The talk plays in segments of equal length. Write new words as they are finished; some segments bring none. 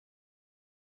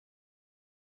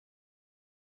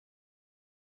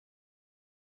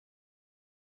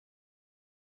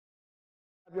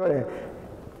The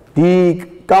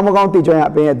Kamagon teacher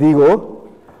at Digo,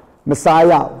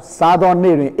 Messiah, Sadon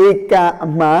Niri, Eka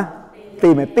Ma,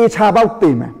 teach about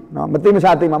them. No, but teach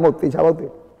about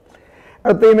it.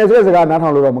 A team is a guy not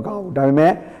on Romaco,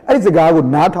 Dame, it's a guy with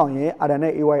not on ye at an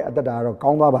AY at the Daro,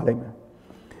 Kamba Balim.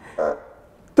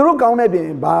 Through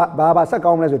Kaune, Baba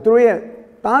Sakon, 3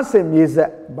 dancing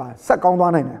music by Sakon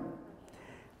one.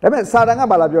 That means Sadanga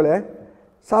Balabule,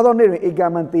 Sadon Niri,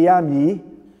 Egamantiami,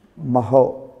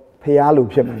 Maho. Pialu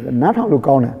Pim, not on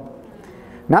Lucona.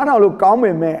 Not on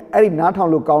Lucome, Eddie not on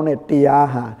Lucone,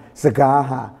 Tiaha,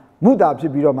 Zagaha, Muda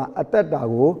Pibiroma,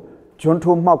 Atadago,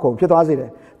 Junto Mako,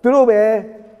 Pietazide.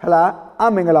 Turube, Hala,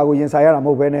 Amingalago in Sayara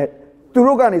Movenet,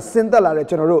 Turugan is Sintala,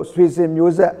 General, Swiss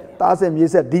music, Tassim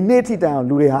music, Dinati down,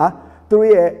 Luriha,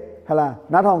 Turie, Hala,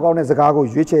 not on Gone Zagago,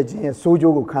 Juche,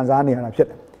 Sojo, Kanzani, and a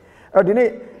pit.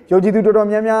 Ordinate, Joji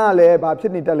Dudomia, Le,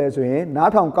 Baptinita Lesway,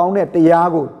 not on Gone,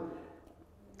 Tiago.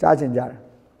 Charge in jar.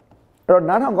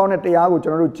 Not on Gone Tiago,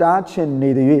 General Charge in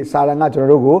Nidi, Saranga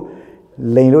General,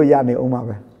 Leno Yani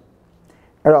Umabe.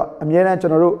 Amena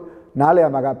General Nalia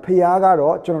Maga, Piaga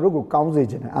or General Council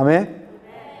agent. Amen.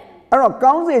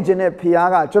 Council agent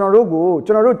Piaga, General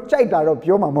Chaita of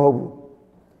Pioma Mobu.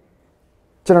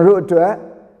 General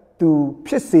to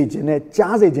Pissage in a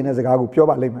Jazz agent as a Gago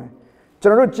Pioba Lima.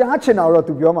 General Charge in our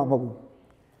to Pioma Mobu.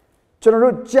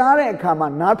 General Jare Kama,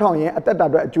 not on ye at that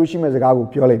Jushim as a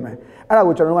Gago Piolima. And I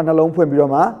would turn one alone for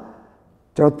Bioma.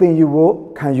 Don't think you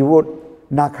will, can you would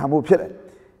not come up here.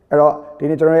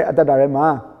 Didn't generate at the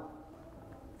Darema.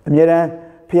 And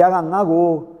yet, Piaga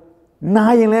Nago,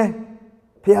 Nine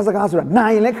Piazza Casura,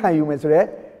 9 can you measure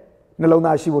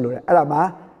Nalona Shibulu,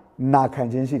 Arama, Na can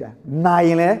Jinsida.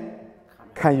 9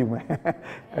 can you me?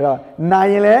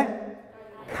 9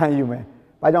 can you me?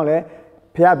 By don't let.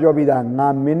 Pia Biobida,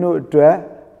 na minu dre,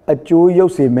 a Jew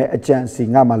Yosime, a chance,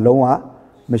 Namaloma,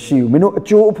 Machiu, Minu, a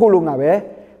Jew Pulungabe,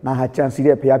 na chance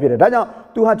de Pia. Dana,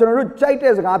 200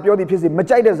 Chites a Gapio di Pisi,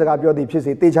 Machites a Gapio di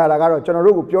Pisi, Teacher Lagaro,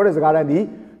 General Piores Garandi,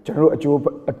 General Jew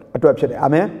a trapshed.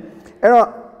 Amen.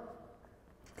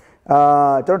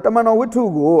 Tortamano with 2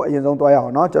 go, you don't know,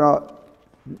 not General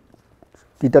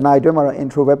Titanite, Demar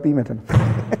intro web pimeton.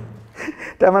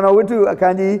 Tamano with 2, a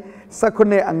candy,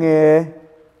 Sakune Ange.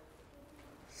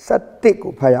 Satik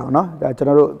Payano, that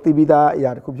General Tibida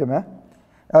Yard Kupjame.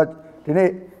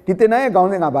 Did I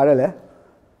go in a barrel?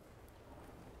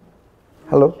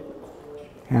 Hello?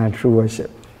 True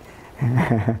worship.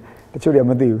 The children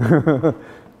Madu.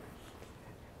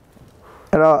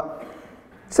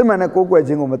 Semana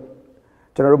Coquajing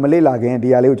General Malila again,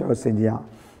 the Aleu of Sinja.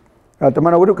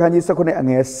 Tamana can you second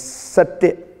and a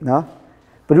set no?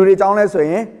 But do it only so,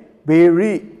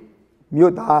 Berry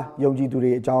Muta Yogi to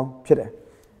the John Chile.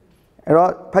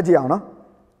 Pagiano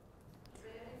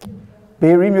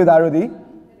Berry Mudarudi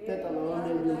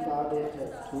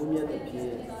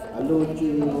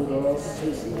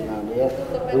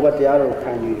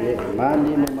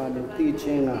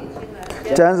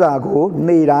Janzago,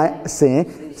 need I say,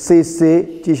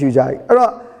 Tishu.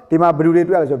 Dima Brudi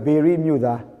to Berry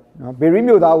Muda. Berry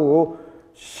Muda,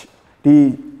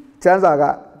 the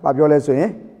Janzaga Babioles,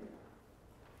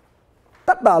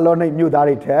 that Balone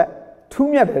Mudarite, 2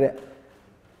 minutes.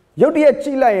 Yodia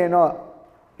Chile no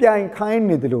Pian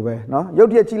kindly the Lube, no?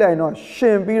 Yodia Chile no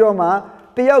Shim Biroma,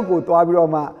 Tiago to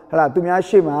Abiroma, Hala Tumia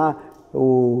Shima,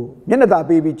 oh, Yenada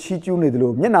baby Chichu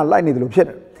Nidlu, Yena Line Nidlu.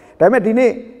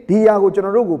 Dametine, Diago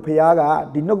Generogu,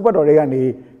 Piaga, the Nokbat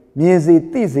Oregani, Miezi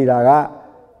Tiziraga,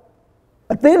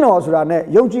 Atheno Surane,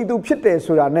 Yoji do Pite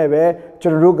Suraneve,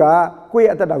 Generuga, Que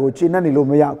at the Daguchina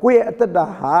Nilumia, Que at the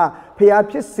Daha, Pia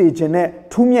Pisi Gene,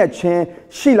 Tumia Chen,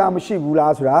 Shila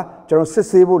Mashibulazra, General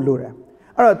Sisibu Lura.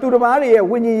 To the Maria,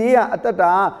 when you hear at the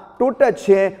Da, Tota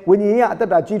Che, when you hear at the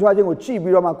Chitwajing or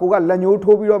Chibiroma, Kuga, Lanu,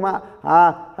 Tobiroma,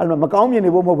 and Macombi and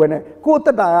Womo when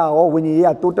Kota Da, or when you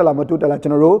hear Total Matutala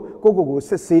General, Coco,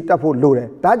 Sisita for Lure.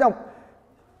 Tajam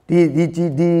the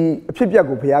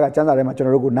Pipiago Piaga, Chanarema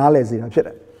General Nales in a shit.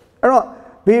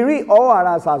 Very all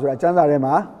our Sazra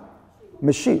Chanarema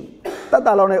machine. That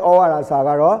alone all our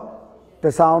Sagaro,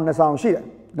 the sound sheet.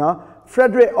 No,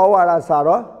 Frederick all our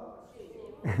Saro.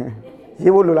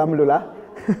 Lula.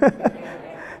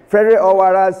 Frederick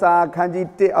Owara sa Kanji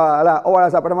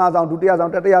Owara sa Panama sound, 2 years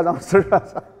on 30 years on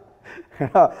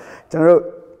General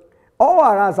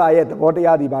Owara sa yet, what they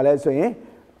are the ballet saying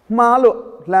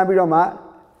Malo Lambiroma,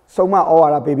 Soma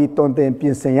Owara baby Tonte and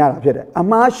Pinsayara.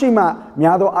 Amashima,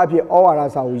 Miado Api Owara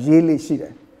sa Yili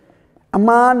Shide.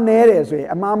 Ama Neres,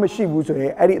 Ama Mashibu,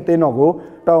 Eddie Tenogo,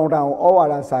 down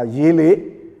Owara sa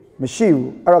Yili. မရှိဘူး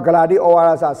အဲ့တော့ဂလာတိဩဝါ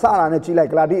ဒစာစတာနဲ့ကြီးလိုက်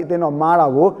ဂလာတိအသင်းတော်မားတာ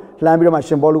ကိုလှမ်းပြီးတော့မှ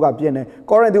ရှင်ပေါလုကပြင်းတယ်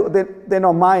ကောရိန္သုအသင်း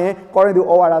တော်မားရင်ကောရိန္သု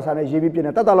ဩဝါဒစာနဲ့ရေးပြီးပြင်းတ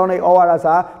ယ်တသလောနိဩဝါဒ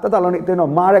စာတသလောနိအသင်း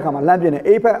တော်မားတဲ့ခါမှာလှမ်းပြင်းတယ်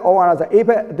အေဖက်ဩဝါဒစာအေဖ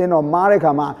က်အသင်းတော်မားတဲ့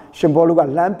ခါမှာရှင်ပေါလုက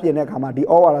လှမ်းပြင်းတဲ့ခါမှာဒီ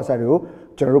ဩဝါဒစာတွေကို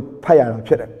ကျွန်တော်တို့ဖတ်ရတာ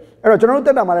ဖြစ်တယ်အဲ့တော့ကျွန်တော်တို့တ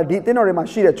က်တာမှာလည်းဒီအသင်းတော်တွေမှာ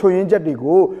ရှိတဲ့ခြုံရင်းချက်တွေ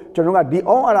ကိုကျွန်တော်တို့ကဒီဩ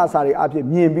ဝါဒစာတွေအဖြစ်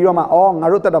မြင်ပြီးတော့မှငါ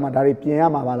တို့တက်တာမှာဒါတွေပြင်ရ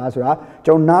မှာပါလားဆိုတာ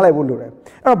ကျွန်တော်နားလည်ဖို့လိုတယ်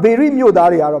အဲ့တော့ဘေရိမြို့သား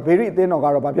တွေကတော့ဘေရိအသင်းတော်က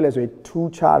တော့ဘာဖြစ်လဲဆိုရင်ထူး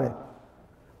ခြားတယ်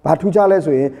ဘာထူးခြားလဲ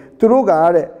ဆိုရင်သူတို့က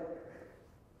တဲ့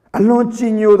အလွန်ကြ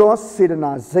ည်ညိုသောစေတ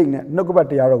နာစိတ်နဲ့နှုတ်ကပတ်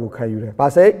တရားတော်ကိုခံယူတယ်။ဘာ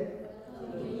စိတ်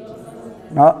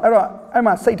။နော်အဲ့တော့အဲ့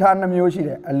မှာစိတ်ထားနှမျိုးရှိတ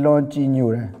ယ်အလွန်ကြည်ညို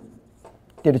တယ်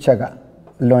။တစ်ချက်က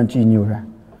အလွန်ကြည်ညိုတယ်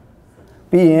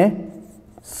။ပြီးရင်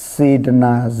စေတ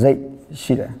နာစိတ်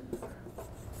ရှိတယ်။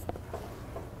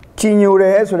ကြည်ညိုတ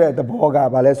ယ်ဆိုတဲ့သဘောက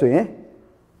ဘာလဲဆိုရင်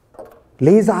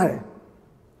လေးစားတယ်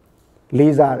။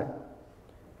လေးစားတယ်။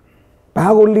ဘာ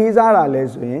ကိုလေးစားတာလဲ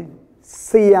ဆိုရင်ဆ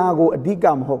ရာကိုအဓိက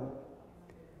မဟုတ်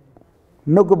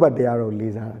နှုတ်ကပတ်တရားကို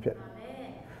လေးစားတာဖြစ်တယ်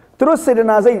။သူတို့စေတ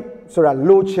နာစိတ်ဆိုတာ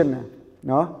လိုချင်တယ်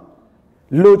နော်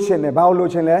။လိုချင်တယ်ဘာလို့လို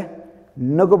ချင်လဲ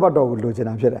နှုတ်ကပတ်တော်ကိုလိုချင်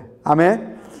တာဖြစ်တယ်။အာမင်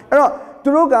။အဲ့တော့သူ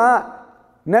တို့က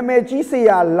နာမည်ကြီးဆ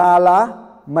ရာလာလား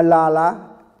မလာလား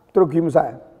သူတို့ကြီးမဆို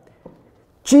င်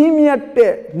ကြီးမြတ်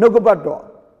တဲ့နှုတ်ကပတ်တော်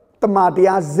တမန်တ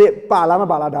ရားစစ်ပါလားမ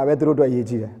ပါလားဒါပဲသူတို့အတွက်ရေး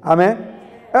ကြည့်တယ်။အာမင်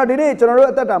။အဲ့တော့ဒီနေ့ကျွန်တော်တို့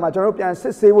အသက်တာမှာကျွန်တော်တို့ပြန်စ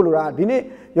စ်ဆေးဖို့လိုတာဒီနေ့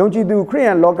ယုံကြည်သူခရစ်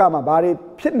ယာန်လောကမှာဘာတွေ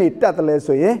ဖြစ်နေတတ်တယ်လဲ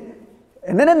ဆိုရင်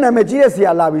နည်းနည်းနာမည်ကြီးတဲ့ဆ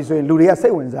ရာလာပြီဆိုရင်လူတွေကစိ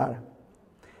တ်ဝင်စားတယ်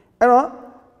အဲ့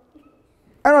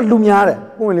တော့လူများတယ်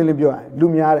ပုံဝင်လင်းပြောရလူ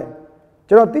များတယ်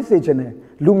ကျွန်တော်သိစေချင်တယ်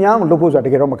လူများအောင်လုပ်ဖို့ဆိုတာတ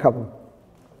ကယ်တော့မခက်ဘူး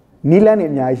နီးလန်းနေ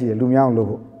အများကြီးရှိတယ်လူများအောင်လုပ်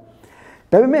ဖို့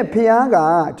ဒါပေမဲ့ဖခင်က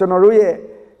ကျွန်တော်တို့ရဲ့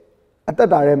အသက်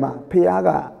တာထဲမှာဖခင်က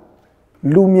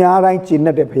လူများတိုင်းကျင့်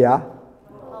တဲ့ဖခင်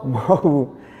မဟုတ်ဘူး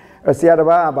ဆရာတစ်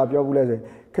ပါးကပြောဘူးလဲဆို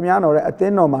ခင်ဗျားတော်ရဲ့အသ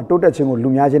င်းတော်မှာတိုးတက်ခြင်းကိုလူ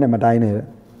များခြင်းနဲ့မတိုင်းနဲ့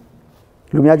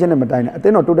လူများခြင်းနဲ့မတိုင်းနဲ့အသ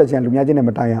င်းတော်တိုးတက်ခြင်းလူများခြင်းနဲ့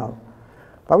မတိုင်းရအောင်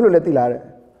ဘာဖြစ်လို့လဲသိလားတဲ့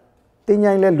တင်း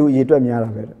ញိုင်းလဲလူအရေးအတွက်များတာ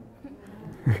ပဲတဲ့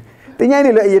တင်းញိုင်း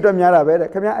တွေလည်းအရေးအတွက်များတာပဲတဲ့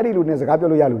ခင်ဗျားအဲ့ဒီလူနဲ့စကားပြော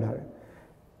လို့ရလို့လားတဲ့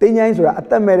တင်းញိုင်းဆိုတာအ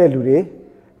သက်မဲ့တဲ့လူတွေ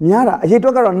များတာအရေးအတွ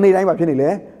က်ကတော့နေတိုင်းပါဖြစ်နေလေ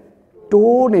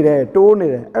တိုးနေတယ်အဲ့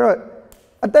တော့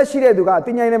အသက်ရှိတဲ့သူကတ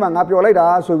င်းញိုင်းထဲမှာငါပျော်လိုက်တာ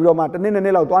ဆိုပြီးတော့မှတစ်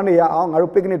နေ့လောက်သွားနေရအောင်ငါ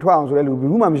တို့ပစ်ကနစ်ထွက်အောင်ဆိုတဲ့လူ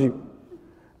ဘူးမှမရှိဘူး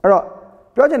အဲ့တော့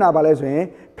ပြောချင်တာပါလဲဆိုရင်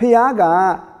ဖခင်က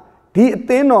ဒီအ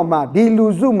သင်းတော်မှာဒီလူ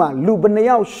စုမှာလူဘယ်နှ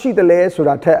ယောက်ရှိတယ်လဲဆို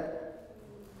တာထက်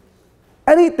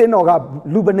အဲ့ဒီအသင်းတော်က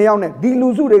လူဘယ်နှယောက်နဲ့ဒီလူ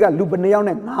စုတွေကလူဘယ်နှယောက်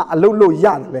နဲ့ငါအလုပ်လုပ်ရတ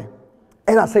ယ်လဲ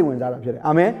အဲ့ဒါစိတ်ဝင်စားတာဖြစ်တယ်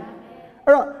အာမင်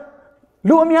အဲ့တော့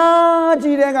လူအများ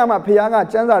ကြီးတဲ့ကမှဖခင်က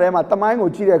ကျမ်းစာထဲမှာတမိုင်းကို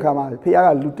ကြည့်တဲ့အခါမှာဖခင်က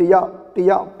လူတယောက်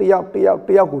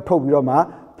ကိုထုတ်ပြီးတော့မှ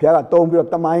ဖခင်ကတုံးပြီးတော့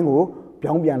တမိုင်းကို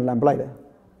ပြောင်းပြန်လန်ပလိုက်တယ်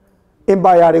အင်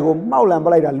ပါယာတွေကိုမှောက်လန်ပ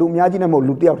လိုက်တာလူအများကြီးနဲ့မဟုတ်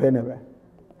လူတယောက်တည်းနဲ့ပဲ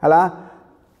ဟာလား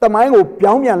တမိုင်းကို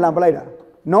ပြောင်းပြန်လန်ပလိုက်တာ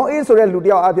နော်အေးဆိုတဲ့လူတ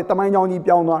ယောက်အားဖြင့်တမိုင်းချောင်းကြီး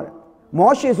ပြောင်းသွားတယ်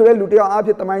မောရှေဆိုတဲ့လူတယောက်အားဖြ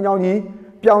င့်တမိုင်းချောင်းကြီး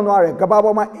ပြောင်းသွားတယ်ကဘာ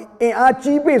ပေါ်မှာအင်အား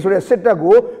ကြီးပေဆိုတဲ့စစ်တပ်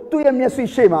ကိုသူ့ရဲ့မျက်စိ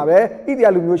ရှေ့မှာပဲဣသရေ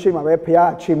လလူမျိုးရှေ့မှာပဲဖခင်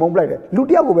ခြေမုံပလိုက်တယ်လူ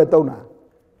တယောက်ကိုပဲတုံးတာ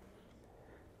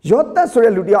ယောသတ်ဆို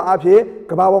တဲ့လူတယောက်အားဖြင့်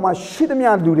ကဘာပေါ်မှာရှိသမျှ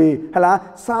လူတွေဟလား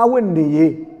စားဝတ်နေ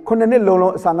ရေးခုနှစ်နှစ်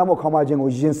လုံးအစာငတ်မှုခေါင်းပါခြင်းကို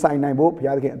ရင်ဆိုင်နိုင်ဖို့ဘု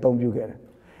ရားသခင်အသုံးပြုခဲ့တယ်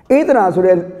အေးသနာဆို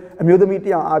တဲ့အမျိုးသမီးတ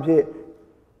ယောက်အားဖြင့်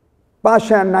ပါ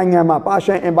ရှန်နိုင်ငံမှာပါ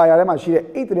ရှန်အင်ပါယာထဲမှာရှိတဲ့ဣ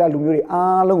သရေလလူမျိုးတွေ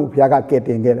အားလုံးကိုဘုရားကကယ်တ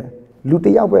င်ခဲ့တယ်လူတ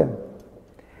ယောက်ပဲ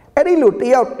အဲ့ဒီလူတ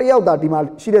ယောက်သာဒီမှာ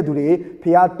ရှိတဲ့သူတွေဘု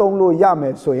ရားသုံးလို့ရမ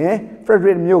ယ်ဆိုရင်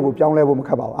Frederick မြို့ကိုပြောင်းလဲဖို့မခ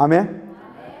က်ပါဘူးအာမင်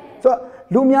ဆိုတော့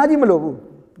လူများကြီးမလို့ဘူး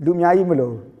လူများကြီးမ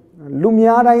လို့လူ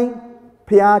များတိုင်း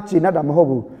ဘုရားကျင့်တတ်တာမဟုတ်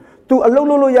ဘူးသူအလုံး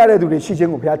လို့ရတဲ့သူတွေရှိခြ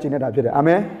င်းကိုဘုရားကျင့်တတ်တာဖြစ်တယ်အာမ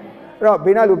င်အဲ့တော့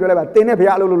ဘေးနားလူပြောလိုက်ပါတင်းနဲ့ဘု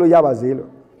ရားအလုံးလို့ရပါစေလို့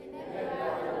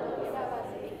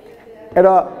အဲ့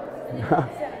တော့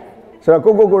ဆိုတော့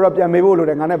ကိုတော့ပြန်မေးဖို့လို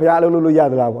တယ်ငါနဲ့ဘုရားအလုပ်လုပ်လို့ရ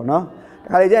သလားပေါ့နော်တ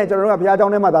ခါလေကျရင်ကျွန်တော်တို့ကဘုရားကျော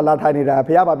င်းထဲမှာသာလာထိုင်နေတာ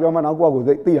ဘုရားဘာပြောမှတော့ကိုယ့်အကို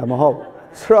သိတာမဟုတ်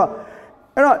ဆိုတော့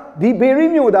အဲ့တော့ဒီဘေရိ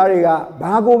မြို့သားတွေက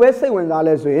ဘာကိုပဲစိတ်ဝင်စား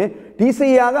လဲဆိုရင်ဒီဆ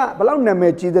ရာကဘယ်လောက်နာမ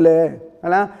ည်ကြီးသလဲဟ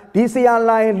လားဒီဆရာ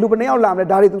လာရင်လူဘယ်နှယောက်လာမလဲ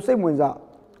ဒါတွေသူစိတ်ဝင်စား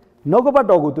နှုတ်ကပတ်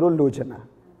တော်ကိုသူတို့လိုချင်တာ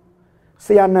ဆ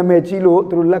ရာနာမည်ကြီးလို့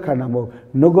သူတို့လက်ခံတာမဟုတ်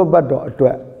နှုတ်ကပတ်တော်အတွ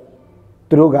က်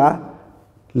သူတို့က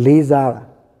လေးစားတာ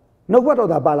နှုတ်ကပတ်တော်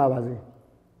သာပါလာပါစေ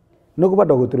နှုတ်ကပတ်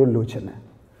တော်ကိုသူတို့လိုချင်တယ်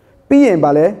ပြီးရင်ဗာ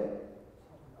လဲ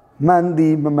မှန်သ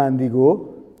ည်မမှန်သည်ကို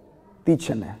သိချ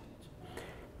င်တယ်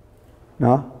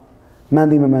နော်မှန်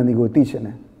သည်မမှန်သည်ကိုသိချင်တ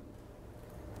ယ်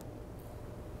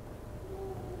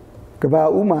ကဘာ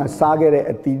ဦးမှာစားခဲ့တဲ့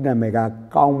အသီးနာမည်က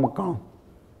ကောင်းမကောင်း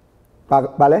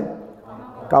ဗာလဲ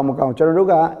ကောင်းမကောင်းကျွန်တော်တို့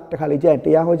ကတခါလေကျရင်တ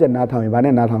ရားဟောချက်နားထောင်ရင်ဗာ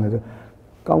နဲ့နားထောင်လဲဆို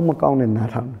ကောင်းမကောင်းနဲ့နား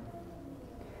ထောင်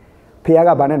ဖခင်က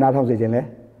ဗာနဲ့နားထောင်စေခြင်းလဲ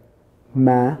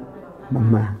မှန်မ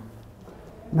မှန်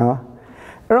နော်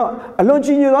အလွန်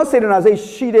ကြီးညိုသောစေတနာစိတ်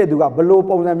ရှိတဲ့သူကဘလို့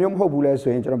ပုံစံမျိုးမဟုတ်ဘူးလဲ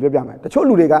ဆိုရင်ကျွန်တော်ပြောပြမယ်တချို့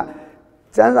လူတွေက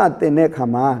စမ်းစာတင်တဲ့အခါ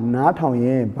မှာနားထောင်ရ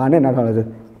င်ဘာနဲ့နားထောင်လဲဆို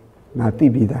ငါသိ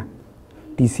ပြီးသား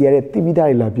ဒီဆရာရဲ့သိပြီးသား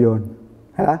တွေလာပြော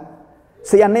ဟဲ့လား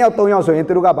ဆရာ2ယောက်3ယောက်ဆိုရင်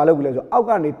သူတို့ကဘာလုပ်ပြီလဲဆိုအောက်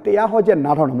ကနေတရားဟောချက်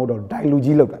နားထောင်တာမဟုတ်တော့ဒိုင်လူ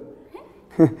ကြီးလောက်တာ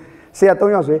ဆရာ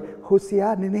3ယောက်ဆိုရင်ဟိုဆရာ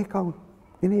နည်းနည်းကောင်း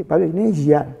နည်းနည်းဘာဖြစ်နည်းရည်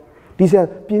ရဒီဆရာ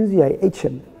ပြင်းစရာအိတ်ချ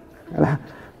င်ဟဲ့လား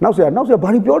နောက်ဆရာဘာ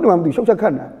တွေပြောနေမှမသိရှုပ်ချက်ခ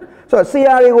တ်နေတာဆိုတော့ဆ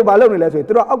ရာတွေကိုဘာလုပ်နေလဲဆိုရင်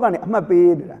သူတို့အောက်ကနေအမှတ်ပေး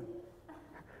နေတာ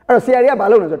အဲ့တော့ဆရာတွေကဘာ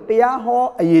လုပ်နေလဲဆိုတရားဟော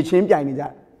အရေးချင်းပြိုင်နေကြတ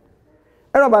ယ်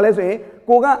အဲ့တော့ဘာလဲဆိုရင်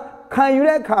ကိုကခံယူ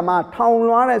တဲ့အခါမှာထောင်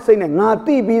လွှားတဲ့စိတ်နဲ့ငါ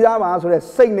တိပြီးသားပါဆိုတဲ့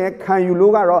စိတ်နဲ့ခံယူ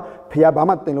လို့ကတော့ဖခင်ဘာ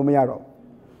မှသင်လို့မရတော့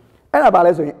အဲ့ဒါဘာ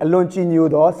လဲဆိုရင်အလွန်ကြည်ညို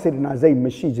သောစေတနာစိတ်မ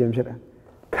ရှိခြင်းဖြစ်တယ်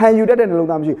ခံယူတတ်တဲ့နှလုံး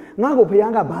သားမရှိငါ့ကိုဖခ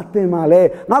င်ကဘာသင်มาလဲ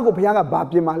ငါ့ကိုဖခင်ကဘာ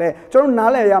ပြင်มาလဲကျွန်တော်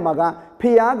နားလည်ရမှာကဖခ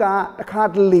င်ကတစ်ခါ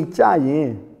တလေကြရင်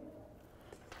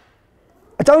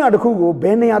အကြောင်းအရာတစ်ခုကိုဘ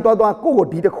ယ်နေရာသွားကို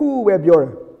ဒီတစ်ခုပဲပြောတ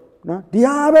ယ်နော်ဒီ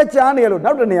ဟာပဲကြားနေရလို့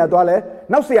နောက်တစ်နေရာသွားလဲ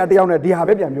နောက်ဆရာတယောက်နဲ့ဒီဟာ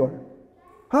ပဲပြန်ပြောတယ်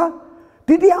ဟာ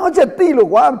ဒီတရားချက်သိလို့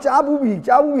ကွာကြားဘူးပြီ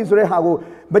ဆိုတဲ့ဟာကို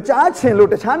မကြားချင်လို့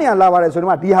တခြားနေရာလာပါတယ်ဆို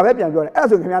တော့ဒီဟာပဲပြန်ပြောတယ်အဲ့ဒါ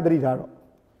ဆိုခင်ဗျားသတိထားတော့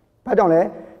ဘာကြောင့်လဲ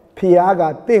ဖခင်က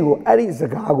တင့်ကိုအဲ့ဒီစ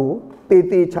ကားကိုတေး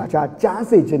သေးချာကြား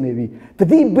စေချင်နေပြီတ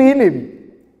တိပေးနေပြီ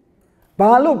ဘာ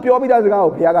လို့ပြောပြီးသားစကား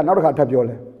ကိုဖခင်ကနောက်တစ်ခါထပ်ပြော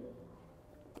လဲ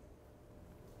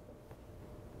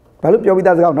ဘာလို့ပြောပြီး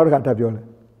သားစကားကိုနောက်တစ်ခါထပ်ပြောလဲ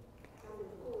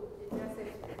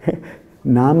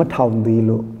နားမထောင်သေး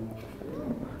လို့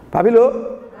ဘာဖြစ်လို့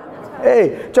အေး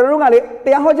ကျွန်တော်တို့ကလေတ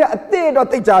ရားဟောချက်အသစ်တော့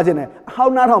သိကြခြင်းတယ်အဟော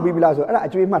င်းနားထောင်ပြီးပြီလားဆိုအဲ့ဒါအ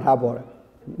ကျွေးမှတ်ထားပေါ်တယ်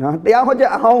နော်တရားဟောချက်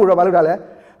အဟောင်းကိုတော့ဘာလုပ်တာလဲ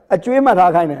အကျွေးမှတ်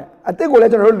ထားခိုင်းတယ်အသစ်ကိုလ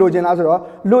ည်းကျွန်တော်တို့လိုချင်လားဆိုတော့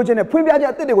လိုချင်တယ်ဖွင့်ပြချက်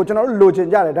အသစ်တွေကိုကျွန်တော်တို့လိုချင်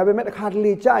ကြတယ်ဒါပေမဲ့တစ်ခါတ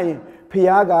လေကြာရင်ဖခ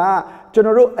င်ကကျွန်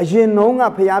တော်တို့အရင်နှုန်းက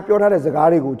ဖခင်ပြောထားတဲ့စကား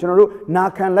တွေကိုကျွန်တော်တို့နာ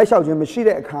ခံလိုက်လျှောက်ခြင်းမရှိ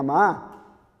တဲ့အခါမှာ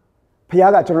ဖခ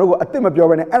င်ကကျွန်တော်တို့ကိုအသစ်မပြော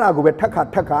ဘဲနဲ့အဲ့ဒါကိုပဲထက်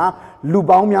ခါလူ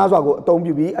ပေါင်းများစွာကိုအသုံး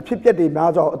ပြုပြီးအဖြစ်ပြက်တွေ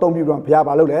များစွာကိုအသုံးပြုတော့ဖခင်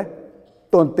ဘာလုပ်လဲ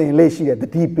တွန်တင်လေးရှိတယ်တ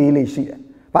တိပေးလေးရှိတယ်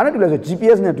ဘာနဲ့တူလဲဆို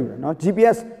GPS နဲ့တူတယ်နော်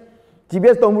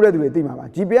GPS သုံးမှုတဲ့သူတွေသိမှာပါ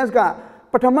GPS က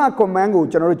ပထမ command ကို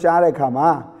ကျွန်တော်တို့ကြားတဲ့အခါမှာ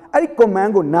အဲ့ဒီ command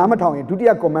ကိုနားမထောင်ရင်ဒုတိ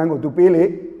ယ command ကိုသူပေးလေ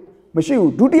မရှိ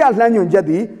ဘူးဒုတိယလှမ်းညွှန်ချက်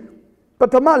ဒီပ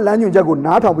ထမလမ်းညွှန်ချက်ကို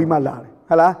နားထောင်ပြီးမှလာတယ်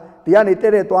ဟဟလားဒီကနေ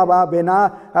တဲ့သွားပါဘယ်နာ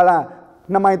ဟဟလား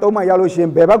2မိုင်3မိုင်ရောက်လို့ရှိရ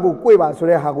င်ဘယ်ဘက်ကို꿰ပါဆို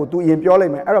တဲ့ဟာကိုသူအရင်ပြောလို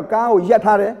က်မယ်အဲ့တော့ကားကိုရက်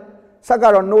ထားတယ်ဆက်က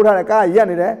တော့နှိုးထားတယ်ကားကရက်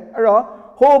နေတယ်အဲ့တော့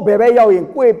ဟိုးဘယ်ဘက်ရောက်ရင်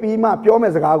꿰ပြီးမှပြောမ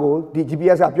ယ့်စကားကိုဒီ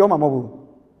GPS ကပြောမှာမဟုတ်ဘူး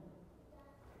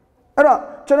အဲ့တော့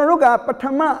ကျွန်တော်တို့ကပထ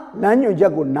မလမ်းညွှန်ချ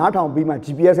က်ကိုနားထောင်ပြီးမှ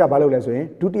GPS ကဘာလုပ်လဲဆိုရင်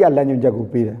ဒုတိယလမ်းညွှန်ချက်ကို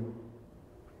ပေးတယ်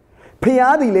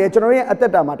ဖျားသည်လေကျွန်တော်ရဲ့အသ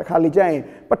က်တာမှာတစ်ခါလေကြာရင်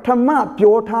ပထမ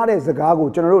ပြောထားတဲ့စကားကို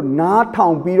ကျွန်တော်တို့နားထော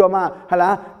င်ပြီးတော့မှဟ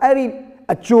လားအဲ့ဒီ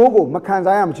အကျိုးကိုမခံ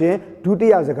စားရမချင်းဒုတိ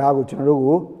ယစကားကိုကျွန်တော်တို့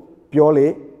ကိုပြောလေ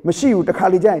မရှိဘူးတစ်ခါ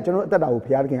လေကြာရင်ကျွန်တော်တို့အသက်တာကို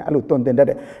ဖျားခင်အဲ့လိုတွင်တင်တတ်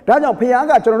တယ်ဒါကြောင့်ဖျား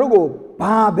ကကျွန်တော်တို့ကို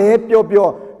ဘာပဲပြော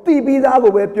သိပြီးသား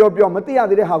ကိုပဲပြောမသိရ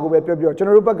သေးတဲ့ဟာကိုပဲပြောကျွန်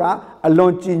တော်တို့ဘက်ကအလွ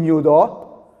န်ကြည်ညိုသော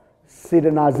စေတ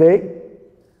နာစိတ်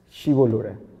ရှိဖို့လိုတ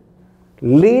ယ်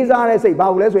လေးစားတဲ့စိတ်ဘာ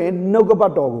လို့လဲဆိုရင်နှုတ်ကပ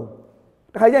တ်တော်ကို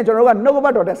တခါကျရင်ကျွန်တော်တို့ကနှုတ်ကပ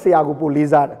တ်တော်တဲ့ဆရာကိုပို့လေး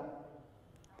စားတယ်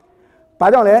ဘာ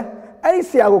ကြောင့်လဲအဲ့ဒီ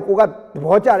ဆရာကိုကသ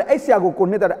ဘောကျတယ်အဲ့ဆရာကို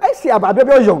နှစ်သက်တယ်အဲ့ဆရာဘာ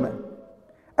ပြောယုံတယ်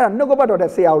အဲ့ဒါနှုတ်ကပတ်တော်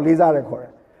တဲ့ဆရာကိုလေးစားတယ်ခေါ်တ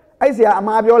ယ်အဲ့ဆရာအ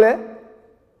မှားပြောလဲ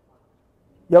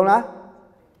ယုံလား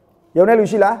ယုံတဲ့လူ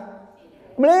ရှိလား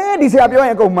မလေးဒီဆရာပြောရ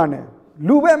င်အကုန်မှန်တယ်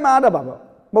လူပဲမှားတတ်ပါပေါ့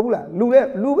မဟုတ်ဘူးလား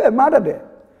လူပဲမှားတတ်တယ်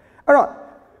အဲ့တော့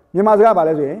မြန်မာစကားပါ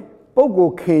လဲဆိုရင်ပုဂ္ဂို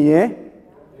လ်ခင်ရင်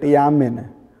တရားမင်းတယ်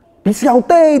ဒီဆရာကို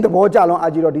တိတ်သဘောကျလုံးအာ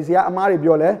ကြည့်တော့ဒီဆရာအမားတွေ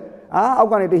ပြောလဲအောက်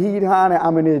ကနေတဟီထားနဲ့အာ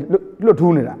မင်တွေလွတ်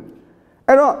ထူးနေတာ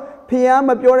အဲ့တော့ဖျားမ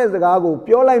ပြောတဲ့စကားကို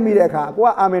ပြောလိုက်မိတဲ့အခါကိုက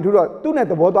အာမင်ထူးတော့သူ့နဲ့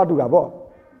သဘောသွားတူတာပေါ့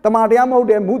တမန်တရားမဟုတ်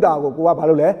တဲ့မူတာကိုကဘာ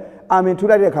လို့လဲအာမင်ထူး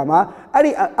လိုက်တဲ့အခါမှာအဲ့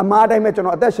ဒီအမားတိုင်းပဲကျွန်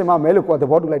တော်အသက်ရှင်မှမယ်လို့ကိုကသ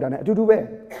ဘောတူလိုက်တာ ਨੇ အတူတူပဲ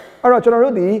အဲ့တော့ကျွန်တော်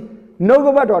တို့ဒီနှုတ်က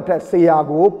ပတ်တော်ထက်ဆရာ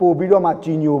ကိုပို့ပြီးတော့မှ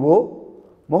ကြီးညိုဖို့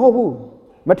မဟုတ်ဘူး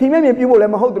မထီမဲ့မြင်ပြဖို့လ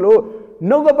ည်းမဟုတ်သလို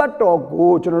နှုတ်ကပတ်တော်ကို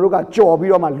ကျွန်တော်တို့ကကြော်ပြီး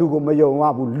တော့မှလူကိုမယုံရ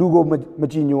ဘူးလူကိုမ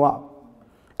ကြည်ညိုရ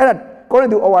အဲ့ဒါကောရိ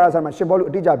န္သုဩဝါဒစာမှာရှင်ပေါလု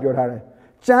အတိအကျပြောထားတယ်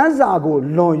ကျမ်းစာကို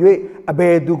လွန်၍အဘ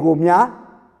ယ်သူကိုများ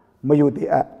မယုံသေး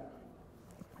အပ်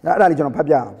အဲ့ဒါလေးကျွန်တော်ဖတ်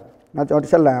ပြအောင်နောက်ကျွန်တော်တ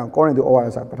စ်ချက်လိုက်အောင်ကောရိန္သုဩဝါဒ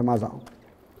စာပထမဆုံး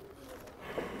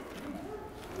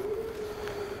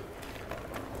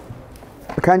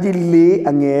အခန်းကြီး4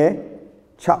အငယ်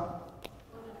6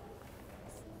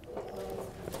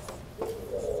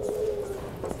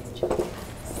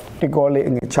ဒီကောလေး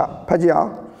အငယ်6ဖတ်ကြည့်အော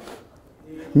င်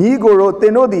ညီကိုတို့သ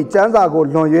င်တို့သည်ကျမ်းစာကို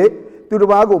လွန်၍သူတစ်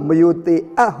ပါးကိုမယုံသေး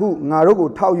အပ်ဟုငါတို့ကို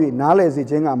ထောက်၍နားလည်စေ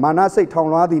ခြင်းကမာနစိတ်ထောင်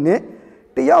လွှားသည်နှင့်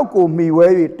တယောက်ကိုမိဝဲ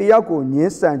၍တယောက်ကိုညှ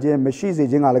င်းဆန်ခြင်းမရှိစေ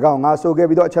ခြင်းက၎င်းငါဆိုခဲ့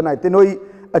ပြီးတော့အချက်၌သင်တို့၏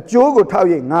အကျိုးကိုထောက်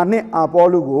၍ငါနှင့်အာပေါ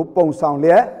လုကိုပုံဆောင်လျ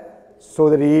က်ဆို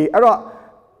သည်အဲ့တော့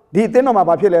ဒီအသင်းတော်မှာ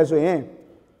ဘာဖြစ်လဲဆိုရင်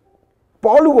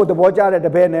Paulu the Boja at the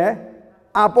Bene,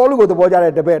 Apollo the Boja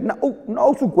at the bed,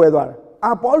 no suquedo.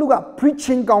 Apollo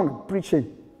preaching count,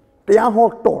 preaching. They are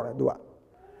hot door.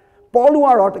 Paulu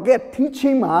are to get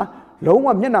teaching ma, low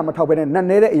of Yanamatoben and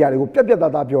Nanere Yaru,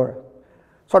 Pepia Pure.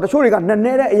 So the Shuriga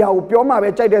Nanere Yau Pioma,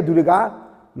 which I did Duriga,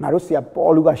 Marusia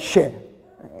Pauluga share.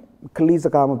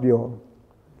 Kalisa Kama Pure.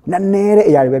 Nanere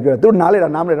Yaru, do Nale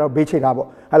and Namlet of Beach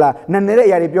Habo. Hala, Nanere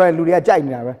Yaripio and Luria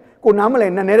China. Kunamale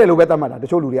and Nanere Lubetamata, the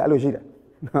show Luria Lucida.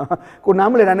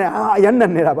 Kunamale and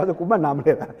Yananera, but the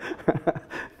Kumanamera.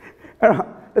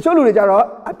 The show Luria,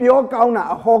 a pure counter,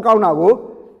 a whole counter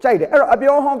go, Chide, a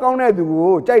pure Hong Kong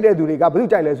do, Chide Duriga, Blue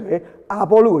Chiles way,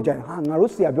 Apollo,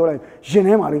 Narusia,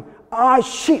 Genemari,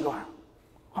 Sheila.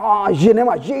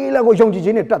 Genema, Gila go Jong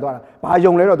Ginetta, by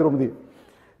young letter drum.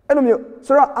 And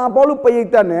Sir Apollo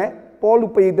paid the Paul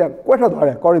paid the quarter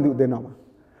according to the number.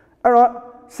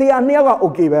 See, I never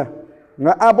okay.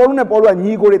 Apollo Polo and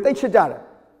you go to take a jar.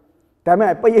 Time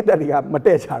I pay that you have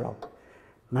Matecharo.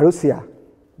 Narusia,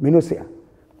 Minusia,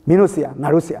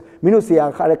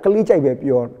 Narusia had a collegiate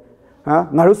pure.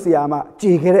 Narusia,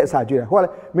 Chigere Sajura. Well,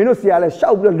 Minusia,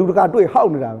 shout the Luca to a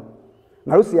hound.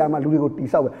 Narusia, Lugo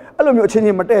Tisau. I love you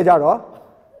changing Matejaro.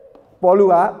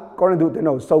 Polua, according to the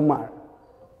no so much.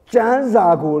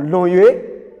 Chanzago, Loye,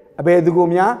 a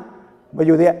bedugumia, but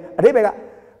you there.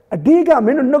 A diga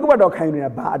minute no about kind in a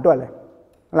bad dollar.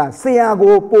 La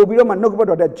Siago, Pobio, and no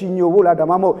about that Gino Vola, the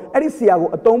Mamo, and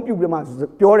Siago, a tom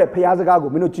pubimas, pure Piazzago,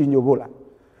 Minucino Vola.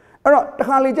 The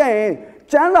Harley Jane,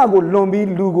 Chanzago, Lombi,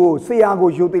 Lugo, Siago,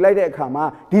 Utilite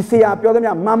Kama, Disia,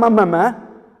 Piodamia, Mama,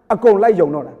 a con like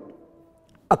Jonora.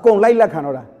 A con like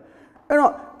Canora.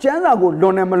 Chanzago,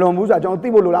 Lonamalombusa, John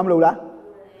Tibo Lulamlola.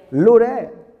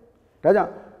 Lure.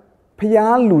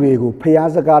 Pia Lurego,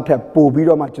 Piazzaga,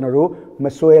 Pobiro Machinaro,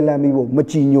 Masuela Mivo,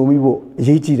 Machino Mivo,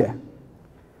 Yichide.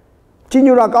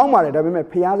 Chinura Gaumare, I mean,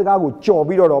 Piazzago,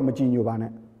 Jobiro or Machino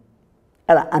Bane.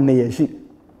 Ella Aneshi.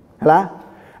 Ella?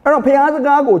 I don't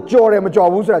Piazzago, Jore,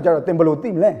 Majobusa, Tembalo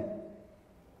Timle.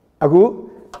 Agu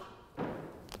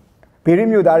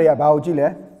Pirimu Daria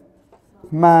Baujile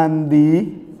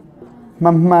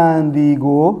Mandi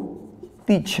go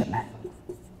teaching.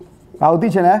 How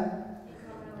teaching, eh?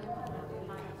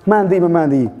 Mandi,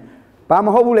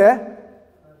 Pamahole,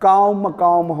 calm,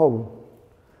 hobo.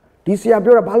 This year,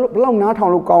 Below not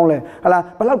how look calmly,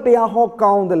 below they are hawk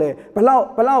count the lay,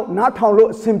 below not how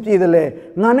look simply the lay,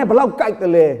 none below kite the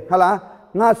lay,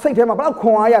 not say him about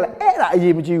quiet, era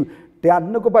you, they are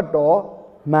no but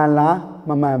door, Mala,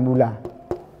 Mamma,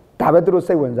 Tabatro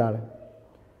say when Zara.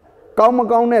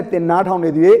 Calm net, then not how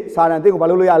they say, and think of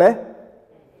Baluyale.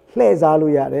 Les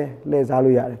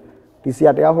Aluyare. This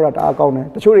year, they are at our corner.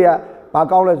 The Churia,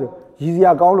 Pacaulas,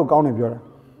 Yizia Gaulo County Bureau.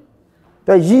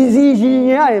 The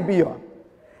Yizi Bio.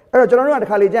 A general at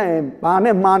Halijan,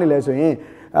 Bane Maniless,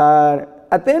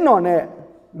 a thing on it,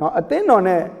 not a thing on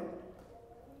it.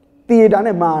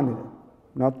 Theodane Man,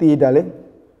 not Theodale.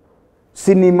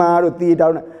 Cinema or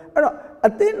Theodane. A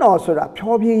thing also that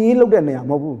Piobi looked at near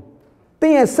Mobu.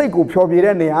 Thing a seco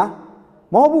Piobi near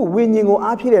Mobu winning or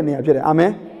appear near.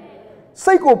 Amen.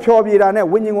 Seiko Piobi,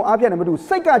 winning or Apian Madu,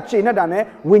 Seka China Dane,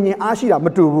 winning Ashida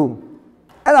Matubu.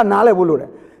 Ella Nale Bulure.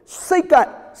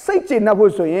 Seka, Seki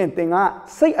Nabuso, anything,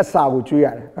 say a saw to you.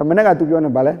 I'm not to be on a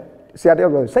ballet. Say a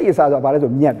ballet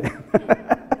of Miet.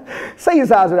 Say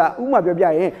Sazra, Uma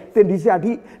Bia, then this are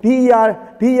the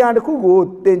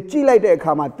Kugu, then Chile de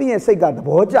Kama, Tia Seka the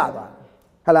Bojava.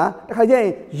 Hala,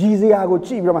 Haye, Giziago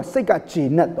Chi, Seka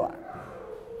China.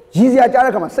 Gizia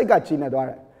Jarakama, Seka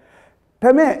China.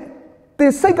 Tame. The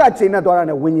Seka China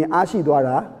Dora when you ashi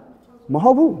Dora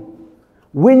Mahabu.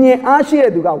 When you ashi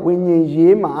Duga, when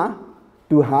you yema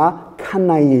to her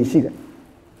Kanaye Shida.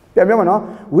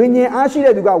 When you ashi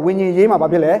Duga, when you yema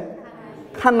Babile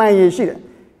Kanaye Shida.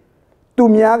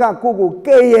 Tumiaga Coco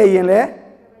Kayele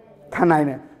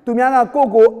Kanine. Tumiaga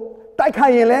Coco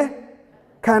Taikayele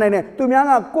Kanine.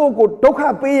 Tumiaga Coco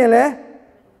Doka Payele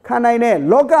Kanine.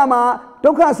 Logama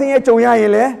Doka Say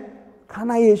Choyale.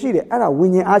 Kana Yeshide, Ara,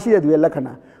 when you ask you to be a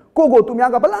lacana. Coco to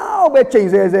Miaga Palau, bet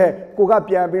changes, Coca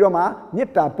Pia Biroma,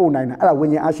 Nita Ponine, Ara,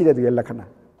 when you ask you to be a lacana.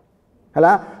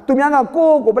 Hala, to Miaga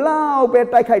Coco Palau,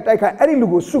 bet Taika, any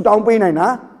Lugo, suit down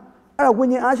Painina. Ara,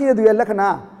 when you ask you to be a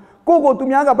lacana. Coco to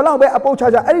Miaga Palau, bet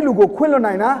Apocha, any Lugo,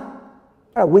 Quillonina.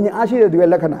 Ara, when you ask you to be a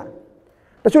lacana.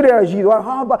 The Sudia is you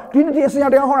are, but didn't you see a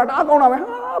horn at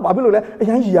Agona, Babylon, a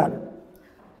young yard.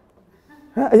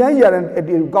 A young yard and a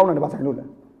government of Basalula.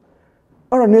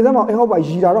 Or neither I hope I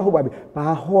Gida hope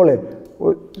I hole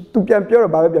to Piampure,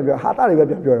 Babia,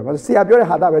 Hatari, but see a pure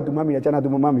Hata to Mammy, Chana to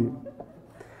Mammy.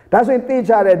 That's when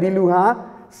teacher at Diluha,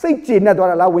 say Chin, not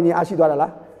allow when you ask you.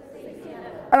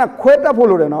 အဲ့ဒါခွဲတက်ဖို့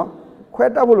လိုတယ်နော်ခွဲ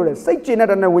တက်ဖို့လိုတယ်စိတ်ကျဉ်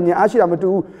တဲ့ဝိညာဉ်အားရှိတာမတူ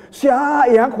ဘူးဆရာ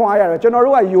အရန်ခွန်အားရတယ်ကျွန်တော်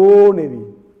တို့ကယိုးနေပြီ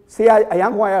ဆရာအရ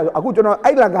န်ခွန်အားရဆိုအခုကျွန်တော်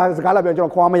အဲ့လာစကားလာပြောကျွန်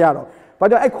တော်ခွန်အားမရတော့ဘာ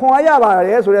ကြောင့်အဲ့ခွန်အားရပါတ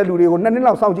ယ်ဆိုတဲ့လူတွေကို2နှစ်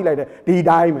လောက်စောင့်ကြည့်လိုက်တယ်ဒီ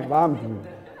တိုင်းပဲဘာမှမဖြစ်ဘူး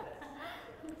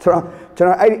ကျွန်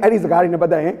တော်အဲ့ဒီစကားတွေနဲ့ပ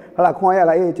တ်သက်ရင်ဟာလာခွန်အားရ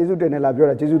လားအေးကျေးဇူးတင်တယ်လားပြော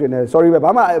တာကျေးဇူးတင်တယ် sorry ပဲ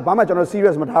ဘာမှကျွန်တော်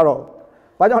serious မထားတော့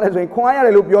ဘာကြောင့်လဲဆိုရင်ခွန်အားရတ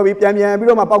ယ်လို့ပြောပြီးပြန်ပြီး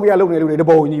တော့မှပောက်ကြရလုပ်နေလူတွေတ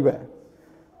ပုံကြီးပဲ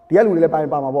ဒီကလူတွေလည်းပါ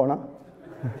မှာပေါ့နော်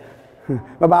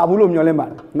မပါဘူးလို့မျှော်လင့်ပါတ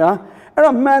ယ်နော်အဲ့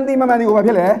တော့မှန်သည်မမှန်သည်ကိုဘာ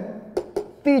ဖြစ်လဲ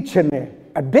သိချင်တယ်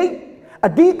အဓိ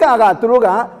ကသူတို့က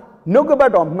နှုတ်ကပ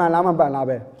တ်တော်မှန်လားမမှန်လား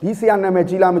ပဲဒီဆရာနာမည်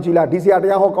ကြီးလားမကြီးလားဒီဆရာတ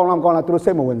ရားဟောကောင်းလားမကောင်းလားသူတို့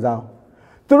စိတ်မဝင်စားဘူး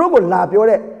သူတို့ကိုလာပြော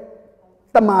တဲ့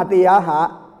တမာတရားဟာ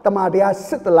တမာတရားစ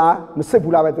စ်သလားမစစ်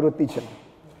ဘူးလားပဲသူတို့သိချင်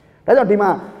တယ်ဒါကြောင့်ဒီမှာ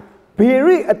ဘေ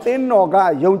ရိအသင်းတော်က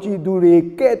ယုံကြည်သူတွေ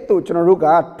ကဲ့သို့ကျွန်တော်တို့က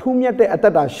ထူးမြတ်တဲ့အတ္တ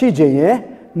တာရှိခြင်းရဲ့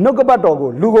နှုတ်ကပတ်တော်ကို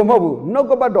လူကိုမဟုတ်ဘူးနှုတ်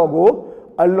ကပတ်တော်ကို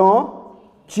အလွန်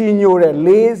ကြီးညိုတဲ့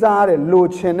လေးစားတဲ့လို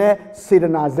ချင်တဲ့စေတ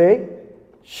နာစိတ်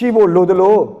ရှိဖို့လိုတယ်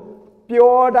လို့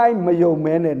ပြောတိုင်းမယုံ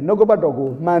မဲနဲ့နှုတ်ကပတ်တော်ကို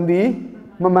မှန်သည်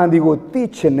မမှန်သည်ကိုသိ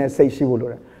ချင်တဲ့စိတ်ရှိဖို့လို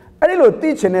တယ်အဲ့ဒီလိုသိ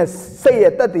ချင်တဲ့စိတ်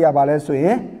ရဲ့တတ်တရားပါလဲဆိုရ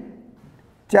င်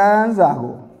ကျမ်းစာ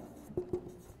ကို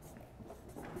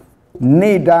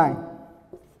နေ့တိုင်း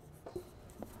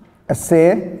အစဲ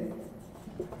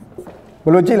ဘ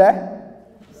ယ်လိုကြည့်လဲ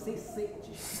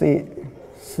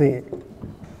စေ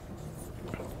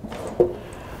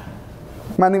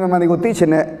မန္တိကိုသိချင်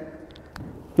တဲ့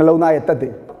နှလုံးသားရဲ့တက်တ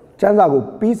ယ်ကျမ်းစာကို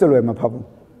ပြီးစလွယ်မဖတ်ဘူး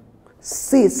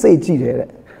စိတ်ကြည့်တယ်တဲ့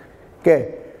ကဲ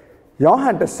ယောဟ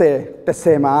န်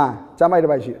10မှာကျမ်းပိုက်တ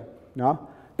စ်ပိုက်ရှိတယ်နော်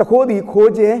တခိုးသည်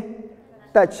ခိုးခြင်း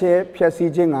တက်ချဲဖြက်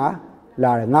စီးခြင်းက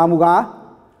လာတယ်ငါမူကား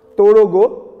တိုးတို့ကို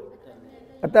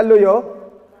အတက်လွတ်ရော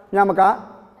ညမက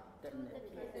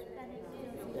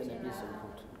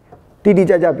တိ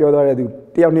ကျပြောသွားတဲ့သူ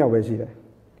တယောက်နှစ်ယောက်ပဲရှိတယ်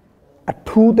အ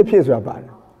ထူးတစ်ဖြစ်ဆိုတာပါတ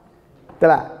ယ်တ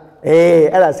လား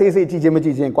အဲ့ဒါစိတ်ကြည့်ခြင်းမကြ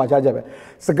ည့်ခြင်းကွာခြားချက်ပဲ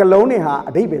စကလုံးတွေဟာ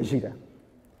အဓိပ္ပာယ်ရှိတယ်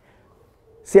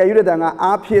ဆရာယူတဲ့တန်က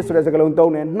အားဖြစ်ဆိုတဲ့စကလုံး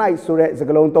သုံးတယ်နှိုက်ဆိုတဲ့စ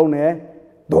ကလုံးသုံးတယ်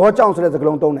ဒေါကြောင့်ဆိုတဲ့စက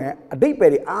လုံးသုံးတယ်အဓိပ္ပာ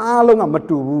ယ်တွေအားလုံးကမ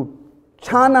တူဘူး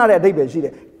ခြားနာတဲ့အဓိပ္ပာယ်ရှိတ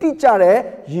ယ်တိကျတဲ့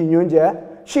ရည်ညွှန်းချက်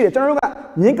ရှိတယ်ကျွန်တော်တို့က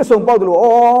ငင်းကစုံပေါက်တယ်လို့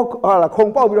ဟာလာခုံ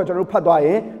ပေါက်ပြီးတော့ကျွန်တော်တို့ဖတ်သွားရ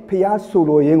င်ဖျားဆို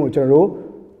လိုရင်းကိုကျွန်တော်တို့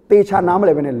တေချာနားမ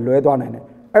လဲပဲနဲ့လွဲသွားနိုင်တယ်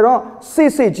အဲ့တော့စိ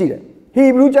တ်ကြည့်တယ်ဟီ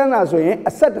ဘရူးကျမ်းစာဆိုရင်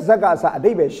အဆက်တစ်ဆက်ကအစအ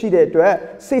ဓိပ္ပာယ်ရှိတဲ့အတွက်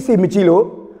စိတ်မကြည့်လို့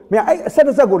မြတ်အဲ့အဆက်တ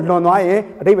စ်ဆက်ကိုလွန်သွားရင်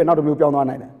အဓိပ္ပာယ်နောက်တစ်မျိုးပြောင်းသွား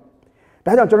နိုင်တယ်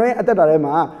ဒါကြောင့်ကျွန်တော်ရဲ့အသက်တာထဲ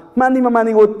မှာမှန်ဒီမမှန်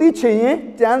ဒီကိုသိချင်ရင်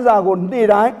ကျမ်းစာကိုနေ့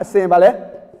တိုင်းအစဉ်ပါလဲ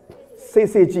စိ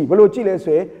တ်ကြည့်ဘယ်လိုကြည့်လဲ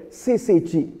ဆိုရင်စိတ်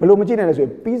ကြည့်ဘယ်လိုမကြည့်နိုင်လဲဆိုရ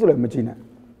င်ပြီးဆိုလည်းမကြည့်နိုင်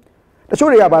တချို့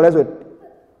တွေကဘာလဲဆို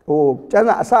ကျမ်း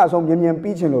စာအစအဆုံးမြင်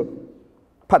ပြီးချင်လို့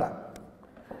ဖတ်တာ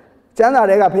ကျမ်းစာ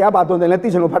တွေကဘုရားဘာသွန်တယ်လဲသိ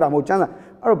ချင်လို့ဖတ်တာမဟုတ်ကျမ်းစာ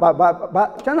အဲ့တော့ဘာ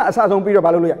ကျမ်းစာအစဆုံးပြီးတော့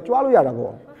ဘာလုပ်လို့ရကြွားလို့ရတာ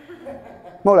ပေါ့မ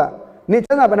ဟုတ်လားနေကျ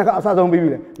မ်းစာဘယ်နှခါအစဆုံးပြီးပြီ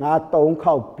လဲငါ3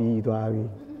ခေါက်ပြီးသွားပြီ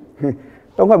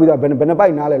3ခေါက်ပြီးတော့ဘယ်နှပို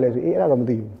က်နားလဲဆိုအဲ့ဒါတော့မ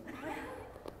သိဘူး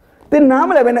တင်နား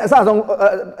မလဲဘယ်နဲ့အစဆုံး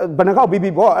ဘယ်နှခေါက်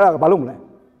ပြီးပေါ့အဲ့ဒါဘာလို့မလဲ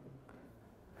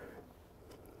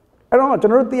အဲ့တော့ကျွ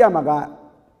န်တော်တို့သိရမှာက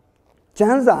ကျ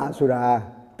မ်းစာဆိုတာ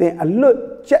တင်အလွတ်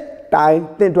ချက်တိုင်း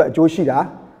တင်အတွက်အကျိုးရှိတာ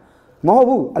မဟုတ်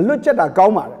ဘူးအလွတ်ချက်တာကော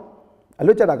င်းပါတယ်အ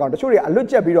လွတ်ချက်တာကောင်းတချို့တွေအလွတ်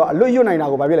ချက်ပြီးတော့အလွတ်ရွတ်နိုင်တာ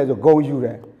ကိုဘာဖြစ်လဲဆိုဂုံယူတ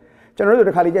ယ်ကျွန်တော်တို့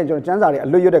တခါလေးကျရင်ကျွန်တော်ကျမ်းစာတွေအ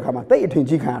လွတ်ရွတ်တဲ့ခါမှာတိတ်အထင်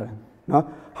ကြီးခံရတယ်နော်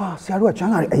ဟာဆရာတို့ကကျ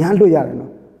မ်းစာတွေအရန်လွတ်ရတယ်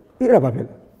နော်အဲ့ဒါဘာဖြစ်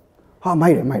လဲဟာမို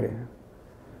က်တယ်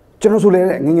ကျွန်တော်ဆိုလဲ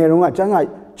ငငယ်တုန်းကကျမ်း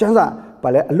စာဘာ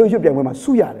လဲအလွတ်ရွတ်ပြိုင်ပွဲမှာ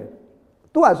စုရတယ်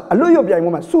သူကအလွတ်ရွတ်ပြိုင်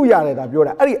ပွဲမှာစုရတယ်ဒါပြော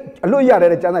တာအဲ့ဒီအလွတ်ရ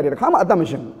တဲ့ကျမ်းစာတွေတခါမှအသက်မ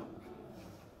ရှင်ဘူး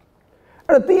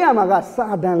အဲ့တော့သိရမှာကစာ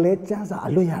တန်လဲကျမ်းစာ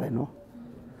အလွတ်ရတယ်နော်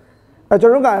ကျွ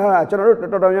န်တော်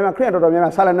တို့တော်တော်များများခရစ်တော်တော်များ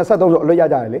များဆာလန်23ဆိုအလွတ်ရ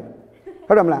ကြတယ်လေ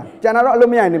ဟုတ်တယ်မလားကျန်တာတော့အလွ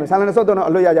တ်မရနိုင်ဘူးဆာလန်23တော့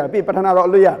အလွတ်ရကြတယ်ပြီးပထနာတော့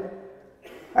အလွတ်ရတယ်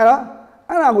အဲ့တော့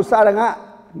အဲ့ဒါကိုစာ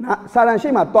တန်ရှိ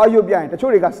မှတွားရွတ်ပြရင်တ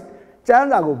ချို့တွေကကျမ်း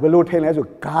စာကိုဘယ်လိုထင်လဲဆို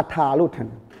ဂါထာလို့ထင်တ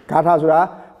ယ်ဂါထာဆိုတာ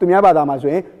သူများဘာသာမှာဆို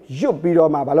ရင်ရွတ်ပြီးတော့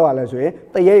မှဘာလို့ရလဲဆိုရင်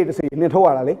တရေတစ်စီနှင်ထုတ်ရ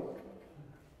တာလေ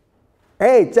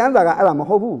ကျမ်းစာကအဲ့ဒါမ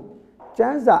ဟုတ်ဘူးကျ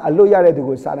မ်းစာအလွတ်ရတဲ့သူ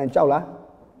ကိုစာတန်ကြောက်လား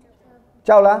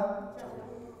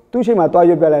သူ့ရှိမှတွား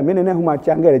ရွတ်ပြလိုက်မင်းနဲ့ဟိုမှာ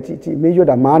ကြံခဲ့တယ်ကြည်မင်းရွတ်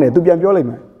တာမားနေသူပြန်ပြောလိုက်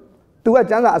မယ်သူက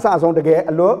ကျမ်းစာအစအဆုံးတကယ်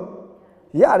အလွတ်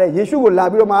ရတယ်ယေရှုကိုလာ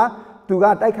ပြီးတော့မှသူက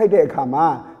တိုက်ခိုက်တဲ့အခါမှာ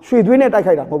ရွှေသွေးနဲ့တိုက်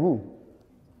ခိုက်တာမဟုတ်ဘူး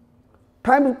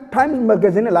Time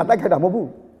magazine နဲ့လာတိုက်ခိုက်တာမဟုတ်ဘူး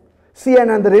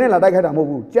CNN သတင်းနဲ့လာတိုက်ခိုက်တာမဟုတ်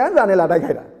ဘူးကျမ်းစာနဲ့လာတိုက်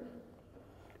ခိုက်တာ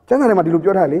ကျမ်းစာထဲမှာဒီလို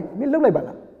ပြောထားလေမင်းလှုပ်လိုက်ပါ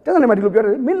လားကျမ်းစာထဲမှာဒီလိုပြော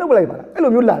ထားလေမင်းလှုပ်လိုက်ပါလားအဲ့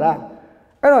လိုမျိုးလာတာ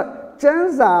အဲ့တော့ကျမ်း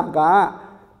စာက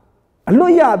အလွ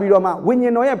တ်ရပြီးတော့မှဝိညာ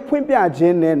ဉ်တော်ရဲ့ဖွင့်ပြခြ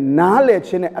င်းနဲ့နားလည်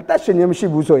ခြင်းနဲ့အသက်ရှင်ခြင်းမရှိ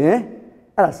ဘူးဆိုရင်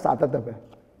အဲ့ဒါစာတတ်ပဲ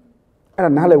အဲ့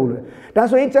ဒါနားလည်ဖို့လိုတယ်ဒါ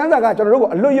ဆိုရင်ကျမ်းစာကကျွန်တော်တို့ကို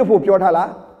အလွတ်ရွတ်ဖို့ပြောထားလား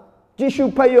ကြည့်ရှု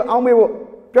ဖတ်ရွတ်အောင်းမေးဖို့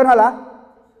ပြောထားလား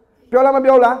ပြောလားမ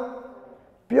ပြောလား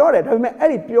ပြောတယ်ဒါပေမဲ့အဲ့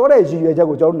ဒီပြောတဲ့ရည်ရွယ်ချက်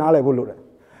ကိုကျွန်တော်နားလည်ဖို့လိုတယ်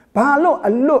ဘာလို့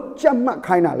အလွတ်ကြက်မှတ်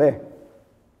ခိုင်းတာလဲ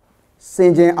စ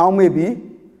င်ကြင်အောင်မေ့ပြီး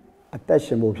အသက်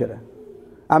ရှင်ဖို့ဖြစ်တယ်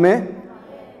အာမင်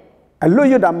အလွတ်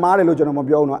ရွတ်တာမားတယ်လို့ကျွန်တော်မ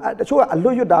ပြောဘူးနော်တချို့ကအလွ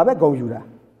တ်ရွတ်တာပဲဂုံယူတာ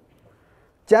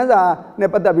ကျမ်းစာနဲ့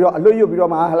ပတ်သက်ပြီးတော့အလွတ်ရွတ်ပြီး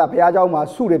တော့မှဟလာဘုရားเจ้าမှာ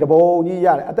စုတွေတပုံကြီးရ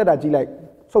တယ်အသက်တာကြီးလိုက်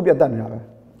စုပ်ပြတ်တတ်နေတာပဲ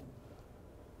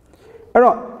အဲ့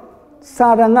တော့စာ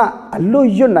တန်ကအလွတ်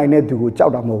ရွတ်နိုင်တဲ့သူကိုကြော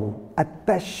က်တာမဟုတ်ဘူးအသ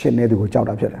က်ရှင်တဲ့သူကိုကြောက်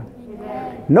တာဖြစ်တယ်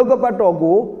နှုတ်ကပတ်တော်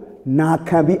ကိုနာ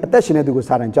ခံပြီးအသက်ရှင်တဲ့သူကို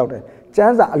စာတန်ကြောက်တယ်ကျ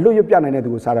မ်းစာအလွတ်ရွတ်ပြနိုင်တဲ့သူ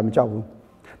ကိုစာတန်မကြောက်ဘူး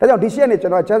ဒါကြောင့်ဒီရှေ့ကနေကျွ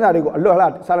န်တော်ကျမ်းစာတွေကိုအလွတ်ဟလာ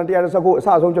စာတန်119အစ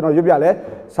အဆုံးကျွန်တော်ရွတ်ပြလဲ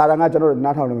စာတန်ကကျွန်တော်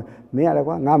နားထောင်နေမင်းရတယ်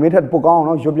ကွာငါမင်းထက်ပိုကောင်းအောင်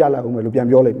တော့ရွတ်ပြလိုက်ဦးမယ်လို့ပြန်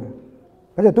ပြောလိုက်မယ်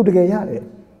ဘာကြောင့်သူတကယ်ရတယ်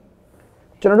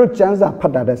ကျွန်တော်တို့ကျမ်းစာဖ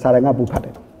တ်တာတဲ့စာတန်ကပူဖတ်တ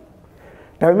ယ်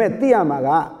ဒါပေမဲ့သိရမှာက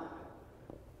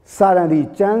စာတန်ဒီ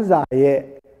ကျမ်းစာရဲ့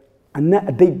အနက်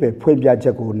အတိတ်ပဲဖွင့်ပြချ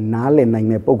က်ကိုနားလည်နိုင်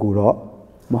တဲ့ပုံကူတော့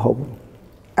မဟုတ်ဘူး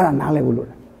အဲ့ဒါနားလည်ဖို့လိုတ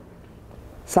ယ်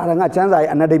စာတန်ကကျမ်းစာရဲ့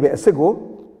အနက်အတိတ်ပဲအစ်စ်ကို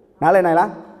နားလည်နိုင်လား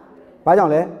ဘာကြော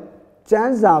င့်လဲကျ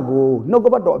မ်းစာကိုနှုတ်က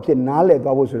ပတ်တော်အဖြစ်နားလည်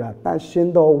သွားဖို့ဆိုတာတန်ရှ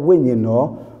င်းသောဝိညာဉ်တော်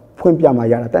ဖွင့်ပြမှာ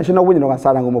ရတာတန်ရှင်းသောဝိညာဉ်တော်ကစာ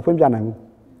တန်ကိုမဖွင့်ပြနိုင်ဘူး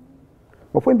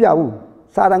မဖွင့်ပြဘူး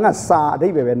စာတန်ကစာအတိ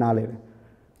တ်ပဲနားလည်တယ်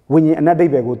ဝိညာဉ်အနက်အတိ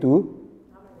တ်ပဲကို तू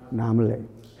နားမလဲ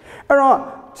အဲ့တော့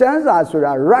ကျမ်းစာဆို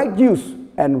တာ right use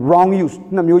and wrong use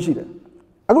နှစ်မျိုးရှိတယ်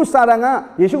အခုစာတန်က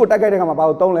ယေရှုကိုတိုက်ခိုက်တဲ့အခါမှာဘာ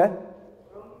ကိုသုံးလဲ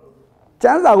ကျ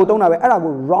မ်းစာကိုသုံးတာပဲအဲ့ဒါ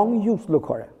ကို wrong use လို့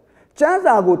ခေါ်တယ်ကျမ်း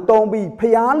စာကိုသုံးပြီး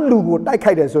ဖျားလူကိုတိုက်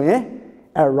ခိုက်တယ်ဆိုရင်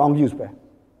အဲ့ wrong use ပဲ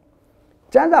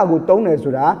ကျမ်းစာကိုသုံးတယ်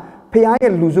ဆိုတာဖျား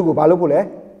ရဲ့လူစုကိုဘာလုပ်ဖို့လဲ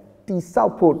တိဆော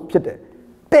က်ဖို့ဖြစ်တယ်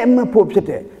တဲ့မဖို့ဖြစ်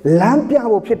တယ်လမ်းပြ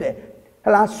ဖို့ဖြစ်တယ်ဟ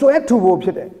လာဆွဲထူဖို့ဖြ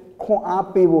စ်တယ်ခွန်အား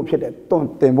ပေးဖို့ဖြစ်တယ်တွန်း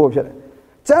တင်ဖို့ဖြစ်တယ်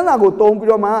ကျမ်းစာကိုသုံးပြီး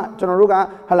တော့မှကျွန်တော်တို့က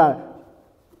ဟလာ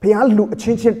ဘုရားလူအချ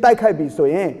င်းချင်းတိုက်ခိုက်ပြီဆို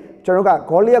ရင်ကျွန်တော်တို့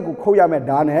ကဂေါလိယက်ကိုခုတ်ရမယ်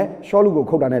ဓာတ်နဲ့ရှောလူကို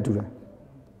ခုတ်တာနဲ့တူတယ်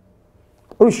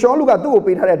အခုရှောလူကသူ့ကို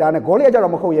ပေးထားတဲ့ဓာတ်နဲ့ဂေါလိယက်ကျ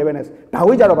တော့မခုတ်ရဲပဲနဲ့ဒါ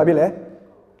ဝိဒ်ကျတော့ဘာဖြစ်လဲ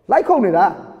လိုက်ခုတ်နေတာ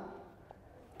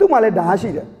သူ့မှာလည်းဓာတ်ရှိ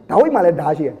တယ်ဒါဝိဒ်မှာလည်းဓာ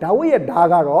တ်ရှိတယ်ဒါဝိဒ်ရဲ့ဓာတ်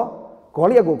ကတော့ဂေါ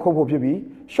လိယက်ကိုခုတ်ဖို့ဖြစ်ပြီး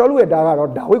ရှောလူရဲ့ဓာတ်ကတော့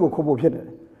ဒါဝိဒ်ကိုခုတ်ဖို့ဖြစ်တယ်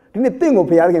ဒီနေ့တင့်ကို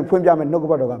ဘုရားသခင်ဖွင့်ပြမယ်နှုတ်က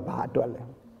ပတ်တော်ကဘာအတွက်လဲ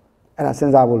အဲ့ဒါစ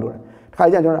ဉ်းစားဖို့လိုတယ်တစ်ခါ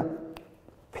ကျကျွန်တော်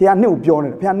ဘုရားနှုတ်ပြောနေ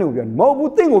တယ်ဘုရားနှုတ်ပြောနေမဟုတ်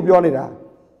ဘူးတင့်ကိုပြောနေတာ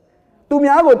သူ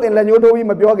များကိုတင်လက်ညှိုးထိုးပြီး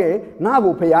မပြောခင်ငါ့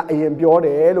ကိုဖခင်အရင်ပြောတ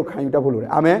ယ်လို့ခံယူတတ်ဖို့လိုတ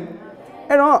ယ်အာမင်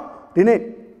အဲ့တော့ဒီနေ့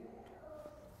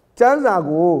ကျမ်းစာ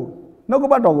ကိုနှုတ်က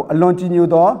ပတ်တော်ကိုအလွန်ကြည်ညို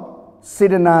သောစေ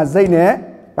တနာစိတ်နဲ့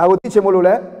ဘာကိုသိချင်မို့လို့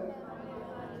လဲ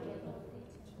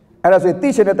အဲ့ဒါဆိုသိ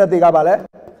ချင်တဲ့တတ်တွေကဘာလဲ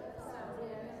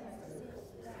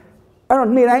အဲ့တော့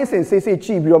နေ့တိုင်းစစ်စစ်ကြ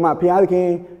ည့်ပြီးတော့မှဘုရားသခင်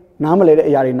နားမလဲတဲ့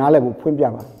အရာတွေနားလဲဖို့ဖွင့်ပြ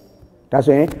ပါဒါ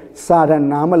ဆိုရင်စာတန်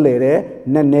နားမလဲတဲ့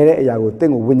နဲ့နေတဲ့အရာကိုတ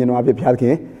င့်ကိုဝိညာဉ်တော်အဖြစ်ဘုရားသခ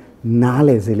င်နား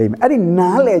လဲစေလိမ့်မယ်အဲ့ဒီ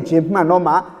နားလဲခြင်းမှန်တော့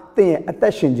မှတင့်ရဲ့အသ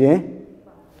က်ရှင်ခြင်း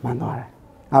မှန်သွားတယ်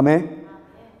အာမင်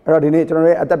အဲ့တော့ဒီနေ့ကျွန်တော်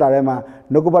ရဲ့အသက်တာထဲမှာ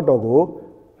နှုတ်ကပတ်တော်ကို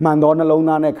မှန်သောနှလုံး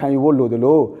သားနဲ့ခံယူဖို့လိုတယ်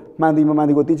လို့မှန်သည်မမှန်သ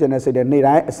ည်ကိုသိချင်တဲ့စိတ်နဲ့နေ့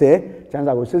တိုင်းအစဲကျမ်း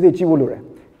စာကိုစစ်စစ်ကြည့်ဖို့လိုတယ်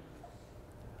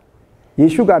ယေ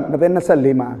ရှုက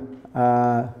24မှာ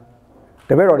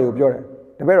တပည့်တော်တွေကိုပြောတယ်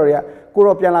တပည့်တော်တွေကကို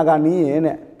ရောပြန်လာကနီးရင်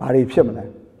တဲ့ဘာတွေဖြစ်မလဲ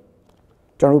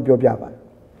ကျွန်တော်တို့ပြောပြပါအဲ့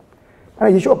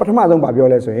ဒါယေရှုကပထမဆုံးပြော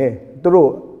လဲဆိုရင်သူ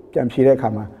တို့ပြန်ဖြေတဲ့အခါ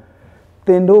မှာသ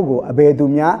င်တို့ကိုအဘယ်သူ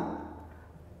များ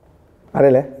ပါတ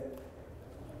ယ်လေ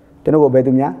သင်တို့ကိုအဘယ်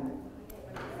သူများ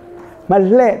မ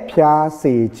လှည့်ဖြား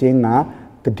စေခြင်းက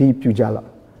တတိပြုကြလော့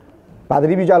ဘာတ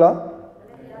တိပြုကြလော့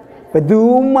ဘယ်သူ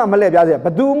မှမလှည့်ဖြားစေဘ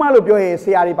ယ်သူမှလို့ပြောရင်ဆ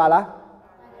ရာတွေပါလား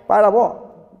ပါတာပေါ့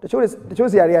တချို့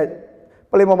ဆရာတွေက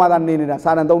ပလင်ပေါ်မှာသာနေနေတာ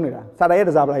စာတန်သုံးနေတာစာတန်ရဲ့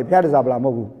တစားပလားဘုရားတစားပလားမဟု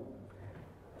တ်ဘူး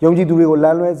ယုံကြည်သူတွေကိုလ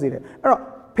မ်းလွဲစေတယ်အဲ့တော့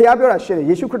ဘုရားပြောတာရှင်းတယ်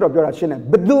ယေရှုခရစ်တော်ပြောတာရှင်းတယ်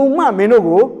ဘယ်သူမှမင်းတို့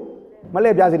ကိုမ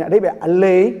လဲပြစေနဲ့အတိတ်ပဲအ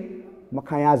လိမ်မ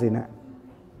ခံရစေနဲ့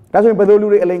ဒါဆိုရင်ဘယ်လိုလူ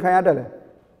တွေအလိမ်ခံရတတ်လဲ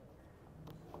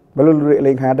ဘယ်လိုလူတွေအ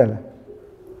လိမ်ခံရတတ်လဲ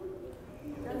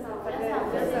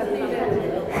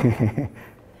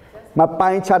မပို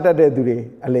င်းချတတ်တဲ့သူတွေ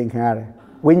အလိမ်ခံရတယ်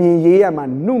ဝိညာဉ်ရေးရမှာ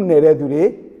နှုတ်နေတဲ့သူတွေ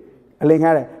အလိမ်ခံ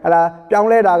ရတယ်ဟလာပြောင်း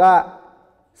လဲတာက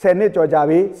10နှစ်ကြော်ကြ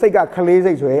ပြီစိတ်ကခလေး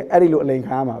စိတ်ဆိုရင်အဲ့ဒီလိုအလိမ်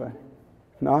ခံရမှာပဲ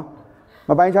နော်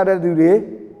မပိုင်းခြားတဲ့သူတွေ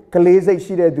ကလေးစိတ်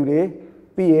ရှိတဲ့သူတွေ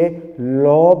ပြီးရင်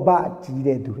လောဘကြီး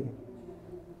တဲ့သူတွေ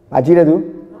။ဘာကြီးတဲ့သူ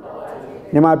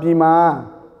။မြန်မာပြည်မှာ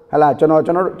ဟလာကျွန်တော်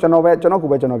ကိုပဲကျွန်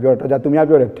တော်ပြောတော့သူများ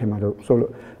ပြောတယ်ထင်ပါလို့ဆိုလို့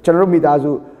ကျွန်တော်တို့မိသား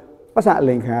စုပတ်စံအ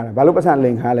လိန်ခံရတယ်။ဘာလို့ပတ်စံအလိ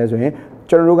န်ခံရလဲဆိုရင်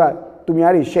ကျွန်တော်တို့ကသူ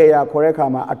များတွေ share ခေါ်တဲ့အခါ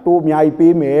မှာအတိုးအများကြီး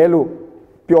ပေးမယ်လို့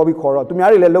ပြောပြီးခေါ်တော့သူများ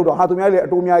တွေလည်းလှုပ်တော့ဟာသူများတွေလည်းအ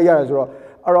တိုးအများကြီးရတယ်ဆိုတော့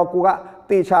အဲ့တော့ကိုက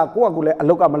တေချာကိုကလည်းအ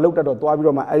လုတ်ကမလုတ်တတ်တော့သွားပြီး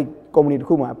တော့မှအဲ့ဒီ company တစ်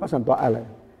ခုမှပတ်စံသွားအပ်လိုက်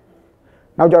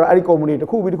နောက်ကျတော့အဲ့ဒီ company တစ်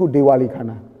ခုပြီးတစ်ခုဒေဝါလီခန္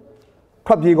ဓာ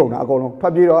ထွက်ပြေးကုန်တာအကုန်လုံးထွ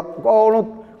က်ပြေးတော့အကုန်လုံး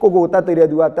ကိုတတ်သေးတဲ့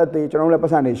သူကတတ်သေးကျွန်တော်တို့လည်းပ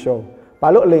တ်စံနေရှုံးဘာ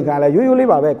လို့အလိန်ခံလဲရိုးရိုးလေး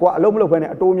ပါပဲကိုကအလုတ်မလုတ်ဖဲ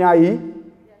နဲ့အတိုးအများကြီး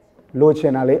လိုချ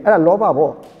င်တာလေအဲ့ဒါလောဘ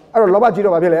ပေါ့အဲ့တော့လောဘကြီး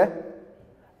တော့ဘာဖြစ်လဲ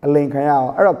အလိန်ခံရအောင်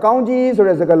အဲ့တော့ကောင်းကြီးဆို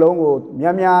တဲ့စကားလုံးကို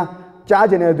များများကြား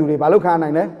ကျင်တဲ့သူတွေဘာလို့ခံနို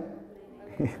င်လဲ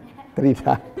တတိ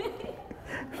ထား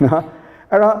နော်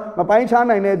အဲ့တော့မပိုင်းခြား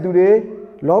နိုင်တဲ့သူတွေ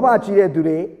လောဘကြီးတဲ့သူ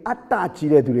တွေအတ္တ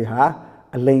ကြီးတဲ့သူတွေဟာ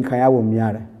အလိန်ခံရဖို့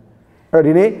များတယ်အဲ့တော့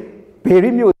ဒီနေ့ဘေရိ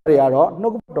မြို့တွေကတော့နှု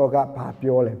တ်ကပတ်တော်ကဘာ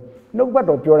ပြောလဲနှုတ်ကပတ်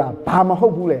တော်ပြောတာဘာမဟု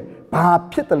တ်ဘူးလေဘာ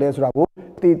ဖြစ်တယ်လဲဆိုတာကို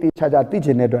တီချာချာသိချ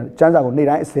င်တဲ့အတွက်ကျမ်းစာကိုနေ့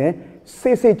တိုင်းအစဉ်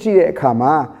စိတ်ကြည့်တဲ့အခါ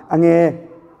မှာအငယ်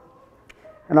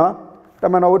နော်တ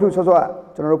မန်တော်ဝတ္ထုဆော့ဆော့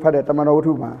ကျွန်တော်တို့ဖတ်တဲ့တမန်တော်ဝတ္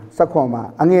ထုမှာစက္ခွန်မှာ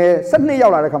အငယ်12ရော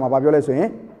က်လာတဲ့အခါမှာဘာပြောလဲဆိုရင်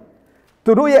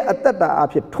သူတို့ရဲ့အသက်တာအ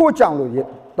ဖြစ်ထိုးကြောင်လို့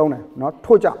တုံးတယ်နော်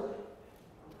ထိုးကြောင်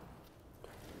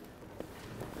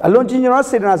အလွန်ကြီးညော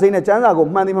စေတနာစိတ်နဲ့ကျမ်းစာကို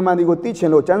မှန်သည်မမှန်သည်ကိုသိချင်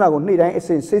လို့ကျမ်းစာကိုနေ့တိုင်းအစ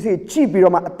ဉ်စိတ်ကြည့်ပြီး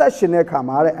တော့မှအသက်ရှင်တဲ့အခါ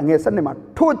မှာတဲ့အငယ်7မှာ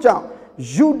ထို့ကြောင့်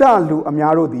ယူဒလူအ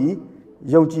များတို့သည်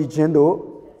ယုံကြည်ခြင်းတို့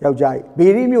ရောက်ကြ၏ဘေ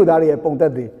ရိမြို့သားတွေရဲ့ပုံသ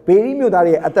က်တွေဘေရိမြို့သား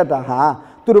တွေရဲ့အသက်တာဟာ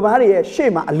သူတို့ဘာတွေရဲ့ရှေ့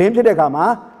မှာအလင်းဖြစ်တဲ့အခါမှာ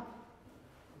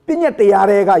ပြည့်ညက်တရား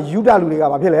တွေကယူဒလူတွေက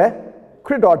ဘာဖြစ်လဲခ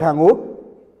ရစ်တော်ထံကို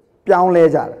ပြောင်းလဲ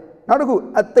ကြတယ်နောက်တစ်ခု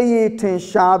အသေးထင်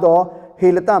ရှားသောဟေ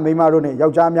လတမိန်းမတို့နဲ့ယော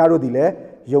က်ျားများတို့သည်လည်း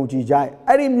ယုံကြည်ကြ၏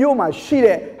အဲ့ဒီမြို့မှာရှိ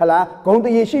တဲ့ဟလာဂုံတ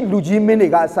ရေရှိလူကြီးမင်းတွေ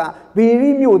ကအစဘေရိ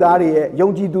မြို့သားတွေရဲ့ယုံ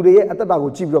ကြည်သူတွေရဲ့အသက်တာ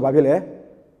ကိုကြည့်ပြီးတော့ဘာဖြစ်လဲ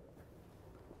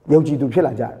ယုံကြည်သူဖြစ်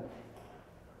လာကြတယ်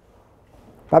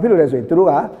ဘာဖြစ်လို့လဲဆိုရင်သူတို့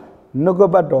ကနှုတ်က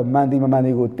ပတ်တော်မှန်သည်မမှန်သ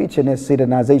ည်ကိုသိချင်တဲ့စေတ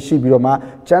နာစိတ်ရှိပြီးတော့မှ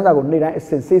ကျမ်းစာကိုနေ့တိုင်းအစ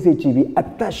ဉ်စိတ်ကြည့်ပြီးအ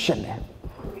သက်ရှင်တယ်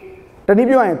တနည်း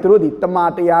ပြောရင်သူတို့ဒီတမန်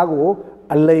တရားကို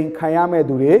အလိန်ခံရမဲ့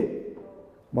သူတွေ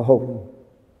မဟုတ်ဘူး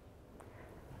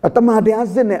အတမန်တရား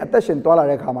စစ်နဲ့အသက်ရှင်သွားလာ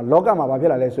တဲ့အခါမှာလောကမှာဘာဖြ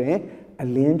စ်လာလဲဆိုရင်အ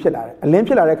လင်းဖြစ်လာတယ်အလင်း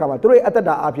ဖြစ်လာတဲ့အခါမှာသူတို့ရဲ့အသက်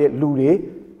တာအဖြစ်လူတွေ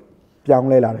ပြောင်း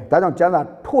လဲလာတယ်ဒါကြောင့်ကျမ်းစာ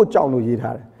ထို့ကြောက်လို့ရေး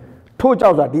ထားတယ်ထို့ကြော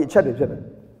က်ဆိုတာဒီအချက်တွေဖြစ်တယ်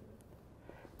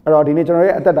အဲ့တော့ဒီနေ့ကျွန်တော်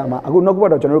ရဲ့အသက်တာမှာအခုနှုတ်ကပ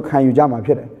တ်တော်ကျွန်တော်တို့ခံယူကြမှာဖြ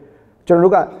စ်တယ်ကျွန်တော်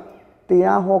တို့ကတ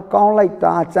ရားဟောကောင်းလိုက်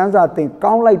တာစမ်းစာသင်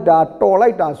ကောင်းလိုက်တာတော်လို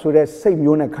က်တာဆိုတဲ့စိတ်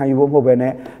မျိုးနဲ့ခံယူဖို့မဟုတ်ဘဲ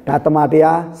နဲ့ဒါတမန်တ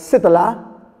ရားစစ်သလား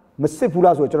မစစ်ဘူး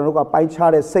လားဆိုကျွန်တော်တို့ကပိုင်း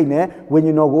ခြားတဲ့စိတ်နဲ့ဝိ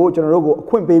ညာဉ်တော်ကိုကျွန်တော်တို့ကိုအ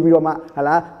ခွင့်ပေးပြီးတော့မှဟ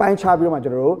လာပိုင်းခြားပြီးတော့မှကျွ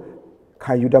န်တော်တို့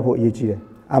ခံယူတတ်ဖို့အရေးကြီးတယ်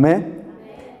အာမင်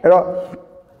အဲ့တော့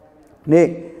နေ့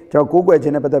ကျွန်တော်ကိုးကွယ်ခြ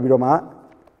င်းနဲ့ပတ်သက်ပြီးတော့မှ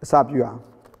အစပြုအောင်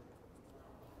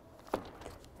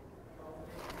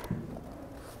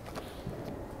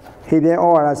ဟေပြန်ဩ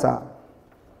ဝါဒစာ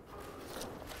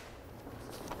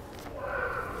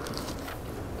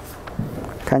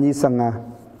ခန်းကြီး15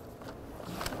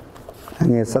အ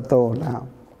ငယ်73နာ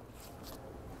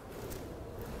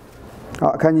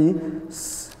အခန်းကြီး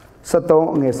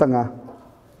73အငယ်15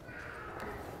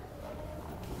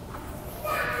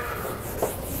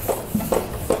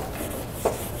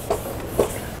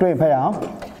တွေ့ဖတ်ရအောင်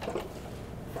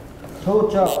ထို့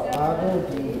ကြောင့်အာတို့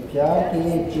ဒီဘုရား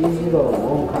ကြီးကြီးစုတော်ဝ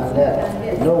န်ခံတဲ့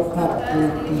လောကတူ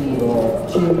တီတော်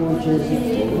ချီးမွမ်းခြင်းစီ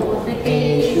ကိုယေ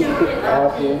ရှုခရစ်အား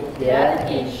ဖြင့်ဘုရား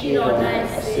ကြီးရှိတော်၌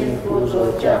အစဉ်ပူ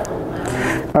ဇော်ကြကုန်ပါ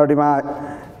အဲ့တော့ဒီမှာ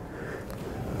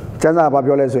ကျမ်းစာဘာ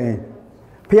ပြောလဲဆိုရင်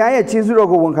ဘုရားရဲ့ကြီးစုတော်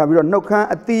ကိုဝန်ခံပြီးတော့နှုတ်ခမ်း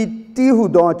အတီးတီးဟု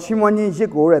သောချီးမွမ်းခြင်းရ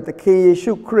စ်ကိုတဲ့သခင်ယေ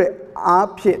ရှုခရစ်အား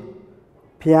ဖြင့်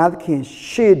ဘုရားသခင်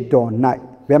ရှိတော်၌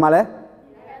ဘယ်မှာလဲ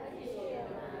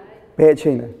ဘယ်အ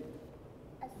ချိန်လဲ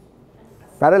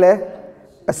ဘာလဲ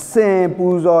အစဉ်ပူ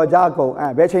ဇော်ကြကုန်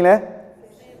ဘယ်ချိန်လဲ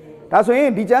ဒါဆိုရင်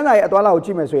ဒီကျမ်းစာရဲ့အသွားလာကိုကြ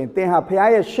ည့်မယ်ဆိုရင်သင်ဟာဖခင်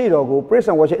ရဲ့ရှေ့တော်ကို praise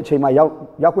and worship အချိန်မှာရော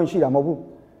က်ခွင့်ရှိတာမဟုတ်ဘူး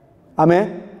အာမင်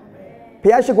ဖ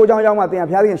ခင်ရှိခိုးကြောင်းရောက်မှသင်ဟာ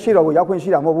ဖခင်ရဲ့ရှေ့တော်ကိုရောက်ခွင့်ရှိ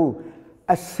တာမဟုတ်ဘူး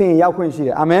အစဉ်ရောက်ခွင့်ရှိတ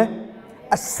ယ်အာမင်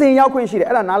အစဉ်ရောက်ခွင့်ရှိတယ်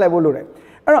အဲ့ဒါနားလည်ဖို့လိုတယ်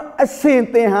အဲ့တော့အစဉ်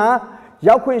သင်ဟာ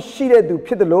ရောက်ခွင့်ရှိတဲ့သူ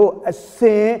ဖြစ်တယ်လို့အစ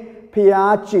ဉ်ဖခ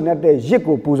င်ကျင့်တဲ့ရစ်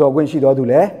ကိုပူဇော်ခွင့်ရှိတော်သူ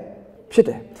လည်းဖြစ်တ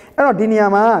ယ်အဲ့တော့ဒီနေရာ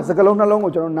မှာစကားလုံးနှလုံး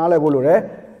ကိုကျွန်တော်နားလည်ဖို့လိုတယ်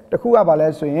တစ်ခုကဘာလဲ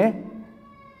ဆိုရင်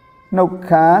နှုတ်ခ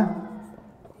မ်း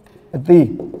အသီး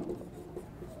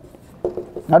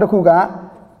နောက်တစ်ခုက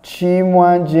ချီးမွ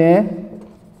မ်းခြင်း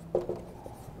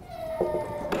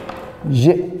ရ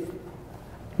စ်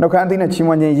နှုတ်ခမ်းအသီးနဲ့ချီး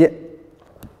မွမ်းခြင်းရစ်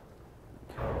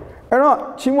အဲ့တော့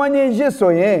ချီးမွမ်းခြင်းရစ်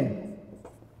ဆိုရင်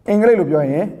အင်္ဂလိပ်လိုပြော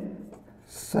ရင်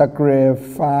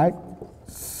sacrifice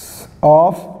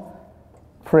of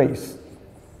praise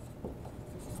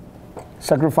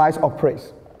sacrifice of praise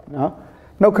နော်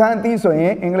နှုတ်ခမ်းအသီးဆိုရ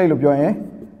င်အင်္ဂလိပ်လိုပြောရင်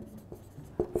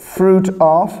fruit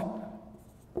of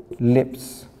lips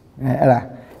အဲ့ဒါ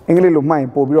အင်္ဂလိပ်လိုမှိုင်း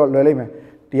ပို့ပြီးတော့လွယ်လိမ့်မယ်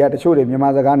ဒီကတချို့တွေမြန်မာ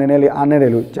စကားနည်းနည်းလေးအားနည်းတ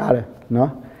ယ်လို့ကြားတယ်နော်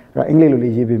အဲ့တော့အင်္ဂလိပ်လို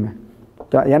လေးရေးပေးမယ်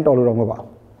ကျွန်တော်အရင်တော်လို့တော့မဟုတ်ပါဘူး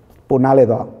ပို့နားလဲ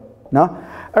တော့နော်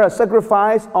အဲ့တော့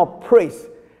sacrifice of praise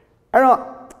အဲ့တော့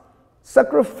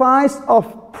sacrifice of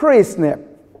praise နဲ့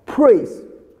praise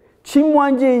ချီးမွ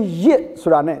မ်းခြင်းရစ်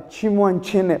ဆိုတာနဲ့ချီးမွမ်းခြ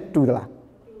င်းနဲ့တူသလား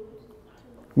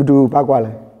မတူဘာကွာ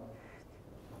လဲ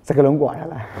စကလုံးကွာရ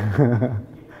လား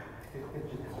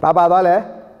ဘာပါသွားလဲ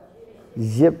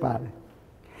Yip bad.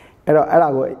 I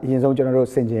go in some general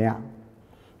Saint-Jean.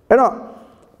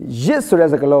 Yes, so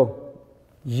there's a glow.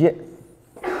 Yes,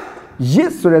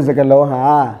 so there's a glow,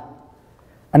 ha.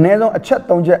 And then a chat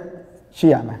don't jet.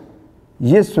 Shiama.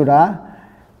 Yes, so that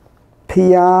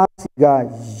Pia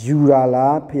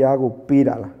Jurala, Piago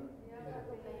Pidala.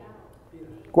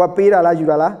 Qua Pidala,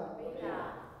 Jurala?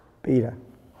 Pida.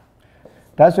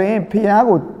 That's why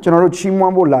Piago General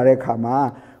Chimwambo Lare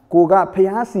Kama. Goga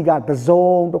Piasi got the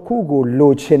zone, the Kugo,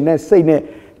 Lochene, Sene,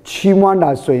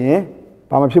 Chimwanda Soye,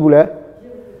 Pama Pibule,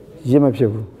 Jimmy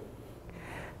Pibu.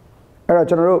 Era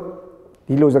General,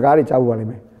 he lose a garage.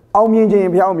 I'll mean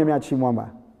Jim Piao Mia Chimwamba.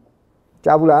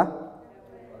 Chabula?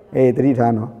 Eh, the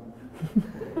Ritano.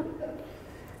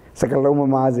 Sakaloma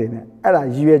Mazine. Era,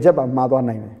 you a jabba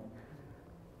Madonna.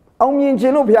 I'll mean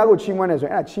Jeno Piago Chimwana,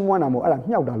 and Chimwanamo, and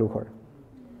Yauda Lucor.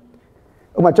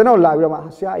 Oh, my general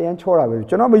library, see, I ain't Chora.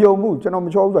 General, your mood, General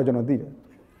Chola, General did.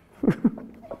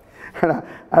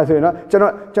 I say, no,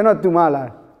 General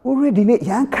Dumala, already need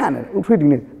young cannon, already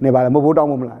never move down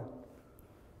Mumla.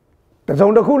 The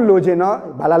zone of cool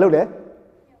logina, Balalode.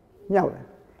 Yaw.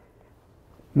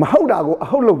 Mahoda, a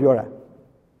whole look yora.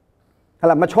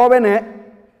 Hala Machobene,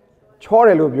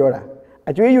 Chore Lubiora.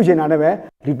 I do use in another,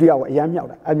 Libya, Yam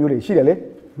Yauda, and you see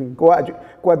go out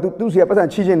to see a person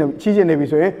cheating every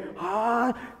say.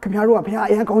 Come here, up here, I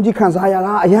can't see Kansaya,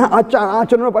 I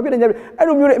general Papi, I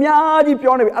don't know, Yaji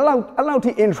Pione, allow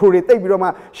to intro it, take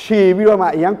Biroma, she,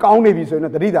 Biroma, young county, so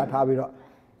not the reader, Tabiro.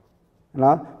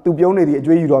 No, to be only the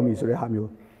Jew Romy, so they have you.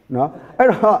 No, I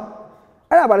don't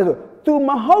know. To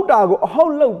Mahoda, a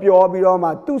whole low your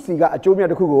Biroma, two cigar, a Jumia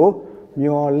the Kugo,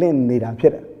 your lin need a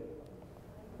pit.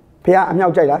 Pia, I'm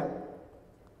now Jayla.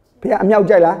 Pia, I'm now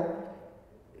Jayla.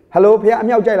 Hello, Pia, I'm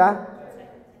now Jayla.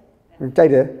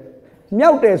 Jayla.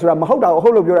 Meow days from Mahoda, a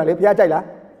whole of your Pia Jayla.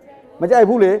 Majay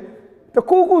Bule, the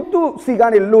Kuku to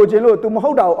Sigani Logelo to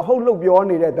Mahoda, a whole of your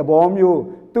need at the bomb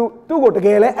you to go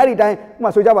together any time.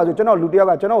 Masujava, General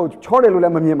Ludia, General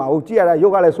Chorelama, Tia,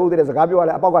 Yoga sold it as a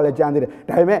Gabiola, Apogala Jandid.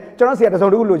 Dime, General Sia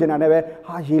doesn't do Lujan and never,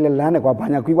 ha, he Lanaqa,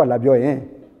 Panaquiva Labio.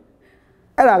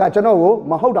 And I got General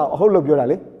Mahoda, a whole of your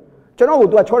alley. General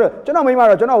do a chore, General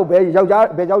Mimara, General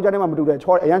Bejajanama to the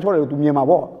chore, a young chore to Mima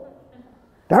war.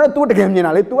 There are two again, you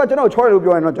know, to a general chore of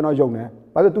your and not general young,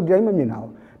 but the two game now.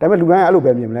 Damn it, I look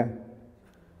at him.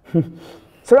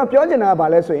 So I'm judging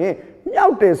about let's say,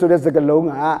 out there, so there's a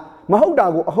galonga.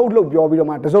 Mahoda, a whole look your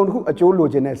video, the zone who a jolo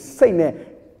genes, saying,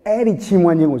 Eddie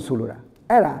Chimwani was Sulura.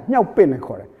 Era, no pin a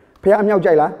core. Pay am now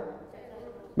Jaila.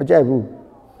 Majabu.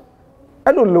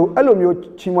 I don't know, I don't know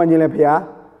Chimwani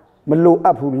Lepia. Malo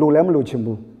up who low lemon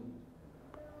chimbu.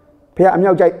 Pay am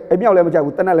now Jay, a meow lemon,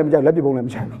 Tana lemon, let you go lemon.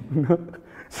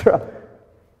 So,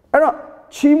 I don't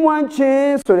Chimwan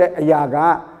chance so that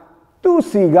Yaga, two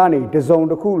Sigani, the zone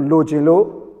the cool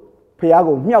logilo,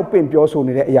 Piago, meow pin pure soon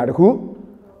in the Yadaku,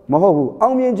 Mahobu,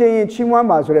 Almian Jay,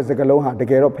 Chimwan, so that's the Galoha, the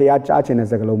Garo Pia Chachin as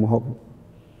the Galo Mahobu.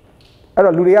 I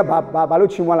don't Luria Balu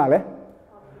Chimwala,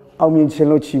 Almian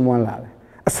Chilo Chimwala,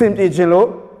 a simply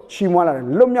Chilo. Chimwana,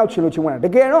 Lumia Chilo Chimwana. The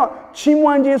Garo,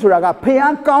 Chimwan Jesuraga,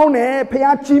 Pia County,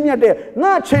 Pia Chimia de,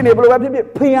 not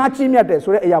Chenable, Pia Chimia de,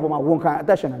 so Yabama won't kind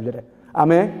attention of it.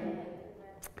 Amen.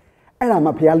 And I'm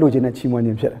a Pia Lugin at Chimwan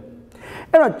himself.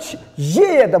 And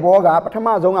ye the Boga,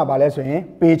 Patamazonga Ballet,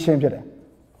 pay champion.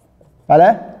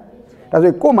 Ballet? That's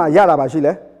a Koma Yara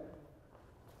Bashile.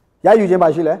 Yayu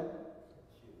Bashile.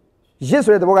 Yes,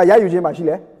 the Boga Yayu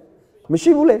Bashile.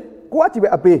 Machibule, what you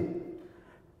a pay?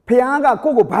 Pianga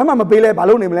Coco Pama Bele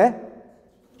Balonimle,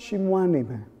 Chimwan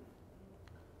name.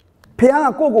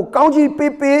 Pianga Coco, County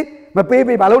Pepe, my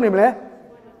baby Balonimle,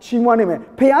 Chimwan name.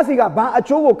 Piasiga, a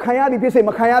chogo, Kayadi Pisse,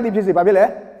 Makayadi Pisse,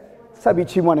 Babele, Sabi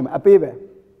Chimwan, a baby.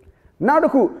 Now the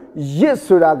coup, yes,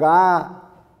 Suraga,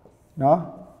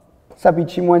 no, Sabi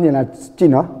Chimwan in a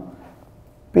Tino,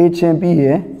 Pay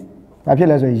Champion,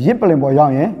 Papilla, Yippling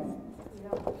Boyan,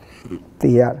 eh?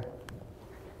 Theatre.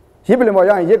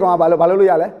 Hippelmoya, Yekon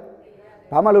Baloyale,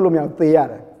 Pamalumia,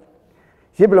 Theatre.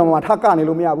 Hippeloma Takani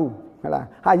Lumiabu.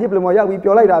 Ha Yipplemoya, we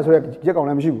pure as Jekon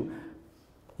Lamshu.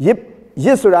 Yip,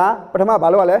 Yesura, Patama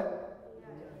Baloale.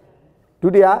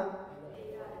 Dudia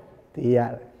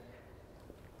Theatre.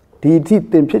 The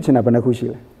teeth in pitching up an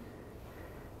akushi.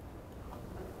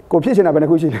 Go pitching up an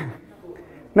akushi.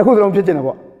 Nakulam pitching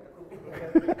about.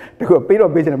 The good bit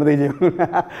of pitching up with you.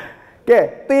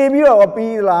 Okay, TV or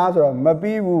P last or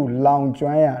Mabibu Long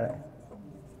Joya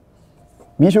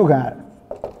Mishuka.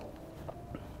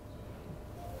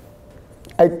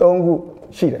 I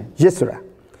don't see it. Yes, sir.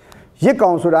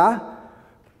 Yekonsura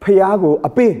Piago a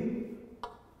P.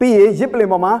 P. Yipply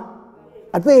Mama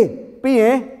a day. P.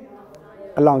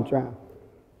 A long joy.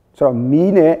 ဆိုတော့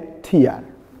မီးနဲ့ထိရတ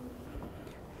ယ်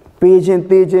ပေးခြင်း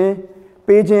သေးခြင်း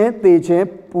ပေးခြင်းသေခြင်း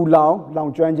ပူလောင်လော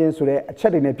င်ကျွမ်းခြင်းဆိုတဲ့အချ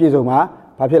က်တွေနဲ့ပြည့်စုံမှာ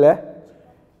ဘာဖြစ်လဲ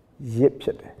ရစ်ဖြ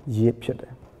စ်တယ်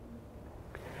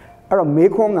အဲ့တော့မေ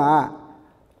ခွန်းက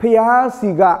ဖျားစီ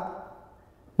က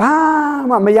ဘာ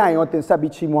မှမရရင်ရောတင်ဆက်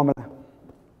ပြီးချီးမွမ်းမလား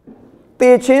သေ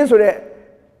ခြင်းဆိုတဲ့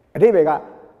အဓိပ္ပာယ်က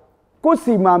ကိုယ်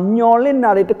စီမှာမျောလင့်တာ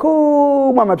တွေတခု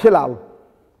မှမဖြစ်လာဘူး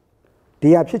ဒီ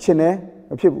ဟာဖြစ်ခြင်းနဲ့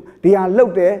မဖြစ်ဘူးဒီဟာလှု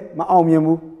ပ်တယ်မအောင်မြင်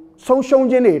ဘူးဆုံးရှုံး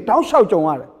ခြင်းတွေတောက်လျှောက်ကြုံရ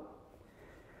တယ်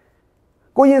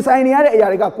ကိုရင်ဆိုင်နေရတဲ့အရာ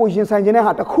တွေကကိုရင်ဆိုင်ခြင်းတဲ့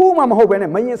ဟာတခုမှမဟုတ်ဘဲ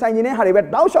နဲ့မရင်ဆိုင်ခြင်းတဲ့ဟာတွေပဲ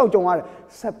တောက်လျှောက်ကြုံရတယ်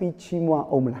ဆက်ပြီးချီးမွမ်း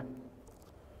အောင်မလား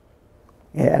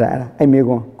အဲ့မေ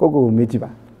ကွန်ကိုမေးကြည့်ပါ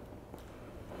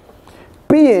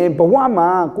ပြီးရင်ဘဝမှာ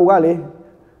ကိုကလေ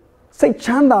စိတ်ချ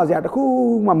မ်းသာစရာတခု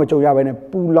မှမကြုံရဘဲနဲ့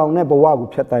ပူလောင်တဲ့ဘဝကို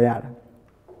ဖျက်ဆီးရတယ်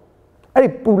အဲ့ဒီ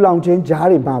ပူလောင်ခြင်းကြား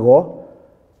တွေမှာကော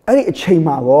အဲ့ဒီအချိန်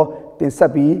မှာကောတင်ဆ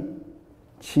က်ပြီး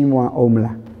ချီးမွမ်းအောင်မ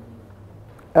လား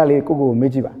အဲ့လေကို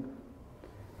မေးကြည့်ပါ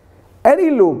အဲ့ဒီ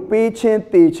လိုပေးခြင်း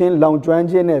တေခြင်းလောင်ကျွမ်း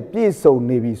ခြင်းနဲ့ပြည့်စုံ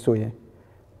နေပြီဆိုရင်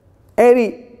အဲ့ဒီ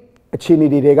အခြေအနေ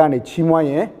တွေကနေချီးမွမ်း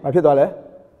ရင်ဘာဖြစ်သွားလဲ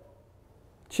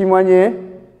ချီးမွမ်းခြင်း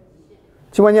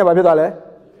ဘာဖြစ်သွားလဲ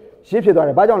ရစ်ဖြစ်သွားတ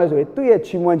ယ်ဘာကြောင့်လဲဆိုရင်သူ့ရဲ့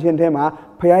ချီးမွမ်းခြင်းထဲမှာ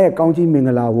ဖခင်ရဲ့ကောင်းကြီးမင်္ဂ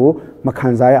လာကိုမခံ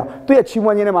စားရသူ့ရဲ့ချီးမွ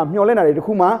မ်းခြင်းထဲမှာမျှော်လင့်တာတွေတ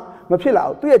ခုမှမဖြစ်လာ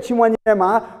ဘူးသူ့ရဲ့ချီးမွမ်းခြင်းထဲမှာ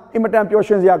အင်မတန်ပျော်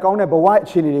ရွှင်စရာကောင်းတဲ့ဘဝအ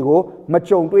ခြေအနေတွေကိုမ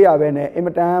ကြုံတွေ့ရဘဲနဲ့အင်မ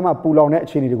တန်မှပူလောင်တဲ့အ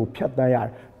ခြေအနေတွေကိုဖြတ်သန်းရတ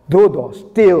ယ်Though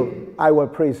still I will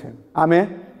praise him. Amen.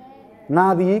 ငါ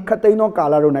သည်ခတ်သိမ်းသောကာ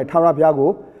လတို့၌ထာဝရဘုရားကို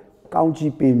ကောင်း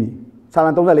ချီးပေးမည်။စာလံ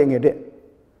34ငယ်1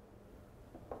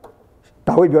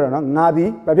ဒါဝိဒ်ပြောတာနော်ငါသည်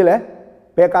ဘာဖြစ်လဲ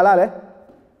ဘယ်ကာလလဲ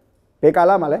ဘယ်ကာ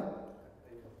လမှာလဲ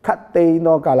ခတ်သိမ်း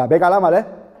သောကာလဘယ်ကာလမှာလဲ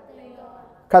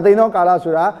ခတ်သိမ်းသောကာလ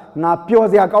ဆိုတာငါပျော်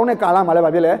စရာကောင်းတဲ့ကာလမှာလဲဘာ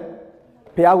ဖြစ်လဲ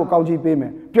ဘုရားကိုကောင်းချီးပေးမ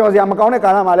ယ်ပျော်စရာမကောင်းတဲ့ကာ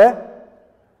လမှာလဲ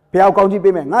ဘုရားကိုကောင်းချီး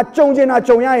ပေးမယ်ငါကြုံချင်တာ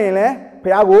ကြုံရရင်လဲဘု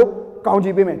ရားကိုကောင်း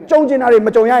ချီးပေးမယ်ကြုံချင်တာတွေမ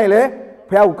ကြုံရရင်လည်း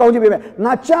ဘုရားကိုကောင်းချီးပေးမယ်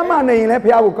ငါချမ်းသာနေရင်လည်းဘု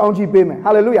ရားကိုကောင်းချီးပေးမယ်ဟာ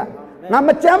လေလုယာငါမ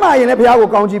ချမ်းသာရင်လည်းဘုရားကို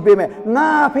ကောင်းချီးပေးမယ်ငါ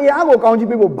ဘုရားကိုကောင်းချီး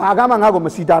ပေးဖို့ဘာကမှငါ့ကိုမ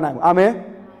စီတားနိုင်ဘူးအာမင်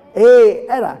အေး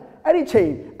အဲ့ဒီချိန်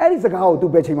အဲ့ဒီစကားကိုသူ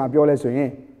ဘယ်ချိန်မှာပြောလဲဆိုရင်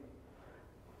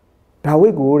ဒါဝိ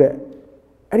ဒ်ကိုတဲ့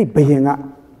အဲ့ဒီဘယင်က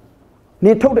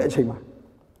နေထုတ်တဲ့အချိန်မှာ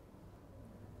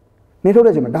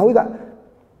ဒါဝိဒ်က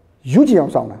ယူချင်အော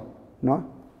င်ဆောင်တာနော်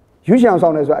ယူချင်အောင်ဆော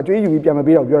င်တယ်ဆိုတာအကျွေးယူပြီးပြန်မ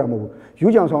ပေးတော့ပြောတာမဟုတ်ဘူးယူ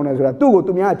ချင်အောင်ဆောင်တယ်ဆိုတာသူ့ကို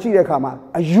သူများကြည့်တဲ့အခါမှာ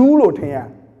အယူလို့ထင်ရ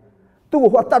သူ့ကို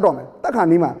ဟိုတတ်တော့မယ်တတ်ခါ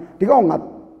နီးမှာဒီကောင်ငါ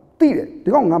သိတယ်ဒီ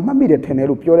ကောင်ငါမှတ်မိတယ်ထင်တယ်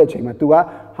လို့ပြောတဲ့အချိန်မှာ तू က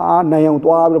ဟာနိုင်အောင်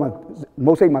သွားပြီးတော့မှ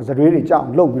မုတ်စိတ်မှာဇရွေးတွေကြောက်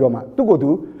လှုပ်ပြီးတော့မှသူ့ကို तू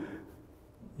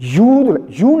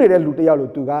ယူနေတဲ့လူတယောက်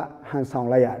လို့ तू ကဟန်ဆောင်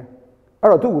လိုက်ရတယ်အဲ့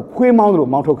တော့သူ့ကိုခွေးမောင်းသလို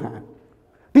မောင်းထုတ်ခံ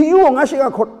ဒီယူကိုငါရှိက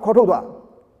ခေါ်ထုတ်သွား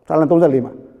ဇာလံ34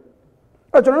မှာ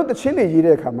အဲ့ကျွန်တော်တို့တချင်းတွေရေး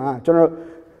တဲ့အခါမှာကျွန်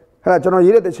တော်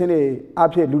ရေးတဲ့တခြင်းတွေအ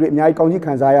ဖြစ်လူတွေအများကြီးကောင်းကြီး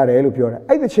ခံစားရတယ်လို့ပြောတယ်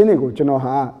အဲ့ဒီတခြင်းတွေကိုကျွန်တော်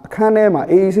ဟာအခန်းထဲမှာ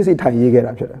အေးအေးဆေးဆေးထိုင်ရေးခဲ့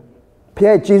တာဖြစ်တယ်ဖခင်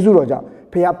ရဲ့ကျေးဇူးတော်ကြောင့်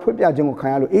ဖခင်ဖွင့်ပြခြင်းကိုခံ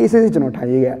ရလို့အေးအေးဆေးဆေးကျွန်တော်ထိုင်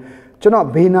ရေးခဲ့ကျွန်တော်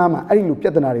ဘေးနားမှာအဲ့ဒီလူပြ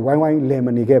ဿနာတွေဝိုင်းဝိုင်းလည်မ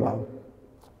နေခဲ့ပါဘူး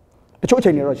တချို့အချိ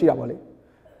န်တွေတော့ရှိတာပေါ့လေ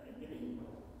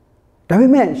ဒါပေ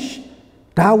မဲ့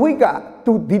ဒါဝိဒ်က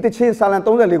သူဒီတခြင်းစာလံ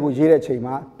34ကိုရေးတဲ့အချိန်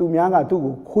မှာသူများကသူ့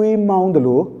ကိုခွေးမောင်းတယ်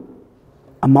လို့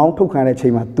အမောင်းထုတ်ခံတဲ့အချိ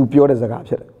န်မှာသူပြောတဲ့စကား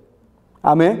ဖြစ်တယ်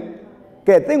အာမင်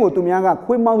ကဲတင့်ကိုသူများက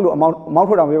ခွေးမောင်းလို့အမောင်း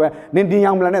ထုတ်တာမျိုးပဲနင်တင်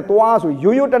ရောင်မလာနဲ့သွားဆို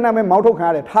ရိုးရိုးတနက်ပဲမောင်းထုတ်ခံရ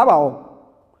တယ်ထားပါအောင်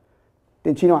တ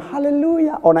င်ချီတော့ဟာလေလု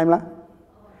ယာအော်နိုင်မလား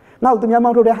နောက်သူများမော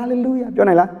င်းထုတ်တယ်ဟာလေလုယာပြော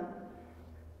နိုင်လား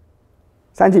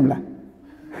စမ်းကြည့်မလား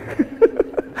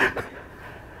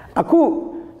အခု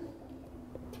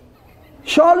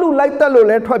ရှောလူလိုက်တက်လို့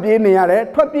လဲထွက်ပြေးနေရတယ်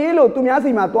ထွက်ပြေးလို့သူများစီ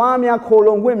မှာသွားများခို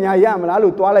လုံခွင့်များရမလား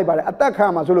လို့သွားလိုက်ပါတယ်အသက်ခံ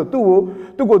မှာဆိုလို့သူ့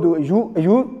ကိုသူအ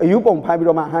ယူပုံဖိုင်းပြီး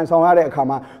တော့မှဟန်ဆောင်ရတဲ့အခါ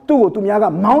မှာသူ့ကိုသူများက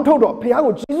မောင်းထုတ်တော့ဖခင်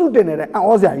ကိုကျေးဇူးတင်နေတဲ့အံ့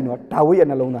ဩစရာကြီးတော့ဒါဝိဒ်ရဲ့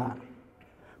နှလုံးသား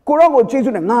ကိုရောကိုကျေး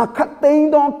ဇူးနဲ့ငါခတ်သိမ်း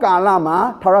သောကာလမှာ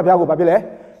ထာဝရဘုရားကိုဘာဖြစ်လဲ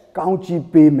ကောင်းချီး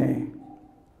ပေးမယ်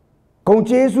ဂုဏ်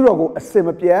ကျေးဇူးတော်ကိုအစင်မ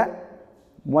ပြတ်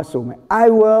မွတ်ဆိုမယ် I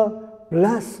will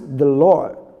bless the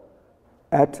Lord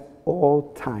at all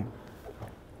time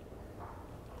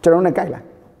ကျွန်တော်နဲ့ကြိုက်လား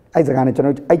အဲ့စကားနဲ့ကျွန်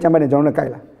တော်အဲ့ကျမ်းပတ်နဲ့ကျွန်တော်နဲ့ကြို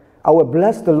က်လား I will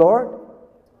bless the Lord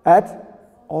at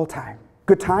all time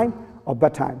good time or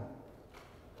bad time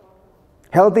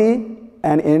healthy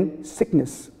and in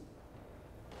sickness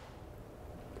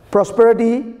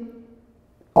prosperity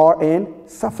or in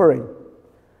suffering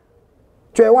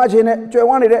ကြွယ်ဝခြင်းနဲ့ကြွယ်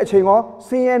ဝနေတဲ့အချိန်ရောဆ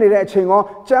င်းရဲနေတဲ့အချိန်ရော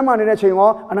ကျမ်းမာနေတဲ့အချိန်ရော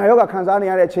အနာရောဂါခံစားနေ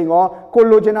ရတဲ့အချိန်ရောကို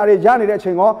လိုချင်တာတွေရနေတဲ့အ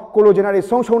ချိန်ရောကိုလိုချင်တာတွေ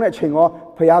ဆုံးရှုံးတဲ့အချိန်ရော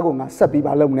ဖခင်ကငါဆက်ပြီး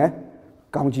ပါလုပ်မယ်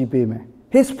ကောင်းချီးပေးမယ်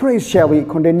His praise shall be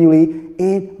continually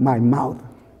in my mouth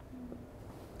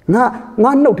ငါ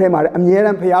နှုတ်ထဲမှာအမြဲတ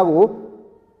မ်းဖခင်ကို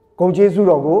ဂုဏ်ကျေးဇူး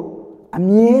တော်ကိုအ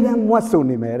မြဲတမ်းမွတ်ဆို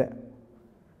နေမယ်တဲ့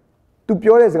သူ तू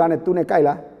प्योर है जगह ने तूने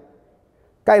Kayla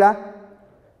Kayla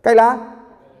Kayla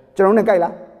चलो ने कायला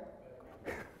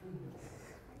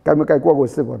काय में काय को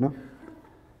से बोल ना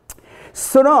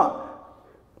सुनो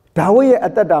दावे ये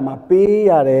अतदामा पे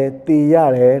यारे ती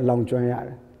यारे लॉन्चों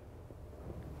यारे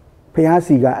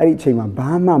फियासी का अरी चीमा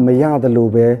बामा में याद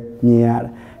लोबे नियार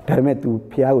धर्मे तू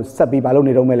फिया को सभी बालों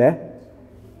निरों में ले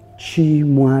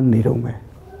चीमुआ निरों में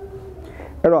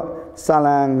अरो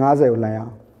सालां गाज़े उलाया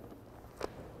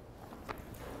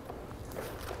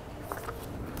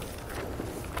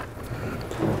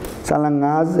सालां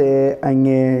गाज़े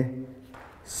अंगे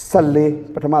सल्ले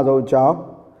प्रथमा जो जाओ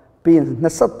पीन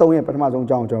नसत्तों ये प्रथमा जो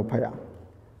जाओ जाओ फिया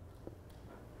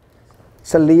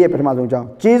सल्ले ये प्रथमा जो जाओ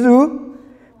चीज़ू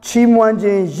चीमुआं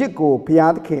जिन यिको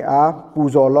प्याद के आ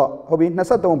पूजोलो होबी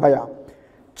नसत्तों फिया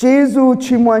चीज़ू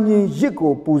चीमुआं जिन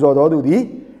यिको पूजोलो दूधी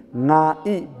ना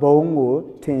इ बोंगो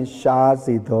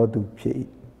तेंशाज़ी दो दूपी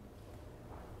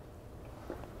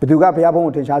बदुगा फिया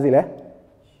बोंगो तेंशाज़ी ले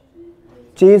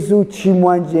चीज़ू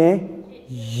चीमुआं जिन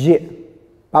ये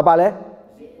पापा ले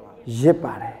ये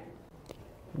पारे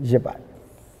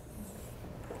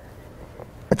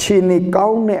अच्छी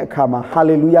निकाउ ने खामा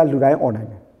हालेलुया लुराई ओने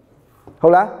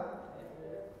होला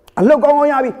अल्लाह कौन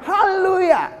यहाँ भी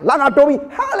हालेलुया लगा तो भी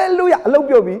हालेलुया अल्लाह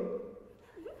क्यों भी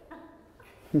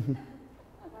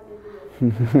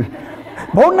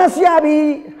बोनसिया भी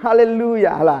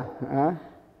हालेलुया हला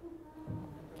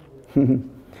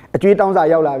अच्छी टाउन सा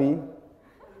याव ला भी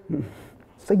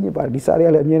सही बार दिसारे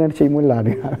वाले अन्य ने चाहिए मुझे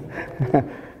लाने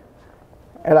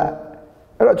ऐला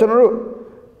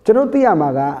चलो तिया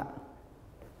मागा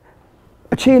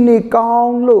अच्छी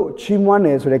निकाउ लो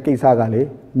चीमुआने सुरे कैसा गाले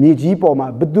मिजी पोमा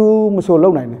बदू मसोलो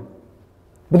नाइने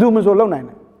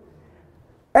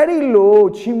ऐरी लो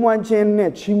चीमुआन चेन्ने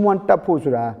चीमुआन टप्पो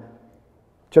सुरा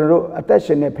चलो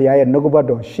अत्याशे ने फियाये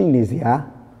नगुबादो शीनिजिया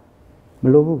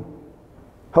मलोबू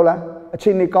होला अच्छी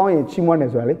निकाउ ये चीमुआने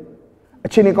सुराले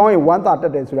अच्छी निकाउ ये वांता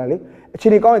टटे सुराले अच्छी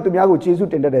निकाउ ये तुम यागो चीज़ू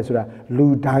टेंडे सुरा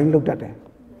लुडाइन लोग टटे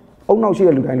ओं नाउशी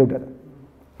के लुडाइन लोग टटे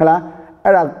होला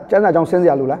ऐला चंदा जाऊं सेंस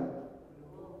यालू ला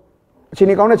अच्छी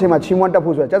निकाउ ने चीमा चीमुआन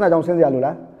टप्पो सुरा चंदा जाऊं सेंस यालू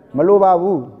ला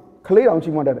मलोबाबू खले जाऊं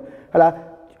चीमुआन टटे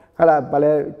होला बाले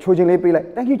छोजिंग ले पे like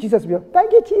thank you Jesus बियो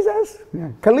thank you Jesus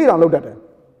खली रां लोग डटे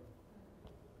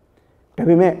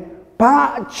तभी मैं बा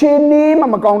चेनी मा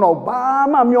मकाउनो बा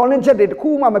मा म्योलिन चेट दे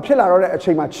तखू मा मफित ला रो दे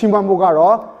अछिन मा चीमुआन बो का रो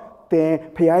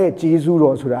तें फिया ये जेसू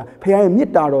रो सुरा फिया ये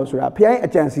मित्ता रो सुरा फिया ये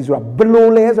अचांसी सुरा बलो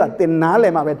ले सुरा तें ना ले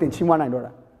मा बे तें चीमुआन नाइन रो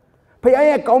दा फिया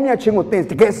ये काउ म्या चिन को तें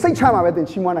तके सित छा मा बे तें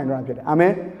चीमुआन नाइन रो दा फित दे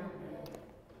आमेन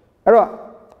अरो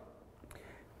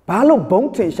बालो बोंग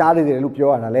तें शा दे लु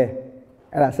प्यो रहा ले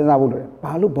ऐला सेंसा बोलो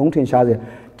बालू बोंगटें शाज़े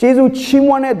चीज़ू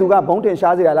चीमुआने दुगा बोंगटें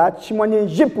शाज़े आला चीमुआने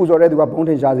ये पूजोरे दुगा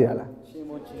बोंगटें शाज़े आला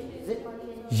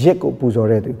ये को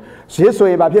पूजोरे दु ये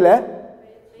सोए बापी ले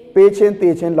पेचें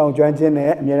तेचें लॉन्चें ने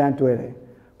मेरान टुए ले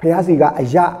फियासी का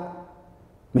आया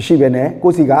मिशी बेने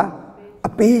कोसी का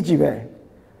अपेजी बे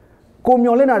को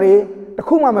म्योले ना रे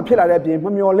तकुमा में फिर आरे बिन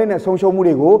म्योले ने सोंशो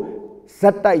मुरे को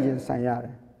ज़ट्टाई जन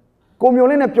सायारे को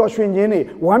म्योले ने प्योशुन जेने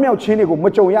वाम्याव चेने को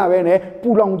मचों यावे ने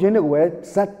पुलांग जेने को है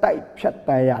ज़ट्टाई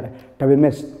फियाता यारे तबे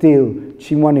में स्टिल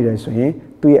चीमुआनी रहे सोये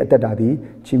तो ये अतदादी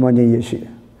चीमुआनी ये शी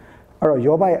अरो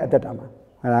योबाई अतदामा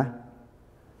हला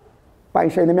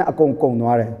पाइशे ने में अकों कों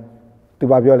नवारे तू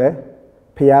बाबियो ले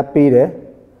फिया पीरे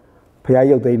फिया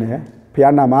योगते ने फिया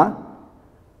नामा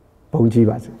बोंजी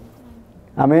बासे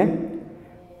आमें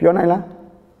प्यो नाइला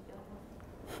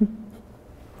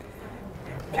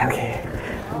प्याके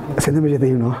सेंधे में जेते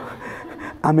ना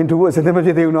आमीन तो वो सेंधे में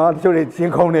जेते ना तो ये चीन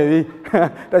खाओ ने भी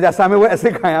तो जैसा में वो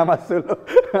ऐसे खाया मसलो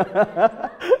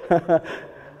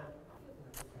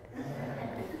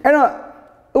है ना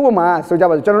वो माँ सोचा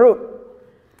बस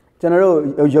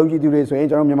चलो योगी दूरे सोए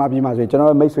चलो मेरा भी माँ सोए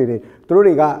चलो मैं सोए थे तो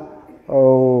रोटी का ओ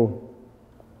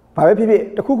भावे भी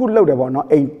तो कुकुर लोग देखो ना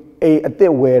अत्ते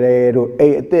वेरे रो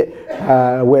अत्ते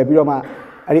वे भी रो माँ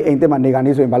अरे अत्ते माँ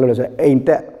निकानी सोए बालो लोग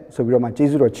अत्ते so we don't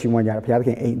Jesus or Chimonia,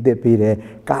 Piakin ain't the pire,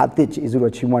 Kati Jesus or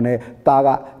Chimone,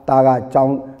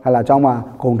 Taga, Hala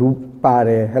Jama, Kondu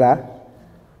Pare, Hela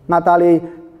Natali,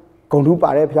 Kondu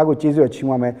Pare, Piago Jesus or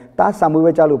Chimome, that's some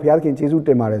way Chalu Piakin Jesus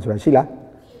de Mares, Sheila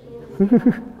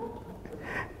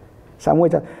some way.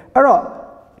 Aro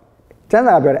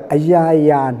Tana about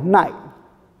Ayaya night,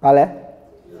 Pale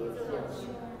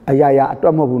Ayaya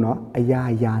Atomobuno,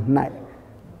 Ayaya night.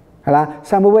 Hala,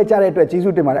 some way Chalet to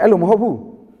Jesus de Mar, Elum Hobu.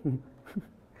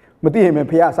 Mati me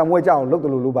pia samwe chao lok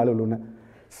lu ba lu na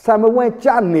samwe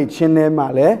cha ni chin ne ma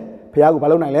le phaya ko ba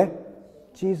lo nai le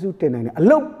jesu tin nai ne a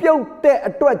lok pyot de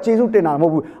atwat jesu tin na ma mho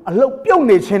bu a lok pyot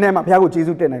ni chin ne ma phaya ko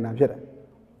jesu tin nai na phit da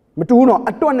မတူဘူးနော်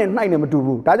အတွက်နဲ့နှိုက်နဲ့မတူ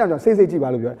ဘူးဒါကြောင့်ကျွန်တော်စိတ်ကြည့်ပါ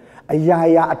လို့ပြောတယ်အရာ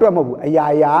ရာအတွက်မဟုတ်ဘူးအရာ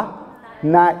ရာ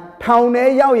နိုင်ထောင်ထဲ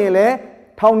ရောက်ရင်လည်း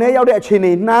ထောင်ထဲရောက်တဲ့အချိန်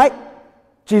တွေ၌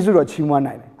ကျေးဇူးတော်ချီးမွမ်း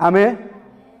နိုင်တယ်အာမင်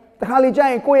တခါလေကြာ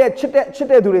ရင်ကိုယ့်ရဲ့ချစ်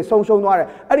တဲ့သူတွေဆုံးရှုံးသွားတယ်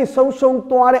အဲ့ဒီဆုံးရှုံး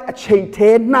သွားတဲ့အချိန်ထဲ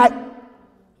၌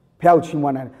ဖျောက်ချီးမွ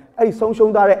မ်းနိုင်တယ်အဲ့ဒီဆုံး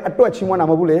ရှုံးသွားတဲ့အတွက်ချီးမွမ်းတာ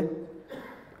မဟုတ်ဘူးလေ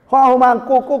ဟောမှာ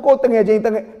ကိုတငယ်ချင်း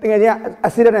အ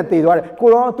စစ်နဲ့တည်သွားတယ်ကို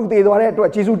တော့သူတည်သွားတဲ့အတွက်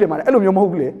ကျေးဇူးတင်ပါတယ်အဲ့လိုမျိုးမဟု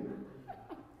တ်ဘူးလေ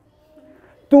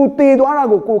သူတည်သွားတာ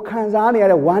ကိုခံစားနေရ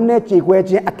တဲ့ဝမ်းနဲ့ကြေခွဲ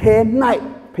ခြင်းအထဲ၌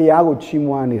ဖျားကိုချီး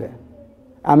မွမ်းနေတယ်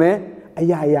အာမင်အ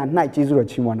ရာရာ၌ကျေးဇူးတော်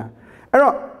ချီးမွမ်းတာအဲ့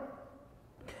တော့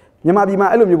မြန်မာပြည်မှာ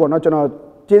အဲ့လိုမျိုးပေါ့နော်ကျွန်တော်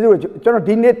ကျေးဇူးတော်ကျွန်တော်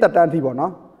ဒီနေ့တက်တန်းထိပေါ့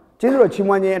နော်ကျေးဇူးတော်ချီး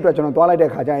မွမ်းခြင်းအတွက်ကျွန်တော်သွားလိုက်တဲ့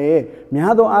ခါကျရင်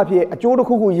များသောအားဖြင့်အကျိုးတစ်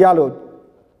ခုခုရလို့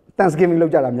Thanksgiving လု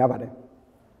ပ်ကြတာများပါတယ်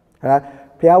ဟာ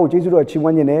ဖះကိုကျေးဇူးတော်ချီးမွ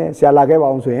မ်းခြင်းနဲ့ဆရာလာခဲ့ပါ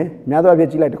အောင်ဆိုရင်များသောအားဖြင့်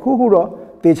ကြည့်လိုက်တစ်ခုခုတော့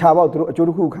တေချာပေါက်သူတို့အကျိုး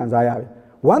တစ်ခုခံစားရပြီ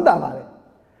ဝမ်းသာပါတယ်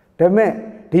ဒါပေမဲ့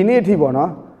ဒီနေ့အထိပေါ့နော်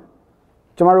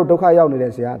ကျမတို့ဒုက္ခရောက်နေ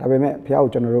တဲ့ဆရာဒါပေမဲ့ဖះကို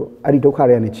ကျွန်တော်တို့အဲ့ဒီဒုက္ခ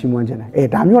တွေကနေချီးမွမ်းခြင်းတယ်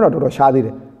ဒါမျိုးတော့တော်တော်ရှားသေးတ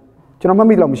ယ်ကျွန်တော်မှတ်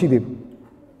မိတော့မရှိသေးဘူး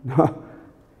နော်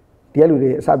ဒီလူတွေ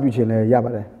အစပြုခြင်းလည်းရပါ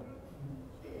တယ်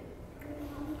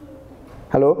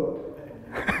ဟယ်လို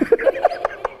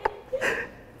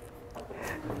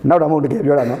နောက်တော့မဟုတ်တကယ်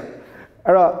ပြောတာနော်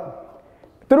အဲ့တော့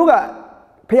သူတို့က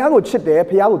ဖះကိုချစ်တယ်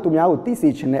ဖះကိုသူများကိုသိစေ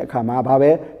ခြင်းတဲ့အခါမှာဘာပဲ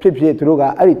ဖြစ်ဖြစ်သူတို့က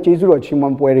အဲ့ဒီကျေးဇူးတော်ချီးမွ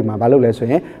မ်းပွဲတွေမှာဘာလုပ်လဲဆို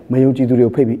ရင်မယုံကြည်သူတွေ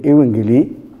ကိုဖိတ်ပြီးဧဝံဂေလိ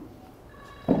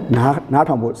နား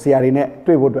ထောင်ဖို့ဆရာတွေနဲ့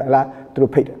တွေ့ဖို့အတွက်ဟလားသူ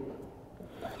တို့ဖိတ်တယ်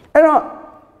အဲ့တော့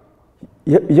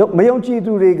မယုံကြည်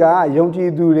သူတွေကယုံကြည်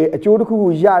သူတွေအကျိုးတစ်ခုခု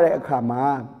ရတဲ့အခါမှာ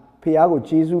ဖះကို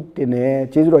ကျေးဇူးတင်တယ်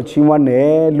ကျေးဇူးတော်ချီးမွမ်းတ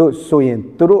ယ်လို့ဆိုရင်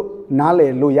သူတို့နားလ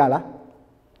ည်လို့ရလား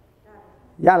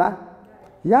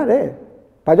ရတယ်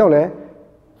ဘာကြောင့်လဲ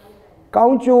ကော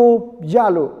င်းကျိုးရ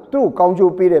လို့သူ့ကိုကောင်း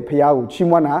ကျိုးပေးတဲ့ဖះကိုချီး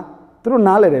မွမ်းတာသူတို့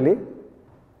နားလည်တယ်လေ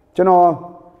ကျွန်တော်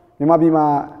မြန်မာပြည်မှာ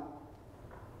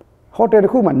ဟိုတယ်တ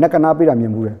စ်ခုမှာနက်ကနာပေးတာမြ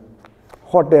င်ဘူးတယ်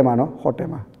ဟိုတယ်မှာနော်ဟိုတယ်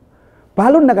မှာဘာ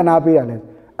လို့နက်ကနာပေးတာလဲ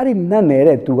အဲ့ဒီနတ်နယ်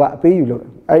တဲ့သူကအပေးယူလို့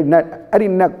အဲ့ဒီ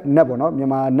နတ်ပေါ့နော်မြန်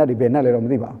မာနတ်တွေပဲနတ်လဲတော့မ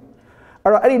သိပါဘူး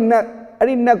အဲ့တော့အဲ့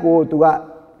ဒီနတ်ကိုသူက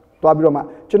သွားပြီးတော့မှ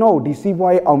ကျွန်တော်ကိုဒီစီး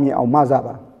ပွားရေးအောင်မြင်အောင်မဆ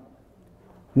ပါ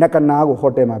နက်ကနာကို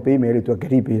ဟိုတယ်မှာပေးမယ်လို့သူက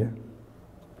ဂရိပေးတယ်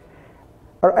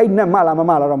အဲ့နတ်မလားမ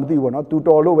မလားတော့မသိဘူးပေါ့နော်သူ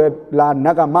တော်လို့ပဲလာန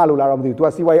က်ကမလို့လားတော့မသိဘူးသူက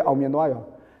စီးပွားရေးအောင်မြင်သွားရော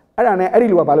အဲ့ဒါနဲ့အဲ့ဒီ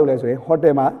လူကဘာလုပ်လဲဆိုရင်ဟိုတ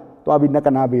ယ်မှာသွားပြီးနက်က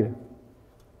နာပေးတယ်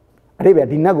အဲ့ဒီပဲ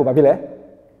ဒီနတ်ကိုဘာဖြစ်လဲ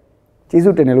ကျေး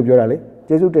ဇူးတင်တယ်လို့ပြောတာလေ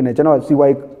ကျေးဇူးတင်တယ်ကျွန်တော်စီးပွား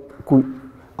ရေး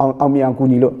အောင်မြင်အောင်ကူ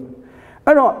ညီလို့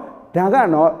အဲ့တော့ဒါက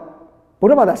တော့ဘု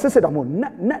ရားဘာသာစစ်တော်မို့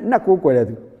နတ်ကိုကွယ်တဲ့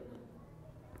သူ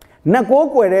နတ်ကို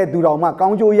ကွယ်တဲ့သူတော်မှကော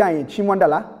င်းကျိုးရရင်ချီးမွမ်းတ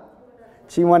တ်လား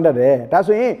ချီးမွမ်းတတ်တယ်ဒါ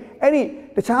ဆိုရင်အဲ့ဒီ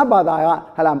တခြားဘာသာက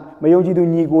ဟာလာမယုံကြည်သူ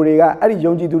ညီကိုတွေကအဲ့ဒီ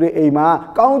ယုံကြည်သူတွေအိမ်မှာ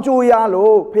ကောင်းကျိုးရ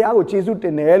လို့ဖះကိုကျေးဇူးတ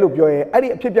င်တယ်လို့ပြောရင်အဲ့ဒီ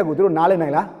အဖြစ်အပျက်ကိုသူတို့နားလည်နို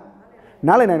င်လား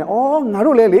နားလည်နိုင်တယ်ဩငါ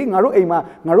တို့လည်းလေငါတို့အိမ်မှာ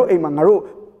ငါတို့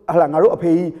ဟာလာငါတို့အ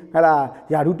ဖေကြီးဟာလာ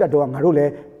ယာရုတက်တော့ငါတို့လ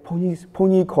ည်းဘုန်း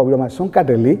ကြီးခေါ်ပြီးတော့မှဆွန့်ကတ်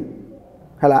တယ်လေ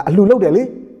ဟာလာအလှလုပ်တယ်လေ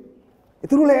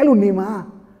သူတို့လည်းအဲ့လိုနေမှာ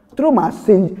သူတို့မှာစ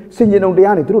င်ကြင်ုံတ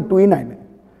ရားနေသူတို့တွေးနိုင်တယ်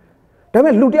ဒါပေ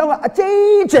မဲ့လူတယောက်ကအကျ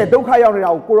ဉ်းကျဒုက္ခရောက်နေတာ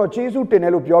ကိုတော့ကျေးဇူးတင်တ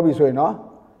ယ်လို့ပြောပြီးဆိုရင်နော်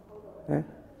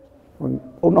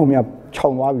အုံနောက်မြခြော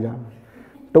င်သွားပြီလား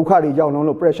ဒုက္ခတွေရောက်လုံး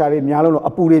လို့ pressure တွေများလုံးလို့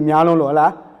အပူတွေများလုံးလို့ဟ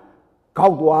လားခော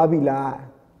က်သွားပြီလား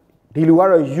ဒီလူက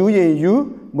တော့ယူရင်ယူ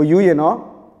မယူရင်တော့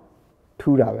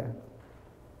ထူးတာပဲ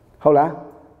ဟုတ်လား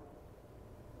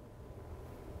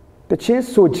တချင်း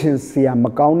ဆိုခြင်းဆရာမ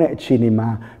ကောင်းတဲ့အခြေအနေမှာ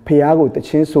ဖះကိုတ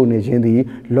ချင်းဆိုနေခြင်းသည်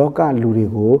လောကလူတွေ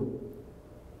ကို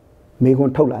မေခွ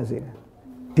န်းထုတ်လာစေတယ်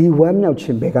ဒီဝမ်းမြောက်ခြ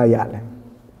င်းဘယ်ကရလဲ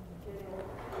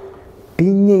ဒီ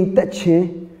ငြိမ်သက်ခြင်း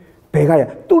ဘယ်ကရ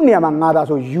သူ့နေရာမှာငါသာ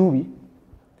ဆိုယူပြီ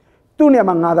သူ့နေရာ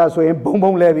မှာငါသာဆိုရင်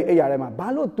ဘုံလဲပြီအဲ့ရထဲမှာဘာ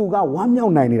လို့သူကဝမ်းမြော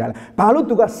က်နိုင်နေတာလဲဘာလို့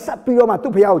သူကဆက်ပြီးတော့မှ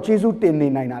သူ့ဖះကိုကျေးဇူးတင်နေ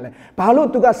နိုင်တာလဲဘာလို့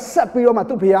သူကဆက်ပြီးတော့မှ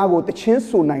သူ့ဖះကိုတချင်း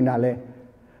ဆိုနိုင်တာလဲ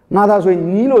ငါသာဆိုရင်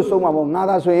ညီးလို့ဆုံးမှာမဟုတ်ငါ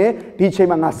သာဆိုရင်ဒီချိန်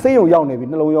မှာငါစိတ်ယုံရောက်နေပြီ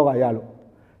နှလုံးယောဂရလို့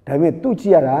ဒါပေမဲ့သူကြ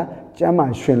ည့်ရတာကျမ်းမာ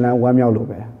ရှင်လန်းဝမ်းမြောက်လို့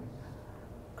ပဲ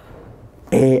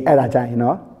အဲ့ဒါကြရင်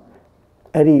နော်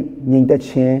အဲ့ဒီငြိမ်သက်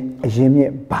ခြင်းအရင်မြ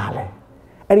စ်ဘာလဲ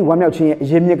အဲ့ဒီဝမ်းမြောက်ခြင်းရဲ့အ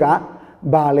ရင်မြစ်က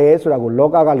ဘာလဲဆိုတာကိုလော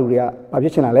ကကလူတွေကဘာဖြ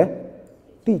စ်ချင်တာလဲ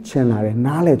သိချင်လာတယ်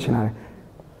နားလည်ချင်လာတယ်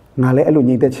ငါလည်းအဲ့လို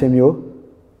ငြိမ်သက်ခြင်းမျိုး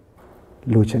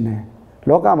လိုချင်တယ်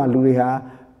လောကမှာလူတွေဟာ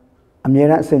အမြဲ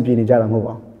တမ်းအဆင်ပြေနေကြတာမဟုတ်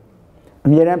ပါဘူးအ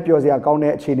မြဲတမ်းပျော်စရာကောင်း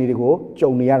တဲ့အခြေအနေတွေကို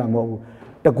ကြုံနေရတာမဟုတ်ဘူး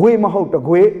တကွေးမဟုတ်တ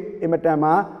ကွေးအင်မတန်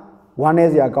မှဝမ်းန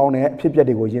ည်းစရာကောင်းတဲ့အဖြစ်အပျက်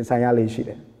တွေကိုရင်ဆိုင်ရလေရှိတ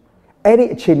ယ်အဲ့ဒီ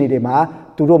အခြေအနေတွေမှာ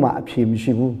သူတို့မှာအဖြေမ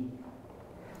ရှိဘူး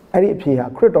အဲ့ဒီအဖြေဟာ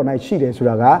ခရစ်တော်၌ရှိတယ်ဆို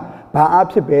တာကဘာအ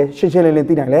ဖြစ်ပဲရှင်းရှင်းလင်းလင်း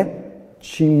သိနိုင်လဲ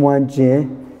ချီးမွမ်းခြင်း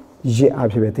ရစ်အ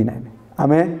ဖြစ်ပဲသိနိုင်တယ်အာ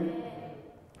မင်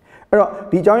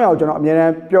ဒီเจ้าရအောင်ကျွန်တော်အမြဲတ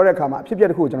မ်းပြောတဲ့အခါမှာဖြစ်ပျက်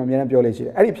တစ်ခုကျွန်တော်အမြဲတမ်းပြောလို့ရှိတ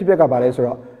ယ်အဲ့ဒီဖြစ်ပျက်ကဘာလဲ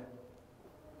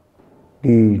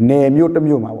ဆိုတော့ဒီနယ်မျိုးတစ်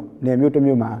မျိုးမှာပေါ့နယ်မျိုး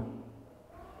တစ်မျိုး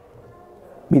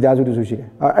မှာမိသားစုတစုရှိ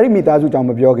တယ်အဲ့ဒီမိသားစုကြောင့်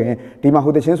မပြောခင်ဒီ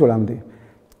မှာဟိုတချင်းဆိုလား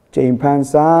မသိချိန်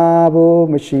ဖန်စားဖို့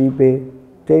မရှိပေ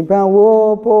ချိန်ဖန်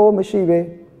ဝဖို့မ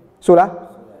ရှိပေဆို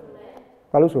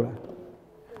လားဘာလို့ဆို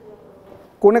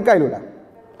လားကိုနဲ့ကြိုက်လို့လား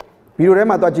ဗီဒီ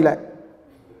ယိုထဲမှာတွားကြည့်လိုက်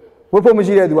ဝတ်ဖို့မ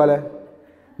ရှိတဲ့သူကလ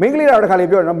ည်းမင်းကလေးတော့တစ်ခါ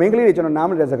လေးပြောတယ်နော်မင်းကလေးတွေကျွန်တော်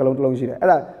နားမလည်တဲ့စကားလုံးတစ်လုံးရှိတယ်အဲ့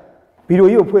ဒါဗီဒီ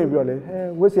ယိုကြီးကိုဖွ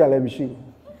င့်ပြီးတော့လေဝတ်စရာလည်းမရှိဘူး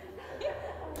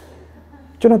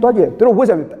ကျွန်တော်တွားကြည့်သူတို့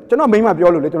ဝတ်စရာကျွန်တော်မိန်း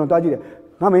မပြောလို့လေကျွန်တော်တွားကြည့်တယ်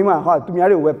ငါမိန်းမဟာသူများ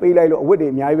တွေကိုဝယ်ပေးလိုက်လို့အဝတ်တွေ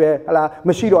အများကြီးပဲဟလာ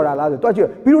မရှိတော့တာလားဆိုတွားကြ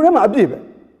ည့်ဗီဒီယိုထဲမှာအပြ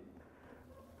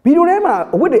ည့်ပဲဗီဒီယိုထဲ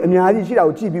မှာအဝတ်တွေအများကြီးရှိတာ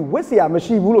ကိုကြည့်ပြီးဝတ်စရာမရှိ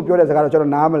ဘူးလို့ပြောတဲ့စကားတော့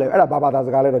ကျွန်တော်နားမလဲအဲ့ဒါဘာသာ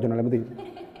စကားလဲတော့ကျွန်တော်လည်းမသိ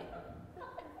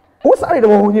ဘူးဝတ်စားတွေ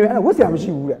တော့ဘုံကြီးပဲအဲ့ဒါဝတ်စရာမရှိ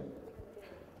ဘူးတဲ့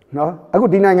နော်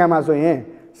အခုဒီနိုင်ငံမှာဆို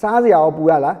ရင်စားစရာရောပူ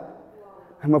ရလား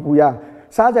မပူရ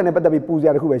စားစရာနဲ့ပတ်သက်ပြီးပူစ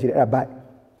ရာတစ်ခုပဲရှိတယ်အဲ့ဒါ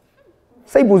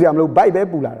ဘိုက်စိတ်ပူစရာမလို့ဘိုက်ပဲ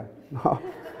ပူလာတာနော်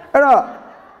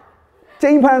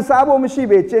အဲ့တော့ချိန်ဖန်စားဖို့မရှိ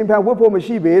ပေချိန်ဖန်ဝတ်ဖို့မ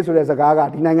ရှိပေဆိုတဲ့စကားက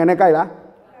ဒီနိုင်ငံနဲ့ကြိုက်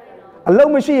လားအ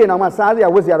လုံးမရှိရင်တော့မှစား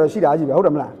စရာဝတ်စရာတော့ရှိတာကြီးပဲဟုတ်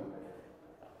တယ်မ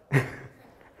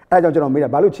လားအဲ့ဒါကြောင့်ကျွန်တော်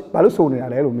မေးတာဘာလို့ဆိုနေတာ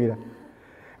လဲလို့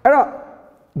မေးတာအဲ့တော့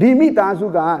ဒီမိ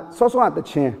သားစုကစောစော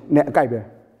တချင်းနဲ့အကြိုက်ပဲ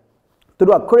သူ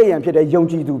တို့ကခရစ်ယာန်ဖြစ်တဲ့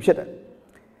ယုံကြည်သူဖြစ်တယ်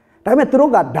ဒါပေ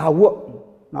မဲ့သူတို့ကဒါ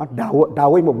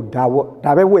ဝတ်နော်ဒါဝိတ်မဟုတ်ဘူးဒါဝတ်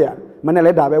ဒါပဲဝတ်ရမနဲ့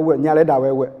လဲဒါပဲဝတ်ညလဲဒါပဲ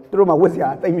ဝတ်သူတို့မှဝတ်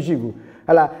စရာတိတ်မရှိဘူး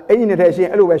ဟလာအင်ကြီးနေ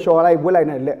တဲ့ရှင်အဲ့လိုပဲရှော်လိုက်ဝတ်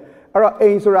လိုက်နေလက်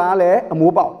အဲ့တော့အိမ်ဆိုတာကလည်းအ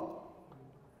မိုး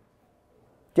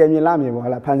ပေါက်ကြံမြင်လာမြင်ပေါ့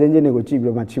ဟလာဖန်ဆင်းခြင်းတွေကိုကြည့်ပြီး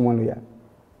တော့မှချီးမွမ်းလို့ရ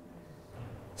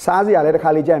စားစရာလည်း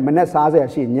တစ်ခါလေကြာရင်မနဲ့စား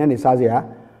စရာရှိညနေစား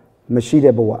စရာမ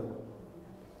ရှိတဲ့ဘဝ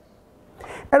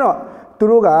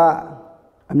အဲ့တော့သူတို့က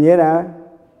အမြဲတမ်း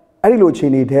အဲ့ဒီလိုအခြေ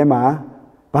အနေထဲမှာ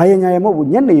ဘာရညာရမဟုတ်ဘူး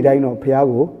ညနေတို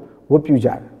င်းတော့ဖះကိုဝတ်ပြုကြ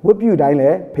တယ်ဝတ်ပြုတိုင်းလ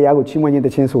ည်းဖះကိုချီးမွမ်းခြင်း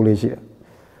တခြင်းဆိုလေးရှိတယ်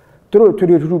သူတို့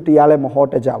ထွေထူးတရားလည်းမဟော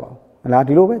တတ်ကြပါဘူးဟလား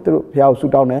ဒီလိုပဲသူတို့ဖះကိုဆူ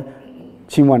တောင်း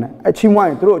တယ်ချီးမွမ်းတယ်အဲ့ချီးမွ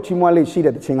မ်းရင်သူတို့ချီးမွမ်းလေး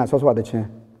ရှိတဲ့တခြင်းကဆော့တခြ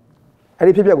င်းအဲ့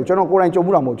ဒီဖြစ်ပျက်ကိုကျွန်တော်ကိုယ်တိုင်ကြုံ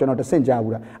မှုတာမဟုတ်ကျွန်တော်တဆင့်ကြား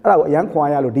ဘူးလားအဲ့ဒါကိုအရန်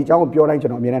ခွာရလို့ဒီအကြောင်းကိုပြောတိုင်းကျွ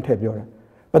န်တော်အမြဲတမ်းထည့်ပြော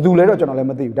တယ်ဘယ်သူလဲတော့ကျွန်တော်လ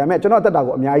ည်းမသိဘူးဒါပေမဲ့ကျွန်တော်အ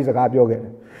သက်တာကိုအများကြီးစကားပြောခဲ့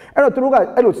တယ်အဲ့တော့သူတို့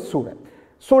ကအဲ့လိုဆို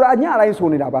တယ်ဆိုတာညတိုင်းဆို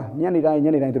နေတာပါ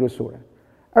ညနေတိုင်းသူတို့ဆို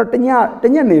တယ်အဲ့တော့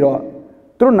တညနေတော့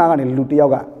သူတို့နားကနေလူတယောက်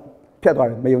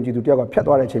ကဖြတ်သွားတယ်မယုံကြည်သူတယောက်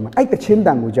ကဖြတ်သွားတဲ့အချိန်မှာအဲ့တချင်း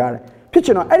တန်ကိုကြား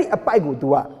တယ်ဖြစ်ချင်တော့အဲ့ဒီအပိုက်ကို तू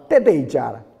ကတဲ့ကြား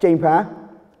တာချိန်ဖန်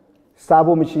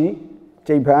စားဖို့မ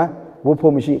ရှိချိန်ဖန်ဝတ်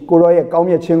ဖို့မရှိကိုရောရဲ့ကော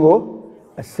င်းမြတ်ခြင်း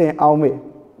ကိုအစင်အောင်မေ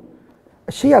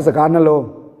အရှိရစကားနှလုံး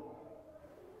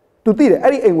तू သိ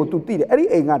တယ်အဲ့ဒီအိမ်ကို तू သိတယ်အဲ့ဒီ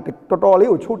အိမ်ကတော်တော်လေး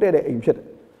ကိုချိုးတဲ့အိမ်ဖြစ်တယ်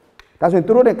ဒါဆိုရင်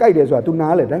သူတို့နဲ့ကြိုက်တယ်ဆိုတာ तू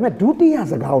နားလဲဒါပေမဲ့ဒုတိ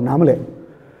ယစကားကိုနားမလဲ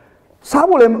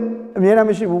စားဖို့လည်းအမြဲတ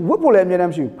မ်းမရှိဘူးဝတ်ဖို့လည်းအမြဲတ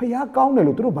မ်းမရှိဘူးဖះကောင်း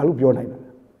တယ်လို့သူတို့ဘာလို့ပြောနိုင်လဲ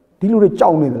ဒီလူ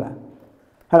တွေကြောက်နေသ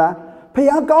လားဟ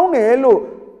လားဖះကောင်းတယ်လို့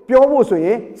ပြောဖို့ဆိုရ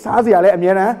င်စားစရာလည်း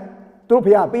အမြဲတမ်းသူတို့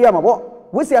ဖះပေးရ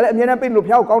မှာပေါ့ဝတ်စရာလည်းအမြဲတမ်းပေးလို့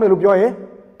ဖះကိုကောင်းတယ်လို့ပြော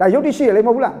ရင်ဒါယုတ်တိရှိရလေမ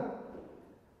ဟုတ်ဘူးလား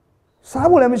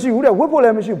စားဖို့လည်းမရှိဘူးတဲ့ဝတ်ဖို့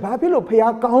လည်းမရှိ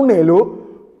ဘူးဘာဖြစ်လို့ဖះကောင်းတယ်လို့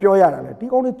ပြော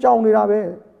ရတာလဲဒီကောင်းတွေကြောက်နေတာပဲ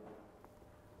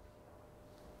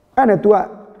အဲ့နဲ့ तू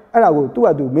ကအဲ့ဒါကို तू က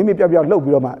तू မင်းမပြောက်လှုပ်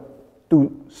ပြီးတော့မှ तू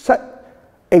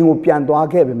ဆက်အိမ်ကိုပြန်သွား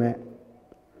ခဲ့ပေမဲ့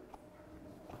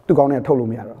သူကောင်း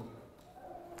နဲ့ထုတ်လို့မ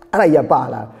ရတော့အဲ့ဒါကြီးပါ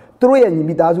လာသူတို့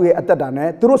ရဲ့ညီမိသားစုရဲ့အသက်တာနဲ့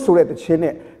သူတို့ဆိုတဲ့တခြင်း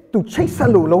နဲ့သူချိတ်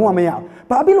ဆက်လို့လုံးဝမရ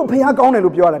ဘူးဘာဖြစ်လို့ဖះကောင်းတယ်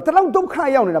လို့ပြောရတာတလောက်ဒုက္ခ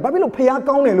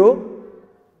ရောက်နေတာဘာဖြစ်လို့ဖះကောင်းတယ်လို့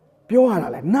ပြော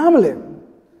ရတာလဲနား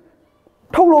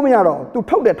မလဲထုတ်လို့မရတော့ तू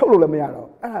ထုတ်တယ်ထုတ်လို့လည်းမ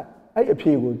ရတော့အဲ့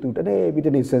အဖြေကို तू တနေ့ပြီး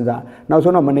တနေ့စဉ်းစားနောက်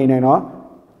ဆုံးတော့မနေနိုင်တော့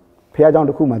ဖះเจ้า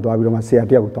တစ်ခုမှသွားပြီးတော့မှဆရာ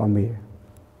တယောက်ကိုသွားမေး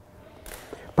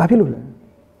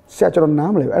တယ်ဘာဖြစ်လို့လဲဆရာ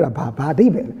ကျွန်တော်နားမလဲအဲ့ဒါဘာ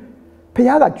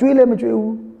အဓိပ္ပာယ်လဲဖះကကျွေးလည်းမ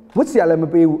ကျွေးဘူးဝတ်ဆရာလည်း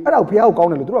မပေးဘူးအဲ့ဒါကိုဖះကိုကောင်း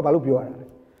တယ်လို့သူတို့ကဘာလို့ပြော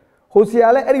ရတာလဲဟို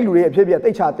ဆရာလည်းအဲ့ဒီလူတွေအဖြစ်ပြတိ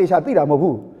တ်ချသိတာ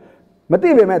မဟုတ်ဘူး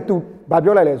မသိပေမဲ့ तू ဘာ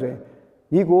ပြောလိုက်လဲဆို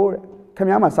ရင်ညီကိုတဲ့ခင်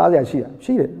ဗျားမှာစားစရာရှိ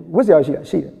တယ်ဝတ်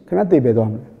ဆရာရှိတယ်ခင်ဗျားသိပဲသွား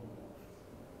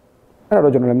မလဲအဲ့ဒါ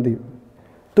တော့ကျွန်တော်လည်းမသိ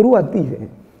ဘူးသူတို့ကသိ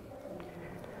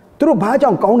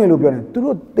တယ်သူတို့ဘာကြောင့်ကောင်းတယ်လို့ပြောတယ်သူ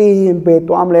တို့သိ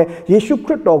ရင်ပဲသွားမလဲယေရှုခ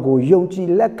ရစ်တော်ကို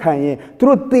ယုံကြည်လက်ခံ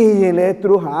ရင်သူတို့သိရင်လည်းသူ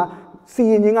တို့ဟာစီ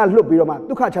ရင်ခြင်း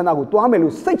ကလွတ်ပြီးတော့မှဒုက္ခချမ်းသာကိုတွား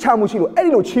မယ်လို့စိတ်ချမှုရှိလို့အဲ့ဒီ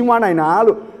လိုချီးမွမ်း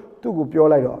နိုင်တာလို့သူ့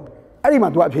ကိုပြောလိုက်တော့အဲ့ဒီမှာ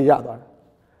तू အဖြေရသွားတယ်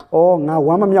။အော်ငါ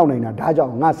ဝမ်းမမြောက်နိုင်တာဒါကြော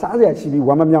င့်ငါစားစရာရှိပြီး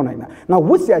ဝမ်းမမြောက်နိုင်တာငါ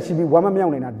ဝတ်စရာရှိပြီးဝမ်းမမြော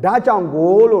က်နိုင်တာဒါကြောင့်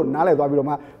ကိုလို့နား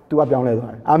လည်သွားပြီးတော့မှ तू ကပြောင်းလဲ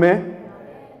သွားတယ်။အာမင်။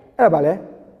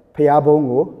အဲ့ဒါပါလေဖျားဘုံ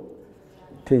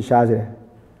ကိုထင်ရှားစေတယ်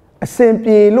။အစင်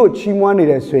ပြေလို့ချီးမွမ်းနေ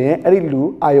တယ်ဆိုရင်အဲ့ဒီလူ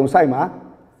အာယုံဆိုင်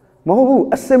မှာမဟုတ်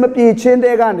ဘူးအစင်မပြေခြင်း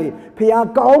တဲ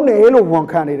ကနေဖျားကောင်းတယ်လို့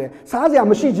ဝန်ခံနေတယ်စားစရာ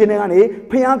မရှိခြင်းတဲကနေ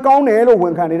ဖျားကောင်းတယ်လို့ဝ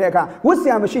န်ခံနေတဲ့အခါဝတ်စ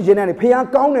ရာမရှိခြင်းတဲကနေဖျား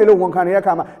ကောင်းတယ်လို့ဝန်ခံနေတဲ့အ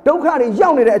ခါမှာဒုက္ခတွေရော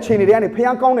က်နေတဲ့အခြေအနေတွေကနေ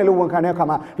ဖျားကောင်းတယ်လို့ဝန်ခံတဲ့အခါ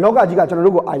မှာလောကကြီးက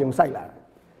ကျွန်တော်တို့ကိုအာယုံစိုက်လာတယ်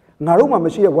Naruma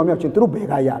Machine, one of Chintru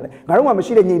Bega Yale, Naruma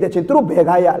Machine, the Chintru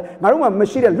Bega Yale, Naruma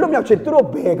Machine, Lumia Chintru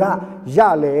Bega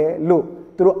Yale,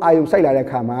 look, through Ayum Sailare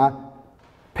Kama,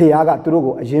 Piaga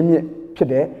Trugo, Jimmy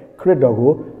Pide,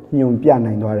 Credogo, Nyum Piana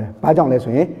in Dore, Bajan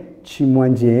Lesway,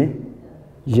 Chimwanje,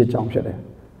 Yijam Pide.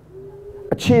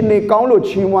 A chini Kaulo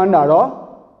Chimwandaro,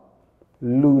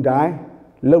 Ludai,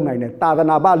 Lonine,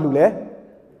 Tadanaba Lule,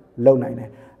 Lonine.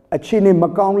 A chini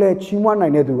Macaule, Chimwana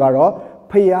Dugaro,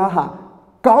 Piaha,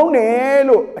 Kaune,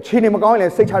 a chini Macaule,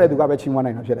 600 to Gabe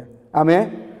Chimwana.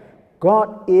 Amen.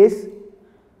 God is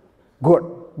good.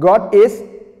 God is,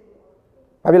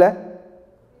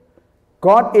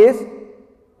 God is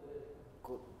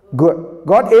good.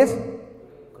 God is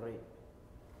great.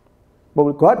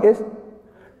 God is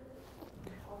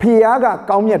Piaga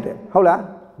Kaumiate.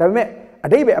 Hola, a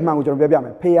day among your baby,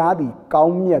 Piadi,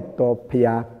 Kaumiato,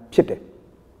 Pia, Chite.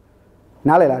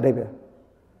 Nalela David.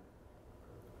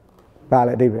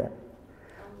 Bala David.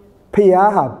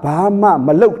 Piaha, Bahama,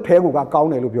 Malok, Teguga,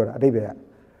 Kaune Lubura, David.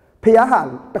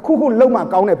 Piaha, the Kuku Loma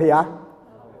Kaune Pia.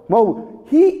 Mo,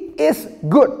 he is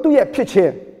good to your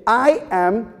picture. I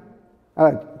am.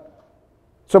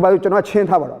 So by the not chain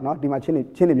tower, not the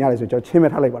machine, chin yaris, which are chimney.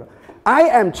 I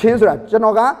am Chinsra,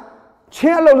 Janoga,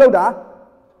 Chelo Loda,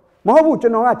 Mobu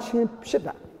Janoga, Chin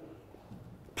Pshita.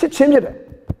 Pitchim.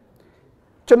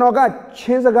 Chanoga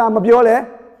Chinsaga Mabiole,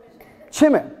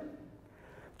 Chime.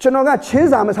 Chanoga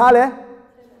Chinsa Masale,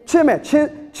 Chime,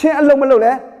 Chin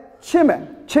Lomalole,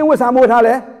 Chime, Chin was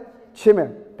Amotale,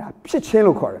 Chime, that Pitchin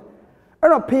Lucor. I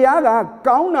don't Piaga,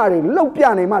 Gaunari,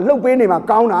 Lopianima, Lopinima,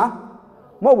 Gauna,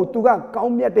 Mobutuga,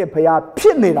 Gaumia de Pia,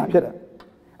 Pitney.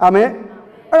 Amen.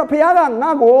 I don't Piaga,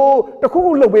 Nago, the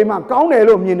Kuku Lopima,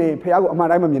 Gaunelo Mini, Piago,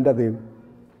 Madame Minda.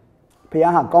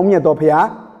 Piaha, Gaumia do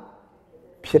Pia.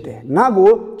 Pite.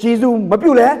 Nago, Jisu,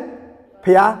 Mapule,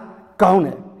 Pia,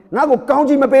 Gaune. Nago,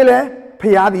 Gaunji Mapele,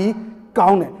 Piadi,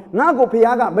 Gaune. Nago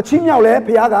Piaga, Machimale,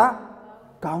 Piaga,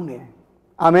 Gaune.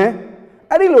 Amen.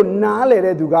 Adilo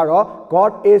Nale Dugaro,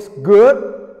 God is good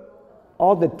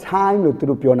all the time. Look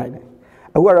to pure night.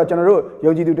 Aware general,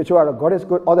 Yoji do the show, God is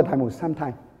good all the time,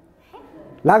 sometime.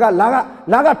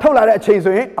 Laga Tola change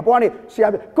upon it.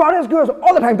 God is good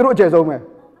all the time through Jezome.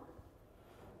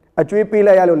 A tree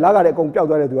pila yellow laga de compel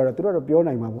to a pure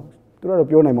name, through a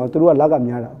pure name, through a laga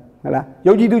miara.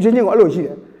 Yogi do changing all of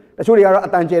you. The Shuri are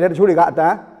at Tanje, the Shuri got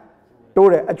that.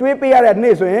 A tree pila at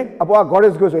Nisway, about God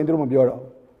is good in the room of Bureau.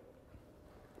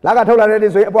 Laga told her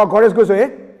this way about God is good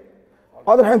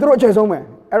all the time through Jezome.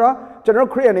 Error, General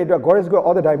Korean, God is good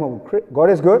all the time. God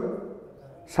is good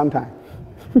sometime.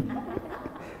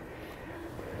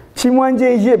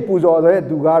 Chimwanje Yip Puzo,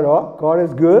 Dugaro, God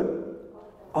is good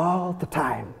all the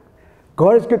time.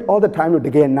 God is good all the time. To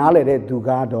get knowledge,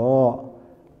 Dugado.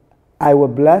 I will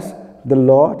bless the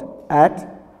Lord at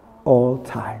all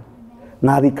time.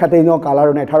 Now the Catino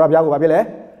Calarone Tarabiago Babile,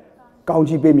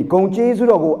 County Baby, Conchi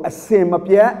Zurogo, a same up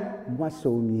yet, what's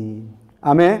so me?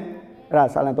 Amen.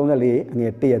 Rasalantona Lee, and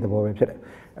a tea at the boy.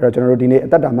 General Dine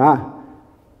Tadama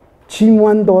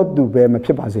Chimwando Dube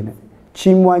Mapipazine.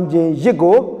 Chimwanje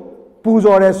Yigo,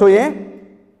 Puzore Soye,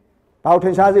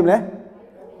 Poutin Shazim.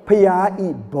 Pia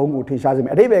eat bongo to Shazim.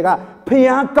 A debega,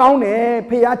 Pia Kaune,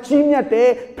 Pia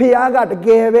Chimyate, Pia got the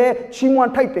gave,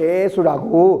 Chimwan Taite,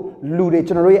 Surago, Lude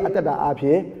generate at the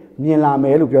Apie, Nila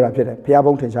Melu Pura, Pia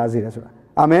Bong to Shazim.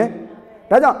 Amen.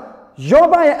 That's all.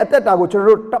 Joba at that which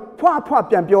wrote Papa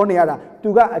Pioniara,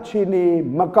 Tuga a chini,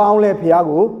 Macaule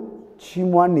Piago,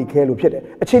 Chimwan Nikelu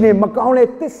Pete, a chini Macaule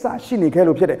Tessa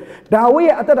Shinikelu Pete. Dawe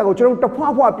at that which wrote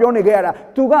Papa Pionigera,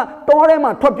 Tuga,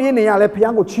 Torema, Topinia,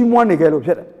 Piago, Chimwan Nikelu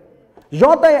Pete.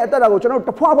 Jota at that which wrote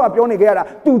Papa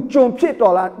Pionigera, to John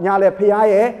Pitola, Nyale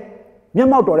Piae,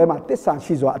 Yamatorema, Tessa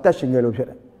Shizo, attaching Yellow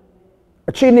Pete.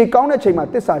 A chini counter chima,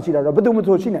 Tessa Shida, Badumu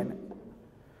Chinen.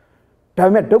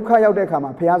 Dame Doka out there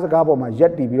come, Piazza Gabo, my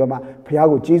jet diploma,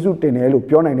 Piago, Jesu Tenelu,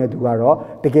 Piona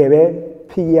Nedugaro, the Gave,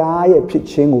 Pia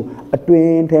pitching, a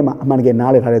twin tema,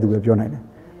 Manganale had to be Piona.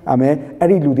 Amen.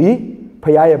 Eddie Ludi,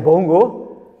 Pia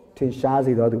Bongo,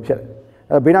 Tinshazi do Pia.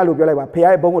 Bina Lupiola,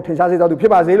 Pia Bongo, Tinshazi do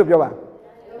Pipazi Lupiola.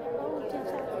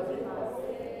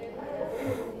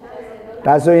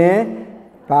 That's why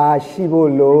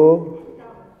Pashibolo.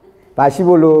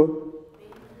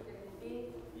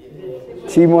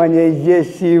 Chimwanye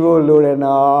Yeshivo Lorena.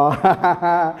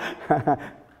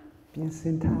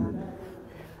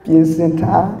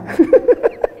 Piensentar.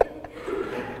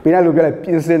 Pina look like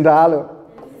Piensentalo.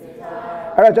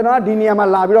 Arachana Diniama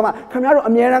Labiroma. Come out of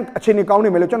American Chinicouni,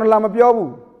 Melchona Lama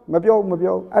Pio,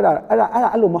 Mapio,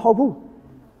 Ada Alumahobu.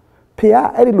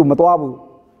 Pia Edilumatuabu.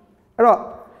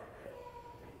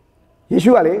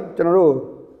 Usually, General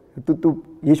tu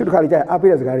Yesu khali jaya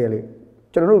apira sakari le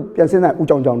chano pian sin na u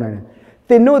chong nai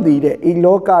tin no di de I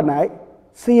loka nai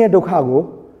sin ye dukha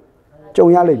ko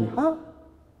chong ya lai bi ha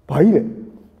ba ji le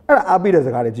ai da apira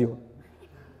sakari ji ko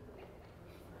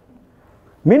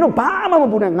min no ba ma ma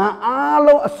bu ne nga a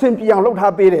long asin pi yang lok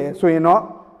tha pe de so yin no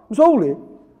ma so bu le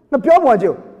nga pyo pwa ji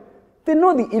ko tin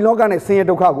no di I loka nai sin ye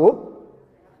dukha ko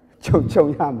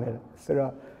chong ya me so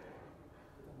ro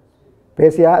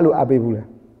be sia a lu ape bu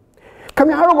leခမ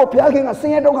ရတို့ကိုဘုရားခင်ကဆ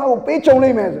င်းရဲဒုက္ခကိုပေးကြုံ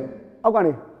နိုင်မယ်ဆိုအောက်က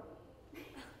နေ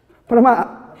ပထမ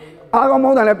အားကောင်းမော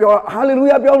င်းတယ်လည်းပြောဟာလေလု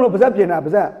ယာပြောလို့ပါဇက်ပြင်တာပါ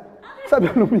ဇက်ဆက်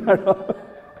ပြောလို့မရတော့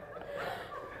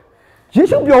ယေ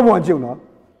ရှုပြောပေါ်ကြုံတော့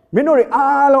မင်းတို့တွေ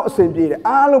အားလုံးအစဉ်ပြေတယ်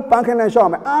အားလုံးပန်းခင်းလန်းရှော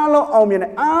က်မယ်အားလုံးအောင်မြင်တ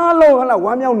ယ်အားလုံးဟလာဝ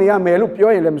မ်းမြောက်နေရမယ်လို့ပြော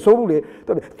ရင်လည်းမစိုးဘူးလေ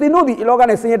သင်တို့ဒီအလောက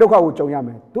နဲ့ဆင်းရဲဒုက္ခကိုကြုံရမ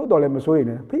ယ်တို့တော်လည်းမစိုးရင်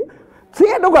လည်းဆ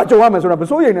င်းရဲဒုက္ခကြုံရမယ်ဆိုတော့မ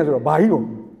စိုးရင်လည်းဆိုတော့ဘာကြီးလို့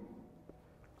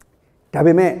ဒါ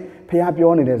ပေမဲ့ဖះ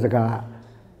ပြောနေတဲ့စကား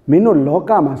မင်းတို့လော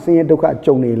ကမှာဆင်းရဲဒုက္ခ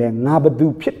ကြုံနေလဲငါဘသူ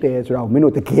ဖြစ်တယ်ဆိုတော့မင်း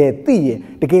တို့တကယ်သိရင်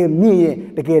တကယ်မြင်ရင်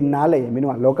တကယ်နားလည်ရင်မင်း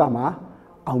တို့ကလောကမှာ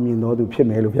အောင်မြင်တော်သူဖြစ်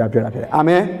မယ်လို့ဖះပြောတာဖြစ်တယ်အာမ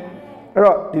င်အဲ့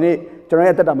တော့ဒီနေ့ကျွန်တော်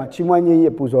ရဲ့တက်တာမှာချီးမွမ်းခြင်း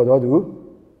ရဲ့ပူဇော်တော်သူ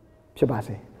ဖြစ်ပါ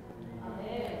စေ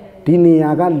ဒီနေရာ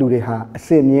ကလူတွေဟာအစ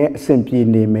င်မြဲအစင်ပြေ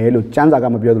နေမယ်လို့စံစာက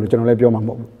မပြောသလိုကျွန်တော်လည်းပြောမှာမ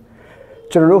ဟုတ်ဘူး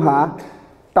ကျွန်တော်တို့ဟာ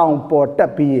တောင်ပေါ်တ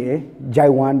က်ပြီးရင်ဂျို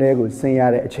င်ဝမ်တဲကိုဆင်းရ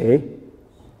တဲ့အချိန်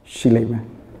ရှိလိမ့်မယ်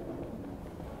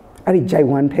အဲ့ဒီဂျိုင်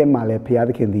ဝမ်ထဲမှာလည်းဘုရားသ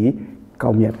ခင်သည်ကော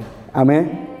င်းမြတ်တယ်အာမင်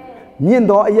မြင့်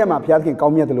သောအရက်မှာဘုရားသခင်ကော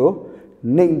င်းမြတ်တယ်လို့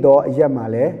နှိမ်သောအရက်မှာ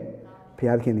လည်းဘု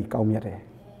ရားသခင်သည်ကောင်းမြတ်တယ်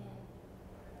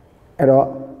အဲ့တော့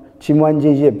ချီးမွမ်းခြ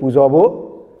င်းရပူဇော်ဖို့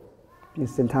ပြင်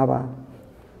ဆင်ထားပါ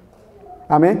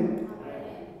အာမင်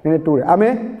နည်းနည်းတူတယ်အာမ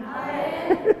င်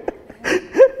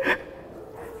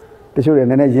တချို့တွေ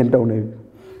နည်းနည်းရင်တုံနေပြီ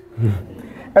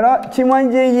အဲ့တော့ချီးမွမ်း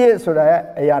ခြင်းရဆိုတဲ့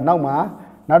အရာနောက်မှာ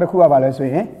နောက်တစ်ခုကဘာလဲဆို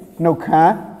ရင်နှုတ်ခ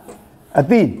မ်းအ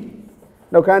သီး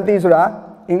နှုတ်ခမ်းအသီးဆိုတာ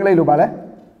အင်္ဂလိပ်လိုပါလဲ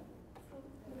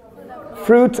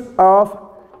fruit of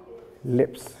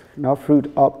lips no fruit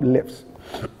of lips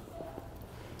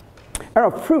အဲ့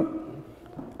တော့ fruit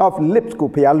of lips ကို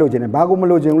ဖျားလို့ခြင်းနဲ့ဘာကိုမ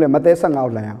လို့ခြင်းလဲမဿဲ15ကို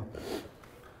လှန်အောင်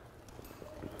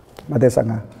မဿဲ15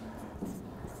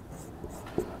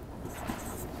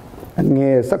အင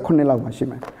ယ်19လောက်မှာရှိ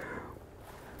မယ်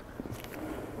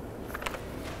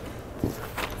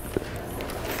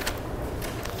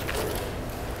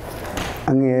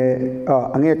အ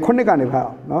ငယ်9ကနေဖတ်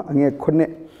အောင်เนาะအငယ်9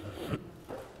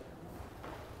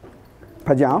ဖ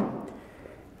တ်ကြအောင်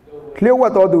လျှို့ဝှ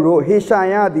က်တော်သူတို့ဟေရှာ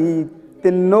ယသည်တ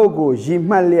င်တို့ကိုရည်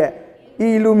မှတ်လျက်ဤ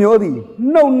လူမျိုးသည်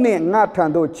နှုတ်နှင့်ငါထံ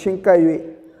သို့ချင်းကပ်၍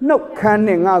နှုတ်ခမ်း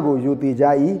နှင့်ငါကိုယူတည်ကြ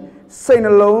၏စိတ်နှ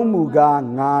လုံးမူကား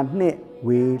ငါနှင့်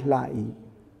ဝေးလှ၏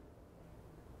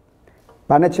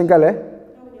ဘာနဲ့ချင်းကပ်လဲ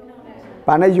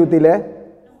ဘာနဲ့ယူတည်လဲ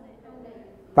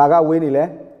ဘာကဝေးနေလဲ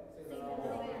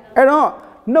အဲ့တော့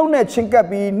နှုတ်နဲ့ချင်းကပ်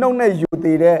ပြီးနှုတ်နဲ့ယူတ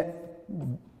ည်တဲ့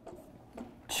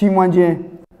ချီးမွမ်းခြင်း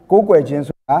ကိုးကွယ်ခြင်း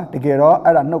ဆိုတာတကယ်တော့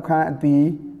အဲ့ဒါနှုတ်ခမ်းအသီး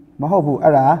မဟုတ်ဘူး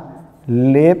အဲ့ဒါ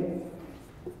lip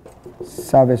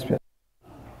service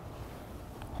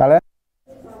ဘာလဲ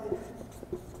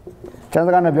ကျန်စ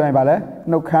ကားနဲ့ပြောရင်ဘာလဲ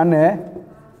နှုတ်ခမ်းနဲ့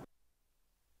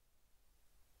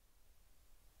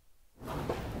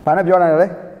ဘာနဲ့ပြောတာလဲ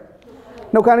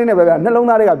နှုတ်ခမ်းလေးနဲ့ပဲဗျာနှလုံး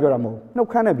သားတွေကပြောတာမဟုတ်နှုတ်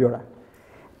ခမ်းနဲ့ပြောတာ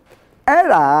အဲ့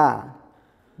ဒါ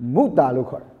မုတာလို့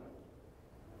ခေါ်တယ်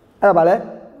အဲ့ဒါဘာလဲ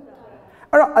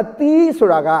အဲ့တော့အသီးဆို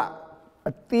တာက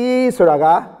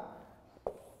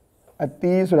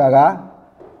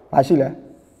ဘာရှိလဲ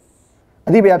အ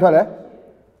သီးဘယ်ထွက်လဲ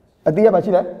အသီးကဘာ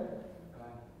ရှိလဲ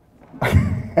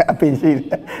အပင်ရှိတ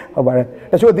ယ်ဟုတ်ပါတယ်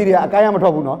တချို့အသီးတွေကအကိုင်းရမထွ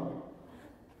က်ဘူးနော်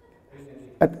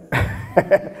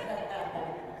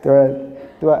သူ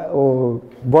ကဟို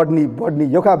botany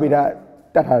ရုပ်ခဗေဒ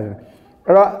တတ်ထားတယ်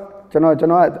အဲ့တော့ကျွန်တော်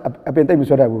အပင်တိတ်မ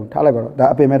ဆွဲတတ်ဘူးထားလိုက်ပါတော့ဒါ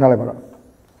အပင်ပဲထားလိုက်ပါတော့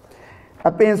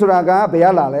အပင်ဆိုတာကဘယ်ရ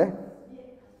လာလဲ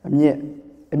အမြင့်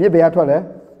ဘယ်ရထွက်လဲ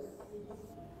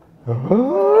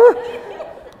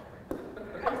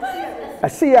အ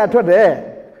စီရထွက်တယ်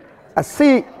အ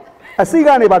စီက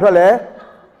နေဘာထွက်လဲ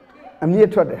အမြင့်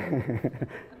ထွက်တယ်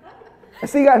အ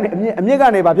စီကနေအမြင့်က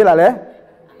နေဘာဖြစ်လာလဲ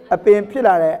အပင်ဖြစ်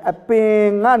လာတယ်အပင်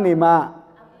ကနေမှ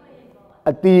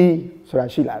အသီးဆိုတာ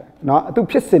ရှိလာတယ်เนาะသူ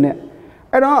ဖြစ်စင်တဲ့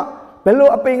အဲ့တော့ဘယ်လို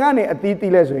အပင်ကနေအသီး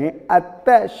တီးလဲဆိုရင်အသ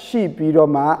က်ရှိပြီး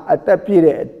တော့မှအသက်ပြည့်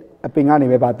တဲ့အပင်ကနေ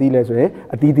ပဲဗာတီးလဲဆိုရင်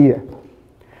အသီးတီးတယ်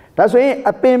ဒါဆိုရင်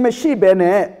အပင်မရှိဘဲ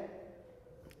နဲ့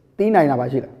တီးနိုင်တာပါ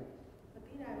ရှိလား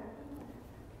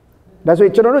ဒါဆိုရ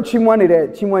င်ကျွန်တော်တို့ချီးမွမ်းနေတဲ့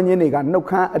ချီးမွမ်းခြင်းတွေကနှုတ်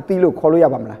ခမ်းအသီးလို့ခေါ်လို့ရ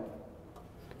ပါမလား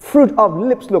fruit of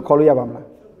lips လို့ခေါ်လို့ရပါမလား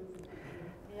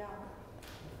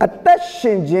အသက်ရှ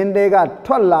င်ခြင်းတွေက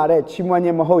ထွက်လာတဲ့ချီးမွမ်းခြ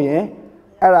င်းမဟုတ်ရင်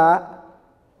အဲ့ဒါ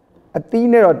အသီး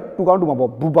နဲ့တော့တူကောင်းတူမှာပေါ့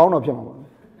ဘူပေါင်းတော့ဖြစ်မှာပေါ့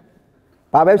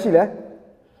ဘာပဲရှိလဲ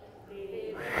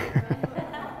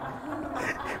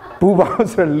ဘူပေါင်း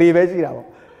ဆိုလေပဲရှိတာပေါ့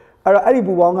အဲ့တော့အဲ့ဒီ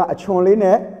ဘူပေါင်းကအချွန်လေး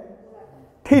နဲ့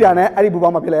ထိတာနဲ့အဲ့ဒီဘူပေါ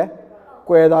င်းမှာဖြစ်လဲ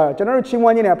ကွဲသွားတော့ကျွန်တော်တို့ချင်းမွ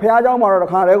န်းကြီးနဲ့ဖះเจ้าမှာတော့တ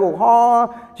ခါတည်းကိုဟာ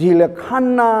ရေလေခ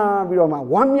န်းနာပြီးတော့မှ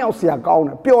ဝမ်းမြောက်စရာကောင်းတ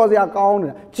ယ်ပျော်စရာကောင်းတ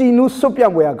ယ်ကြည်နူးစွတ်ပြ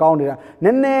တ်ွယ်ကောင်းနေတာန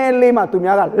ည်းနည်းလေးမှသူ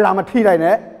များကလာမထိလိုက်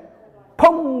နဲ့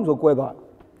ဖုံးဆိုကွဲသွား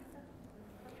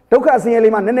ဒုက္ခဆင်းရဲ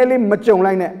လေးမှနည်းနည်းလေးမကြုံ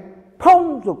လိုက်နဲ့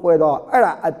ဖုံးဆိုကွဲသွားအဲ့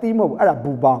ဒါအတိမဟုတ်ဘူးအဲ့ဒါ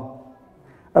ဘူပေါင်း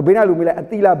အဲ့ဘေးနာလူမေးလိုက်အ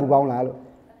တိလားဘူပေါင်းလားလို့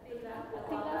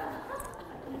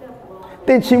တ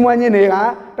င်ချင်းမွန်းကြီးတွေက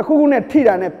တခုခုနဲ့ထိ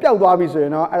တာနဲ့ပျောက်သွားပြီဆိုရ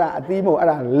င်တော့အဲ့ဒါအသီးမဟုတ်အဲ့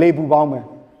ဒါလေပူပေါင်းပဲ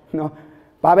နော်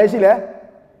ဘာပဲရှိလဲ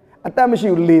အသက်မရှိ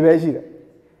ဘူးလေပဲရှိတယ်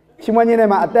ချင်းမွန်းကြီးတွေ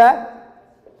မှာအသက်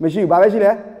မရှိဘူးဘာပဲရှိ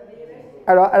လဲ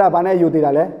အဲ့တော့အဲ့ဒါဘာနဲ့ယူသေး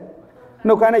တာလဲ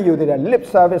နှုတ်ခမ်းနဲ့ယူသေးတာ lip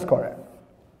service ခေါ်တယ်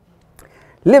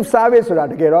lip service ဆိုတာ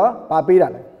တကယ်တော့ဘာပေးတာ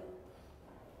လဲ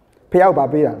ဖျောက်ဘာ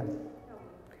ပေးတာလဲ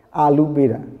အာလူပေး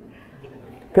တာ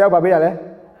ဖျောက်ဘာပေးတာလဲ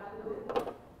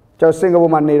ကျွန်တော်စင်ကာပူ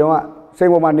မှာနေတော့စင်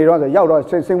ကာပူမှာနေတော့ဆိုရောက်တော့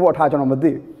စင်ကာပူအထားကျွန်တော်မ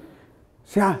သိဘူး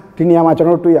ဆရာဒီနေရာမှာကျွန်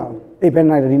တော်တို့တွေ့ရအောင်အေးဘယ်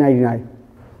နိုင်ဒီနိုင်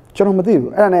ကျွန်တော်မသိ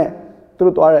ဘူးအဲ့ဒါနဲ့သူ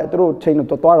တို့သွားတယ်သူတို့ချိန်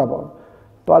တော့သွားတာပေါ့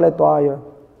သွားလဲသွားရော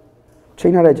ချိ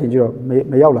န်ထားတဲ့ချိန်ကျတော့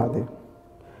မရောက်လာသေး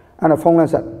အဲ့ဒါဖုန်းလက်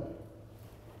ဆက်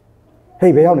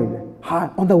ဟေးဘယ်ရောက်နေလဲဟာ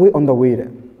on the way တဲ့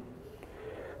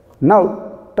နောက်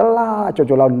တလား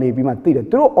ကြော်လောက်နေပြီးမှသိတယ်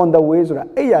သူတို့ on the way ဆိုတာ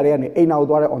အဲ့ຢာတွေကနေအိမ်နာကို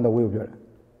သွားတဲ့ on the way ကိုပြောတယ်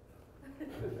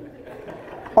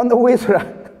on the way ဆိုတာ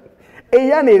အေး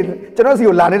ရနေကျွန်တော်စီ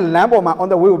ကိုလာတဲ့လမ်းပေါ်မှာ on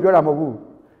the way ကိုပြောတာမဟုတ်ဘူး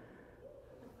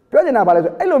ပြောချင်တာပါလဲ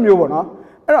ဆိုအဲ့လိုမျိုးပေါ့နော်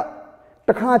အဲ့တော့တ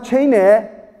စ်ခါချင်းတယ်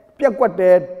ပြက်ကွက်တ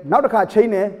ယ်နောက်တစ်ခါချင်း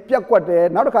တယ်ပြက်ကွက်တယ်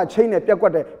နောက်တစ်ခါချင်းတယ်ပြက်ကွ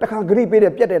က်တယ်တစ်ခါဂရိပေးတ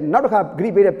ယ်ပြက်တယ်နောက်တစ်ခါဂရိ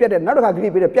ပေးတယ်ပြက်တယ်နောက်တစ်ခါဂရိ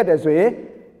ပေးတယ်ပြက်တယ်ဆိုရင်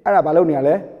အဲ့ဒါဘာလုပ်နေရ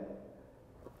လဲ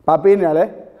ဘာပေးနေရလဲ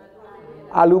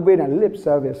အာလူပေးနေ lip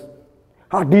service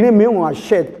ဟာဒီနေ့မင်းက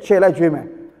share လိုက်ကျွေးမယ်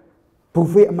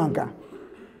buffet အမှန်ကန်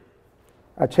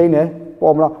အချင်းနဲ့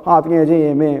ပေါ်မလားဟာတကယ်ချင်းရ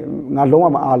င်မင်းငါလုံးဝ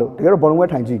မအားလို့တကယ်တော့ဘောလုံးဝဲ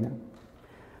ထိုင်ကြည့်နေ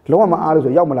လုံးဝမအားလို့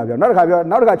ဆိုရောက်မလာပြောနောက်တစ်ခါပြော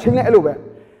နောက်တစ်ခါချင်းလဲအဲ့လိုပဲ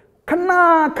ခ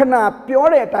ဏပြော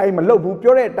တဲ့အတိုင်းမလုပ်ဘူး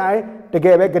ပြောတဲ့အတိုင်းတက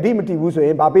ယ်ပဲဂတိမတီးဘူးဆိုရ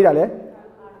င်ဘာပေးတာလဲ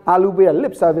အာလူပေးတာ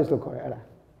lip service လို့ခေါ်တယ်အဲ့ဒါ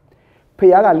ဖေ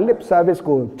က lip service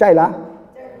ကိုကြိုက်လား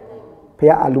ဖေ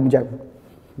ကအာလူမကြိုက်ဘူး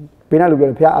ဘေးနာလူပြော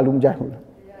တယ်ဖေကအာလူမကြိုက်ဘူး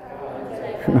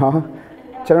နော်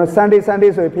ကျွန်တော် Sunday ဆိုရင်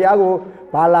ဖေကို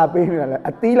ဘာလာပေးနေတာလဲ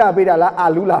အသီးလာပေးတာလားအာ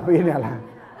လူလာပေးနေတာလား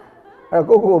အဲ့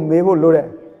တော့ကိုမေးဖို့လိုတယ်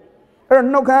အဲ့တော့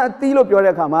နှုတ်ခမ်းအသီးလို့ပြော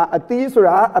တဲ့အခါမှာအသီးဆို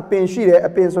တာအပင်ရှိတယ်အ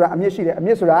ပင်ဆိုတာအမြစ်ရှိတယ်အမြ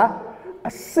စ်ဆိုတာ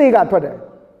အစေးကထွက်တယ်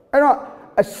အဲ့တော့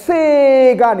အ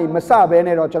စေးကနေမစဘဲ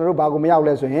နဲ့တော့ကျွန်တော်တို့ဘာကိုမရောက်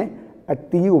လဲဆိုရင်အ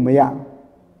သီးကိုမရ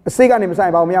အစေးကနေမစရ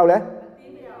င်ဘာကိုမရောက်လဲ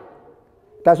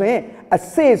ဒါဆိုရင်အ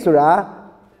စေးဆိုတာ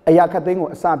အရာခတ်သိမ်းကို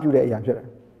အစပြုတဲ့အရာဖြစ်တယ်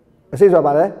အစေးဆိုတာ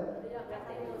ဘာလဲ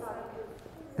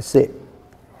အစေး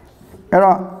အဲ့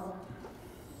တော့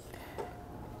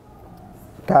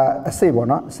ဒါအစေးပေါ့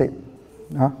နော်အစေး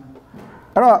နော်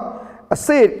အဲ့တော့အ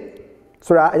စေး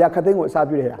ဆိုတာအရာခတ်သိမ်းကိုအစ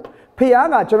ပြုတဲ့အရာဖျား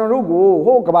ကကျွန်တော်တို့ကို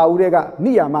ဟိုကဘာဦးတွေက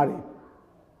နိယာမတွေ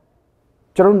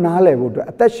ကျွန်တော်နားလည်ဖို့အတွက်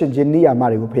အသက်ရှင်ခြင်းနိယာမ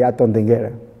တွေကိုဖျားတွင်တင်ခဲ့တ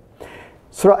ယ်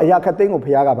ဆိုတော့အရာခတ်သိမ်းကို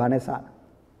ဖျားကဘာနဲ့စ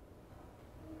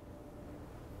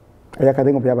အရာခတ်သိ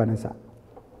မ်းကိုဖျားဘာနဲ့စ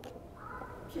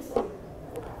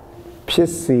ဖြ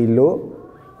စ်စီလို့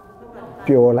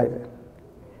ပြောလိုက်တယ်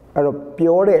အဲ့တော့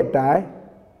ပြောတဲ့အတိုင်း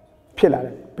ဖြစ်လာတ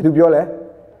ယ်ဘယ်သူပြောလဲ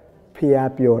ဖျား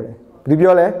ပြောတယ်ဘယ်သူ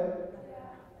ပြောလဲ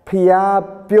ဖျား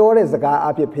ပြောတဲ့စကား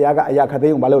အဖြစ်ဖျားကအရာခတ်သိ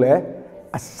မ်းကိုမလုပ်လဲ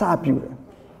အစပြုတယ်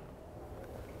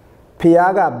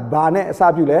ဖျားကဘာနဲ့အစ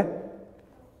ပြုလဲ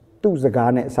သူ့စ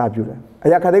ကားနဲ့အစပြုတယ်အ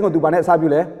ရာခတ်သိမ်းကိုသူဘာနဲ့အစပြု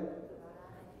လဲ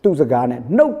သူ့စကားနဲ့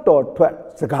နှုတ်တော်ထွက်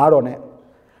စကားတော်နဲ့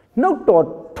နှုတ်တော်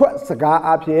ထွက်စကား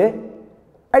အဖြစ်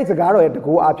အဲ့စကားတော်ရဲ့တ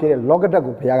ကူအဖြစ်တဲ့လောကဓာတ်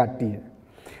ကိုဖျားကတည်တယ်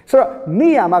ဆိုတော့နိ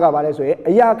ယာမကဘာလဲဆိုရင်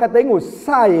အရာခတ်သိမ်းကိုစ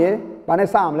ရင်ဘာနဲ့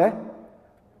စရမလဲ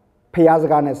ဖျားစ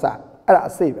ကားနဲ့စအဲ့ဒါ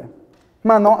အစိပဲ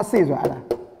မှန်တော့အစိဆိုတာအဲ့ဒါ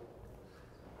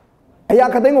အရာ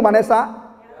ခတ်သိမ်းကိုဘာနဲ့စ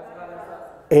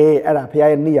အေးအဲ့ဒါဖျား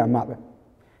ရဲ့နိယာမပဲ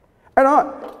အဲ့တော့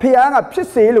ဖျားကဖြစ်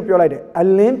စေလို့ပြောလိုက်တယ်အ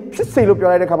လင်းဖြစ်စေလို့ပြော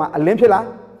လိုက်တဲ့ခါမှာအလင်းဖြစ်လား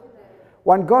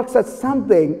when God said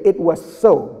something it was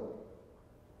so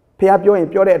ဖျားပြောရင်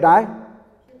ပြောတဲ့အတိုင်း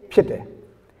ဖြစ်တယ်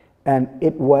and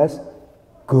it was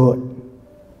good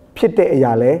ဖြစ်တဲ့အ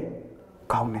ရာလဲ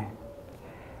ကောင်းတယ်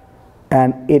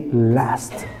and it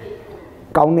last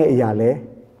ကောင်းတဲ့အရာလဲ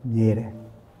မြဲတယ်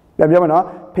ပြန်ပြောမယ်နော်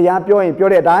ဖျားပြောရင်ပြော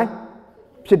တဲ့အတိုင်း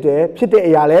ဖြစ်တယ်ဖြစ်တဲ့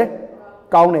အရာလဲ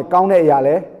ကောင်းတယ်ကောင်းတဲ့အရာ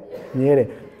လဲမြဲတယ်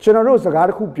ကျွန်တော်တို့စကားတ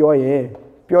စ်ခုပြောရင်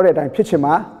ပြောတဲ့အတိုင်းဖြစ်ချင်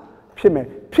မှာဖြစ်မယ်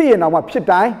ဖြစ်ရင်တော့မှဖြစ်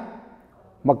တိုင်း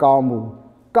မကောင်းဘူး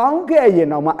ကောင်းခဲ့ရင်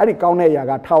တော့မှအဲ့ဒီကောင်းတဲ့အရာ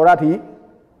ကထာဝရထိ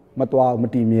မသွားဘူးမ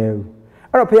တည်မြဲဘူး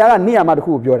အဲ့တော့ဖခင်ကနိယာမတစ်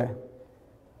ခုကိုပြောတယ်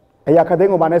အရာခတ်သိ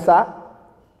မ်းကိုဘာနဲ့စ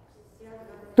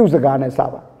tu segane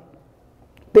saba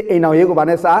te enau ye ko ba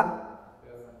ne sa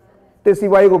te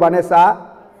siwa ye ko ba ne sa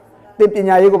te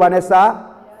pnya ye ko ba ne sa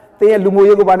te ye lumo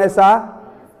ye ko ba ne sa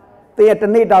te ye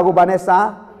tane ta ko ba ne sa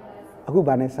aku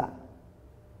ba ne sa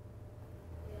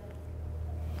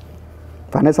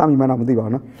ba ne sa mi ma na ma ti ba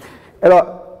noအဲ့တော့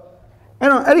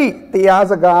အဲ့ဒီတရား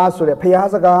စကားဆိုတဲ့ဖျား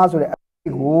စကားဆိုတဲ့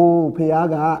အဲ့ကိုဖျား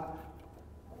က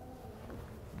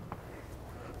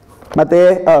မတဲ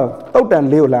တုတ်တန်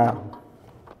လေးကိုလာ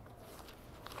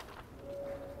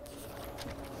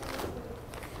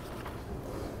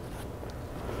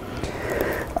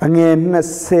အငယ်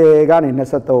20ကနေ23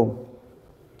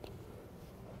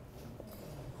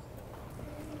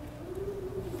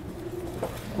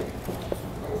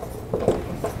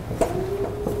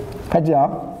ခကြ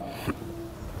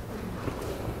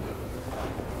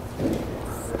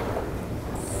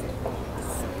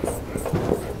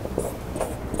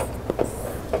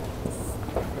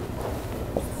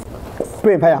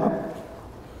ပြင်ဖတ်ရအောင်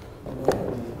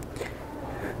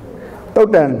တုတ်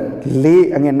တန်လေး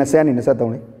အငယ်20နဲ့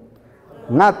23လေး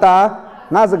ငါသား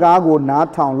ငါစကားကိုနား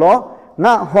ထောင်လော့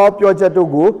ငါဟောပြောချက်တို့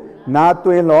ကိုနား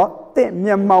သွင်းလော့တင့်မျ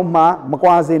က်မှောက်မှမ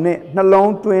ကွာစေနှင့်နှ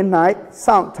လုံးသွင်း၌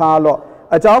စောင့်ထားလော့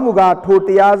အကြောင်းမူကားထိုတ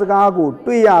ရားစကားကို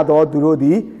တွေ့ရသောသူတို့သ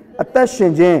ည်အသက်ရှ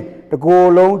င်ခြင်းတကိုယ်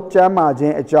လုံးကျမ်းမာခြ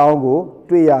င်းအကြောင်းကို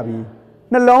တွေ့ရပြီ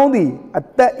နှလုံးသည်အ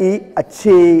သက်ဤအ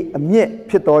ခြေအမြင့်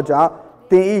ဖြစ်သောကြောင့်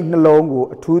တင်ဤနှလုံးကို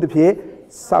အထူးသဖြင့်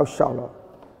စောက်ရှောက်လော့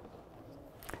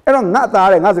အဲ့တော့ငါသား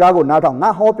တဲ့ငါစကားကိုနားထောင်ငါ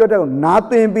ဟောပြောတဲ့ကိုနား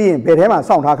သွင်းပြီးရင်ဘယ်ထဲမှာ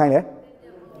စောင့်ထားခိုင်းလဲ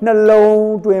နှ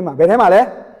လုံးသွင်းမှာဘယ်ထဲမှာလဲ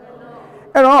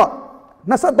အဲ့တော့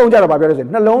23ကြတော့ဗာပြောလို့ဆိုရ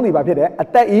င်နှလုံးဒီဗာဖြစ်တယ်အ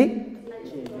သက်ဤ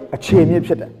အခြေမြင့်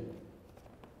ဖြစ်တယ်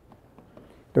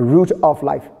the root of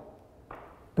life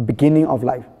the beginning of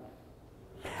life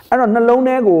အဲ့တော့နှလုံး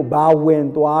ထဲကိုဘာဝင်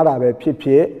သွားတာပဲဖြစ်ဖြ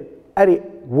စ်အဲ့ဒီ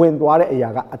ဝင်သွားတဲ့အရာ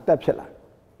ကအသက်ဖြစ်လာ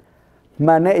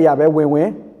မှန်တဲ့အရာပဲဝင်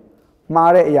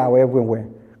မှားတဲ့အရာပဲဝင်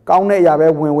ကောင်းတဲ့အရာပဲ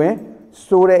ဝင်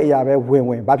ဆိုးတဲ့အရာပဲဝ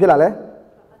င်ဘာဖြစ်လာလဲ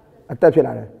အသက်ဖြစ်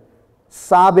လာတယ်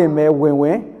စားပင်ပဲဝ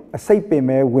င်အစိတ်ပင်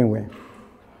ပဲဝင်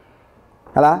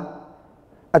ဟလား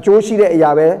အကျိုးရှိတဲ့အရာ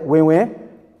ပဲဝင်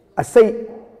အစိတ်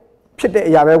ဖြစ်တဲ့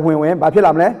အရာပဲဝင်ဘာဖြစ်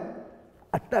လာမလဲ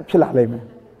အသက်ဖြစ်လာလိမ့်မယ်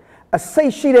အစိ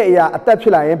တ်ရှိတဲ့အရာအသက်ဖြ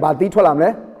စ်လာရင်ဘာသီးထွက်လာမလဲ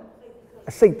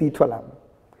အစိတ်သီးထွက်လာမယ်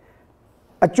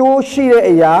အကျိုးရှိတဲ့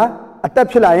အရာအသက်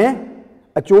ဖြစ်လာရင်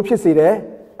အကျိုးဖြစ်စေတဲ့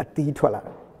အသီးထွက်လာတ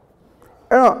ယ်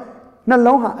အဲ့တော့နှ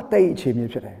လုံးဟာအသက်အခြေမြင့်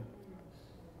ဖြစ်တယ်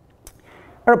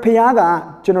အဲ့တော့ဖခင်က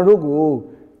ကျွန်တော်တို့ကို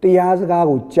တရားစကား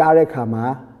ကိုကြားတဲ့အခါမှာ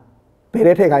ဘယ်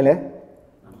ထဲထည့်ခိုင်းလဲ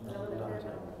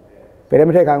ဘယ်ထဲ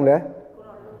မထည့်ခိုင်းဘူးလဲ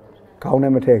ခေါင်းထဲ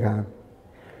မထည့်ခိုင်း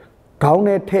ခေါင်း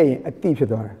ထဲထည့်ရင်အတိဖြစ်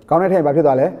သွားတယ်ခေါင်းထဲထည့်ရင်ဘာဖြစ်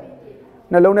သွားလဲ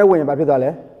နှလုံးထဲဝင်ရင်ဘာဖြစ်သွားလဲ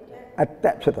အသ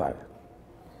က်ဖြစ်သွားတယ်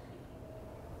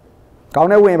ခေါင်း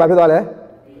ထဲဝင်ရင်ဘာဖြစ်သွားလဲ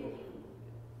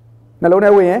နှလုံးထဲ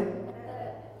ဝင်ရင်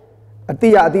အတိ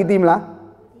အတိမလား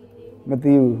မ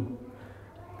သိဘူး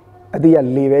အတိက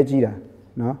လေပဲကြီးတာ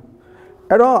နော်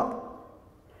အဲ့တော့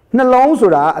နှလုံး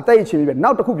ဆိုတာအသက်အခြေပဲ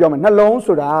နောက်တစ်ခုပြောမယ်နှလုံး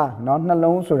ဆိုတာနော်နှ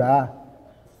လုံးဆို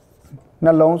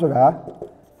တာ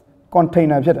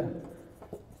container ဖြစ်တယ်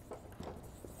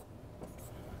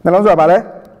နှလုံးဆိုတာဘာလဲ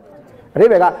အဓိ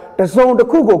ပ္ပာယ်ကတစ်စုံတစ်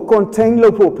ခုကို contain လု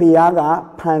ပ်ဖို့ဖခင်က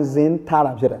ဖန်ဆင်းထား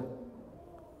တာဖြစ်တယ်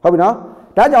ဟုတ်ပြီနော်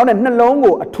ဒါကြောင့်လည်းနှလုံး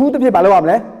ကိုအထူးသဖြင့်ဘာလုပ်ရမ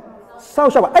လဲစော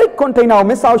က်ရှောက်ပါအဲ့ဒီ container ကို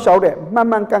မစောက်ရှောက်တဲ့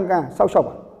မှန်ကန်စောက်ရှောက်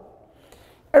ပါ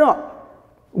အဲ့တော့ဥ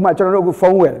ပမာကျွန်တော်တို့အခုဖု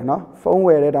န်းဝယ်တယ်နော်ဖုန်းဝ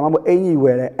ယ်တယ်ဒါမှမဟုတ်အင်ကြီးဝ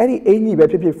ယ်တယ်အဲ့ဒီအင်ကြီးပဲ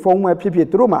ဖြစ်ဖြစ်ဖုန်းပဲဖြစ်ဖြစ်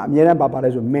သူတို့မှာအများတန်းပါလဲ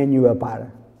ဆို manual ပါတယ်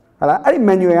ဟာလားအဲ့ဒီ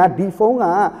manual ကဒီဖုန်းက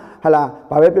ဟာလား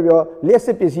ဘာပဲပြောလျှက်စ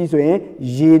စ်ပစ္စည်းဆိုရင်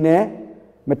ရေနဲ့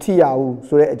မထိရဘူး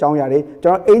ဆိုတဲ့အကြောင်းအရာတွေကျွ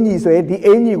န်တော်အင်ကြီးဆိုရင်ဒီအ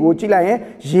င်ကြီးကိုကြည့်လိုက်ရင်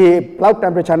ရေဘလောက်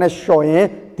temperature နဲ့လျှော်ရင်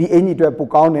ဒီအင်ကြီးအတွက်ပို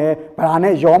ကောင်းတယ်ဗလာ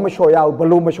နဲ့ရောမလျှော်ရဘူးဘ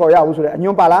လို့မလျှော်ရဘူးဆိုတဲ့အ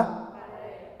ညွှန်းပါလား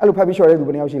အဲ့လိုဖတ်ပြီးလျှော်တဲ့သူဘ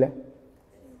ယ်နှယောက်ရှိလဲ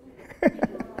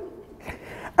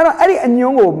အဲ့တော့အဲ့ဒီအညွှ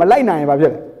န်းကိုမလိုက်နိုင်ရင်ဘာဖြ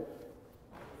စ်လဲ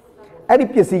အဲ့ဒီ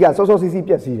ပစ္စည်းကစောစောစီးစီး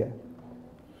ပြက်စီးတယ်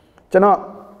ကျွန်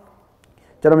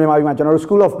တော်မြန်မာပြည်မှာကျွန်တော်တို့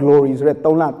School of Glory ဆိုတဲ့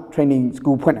3လ training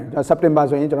school ဖွင့်တယ်ကျွန်တော် September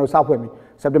ဆိုရင်ကျွန်တော်စဖွင့်ပြီ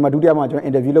September ဒုတိယမှာကျွန်တော်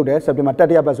interview လုပ်တယ် September တ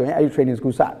တိယပတ်ဆိုရင်အဲ့ဒီ training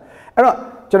school စအဲ့တော့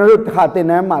ကျွန်တော်တို့တစ်ခါသင်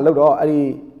တန်းမှာလုပ်တော့အဲ့ဒီ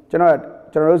ကျွန်တော်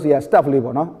တို့စီက staff လေး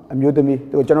ပေါ့နော်အမျိုးသမီး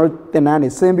ကျွန်တော်တို့သင်တန်းနေ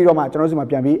ဆင်းပြီးတော့မှကျွန်တော်တို့စီမှာ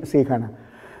ပြန်ပြီးအစီခံတာ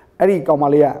အဲ့ဒီကောင်မ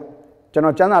လေးကကျွန်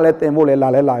တော်ကျန်းစာလဲတင်ဖို့လဲ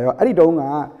လာရောအဲ့ဒီတုန်းက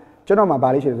ကျွန်တော်မှာဗာ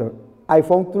လေးရှိတယ်ဆို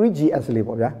iPhone 3GS လေး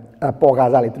ပေါ့ဗျာအဲ့ပေါ်ကား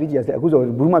စားလေး 3GS လေးအခုဆို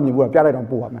ဘူးမှမြင်ဘူးတော့ပြလိုက်တော့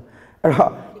ပို့ပါမယ်အဲ့တော့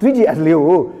 3GS လေး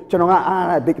ကိုကျွန်တော်က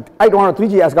အဲ့တုန်းကတော့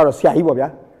 3GS ကတော့ဆရာကြီးပေါ့ဗျာ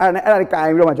အဲ့ဒါကို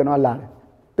င်ပြီးတော့မှကျွန်တော်ကလာတယ်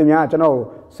သူများကကျွန်တော်ကို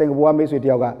စင်ကာပူကမိတ်ဆွေတ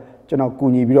ယောက်ကကျွန်တော်ကူ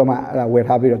ညီပြီးတော့မှအဲ့ဒါဝယ်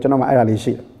ထားပြီးတော့ကျွန်တော်မှအဲ့ဒါလေး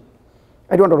ရှိတယ်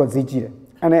အဲ့တုန်းကတော်တော်ဈေးကြီးတယ်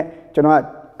အဲ့နဲ့ကျွန်တော်က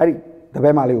အဲ့ဒီတပ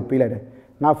ည့်မလေးကိုပေးလိုက်တယ်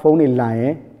ngã phone này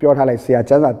lại biểu thà lại xe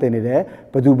chân ra tên này đấy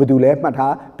bự lẽ mà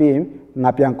thà pin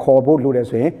ngã piang khó bút luôn đấy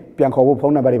rồi piang khó bút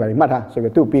phone này bari mà thà rồi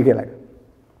tụi pi cái lại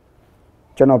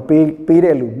cho nó pi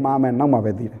đấy luôn mà mình nông mà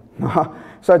về đi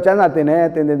so chân ra tên này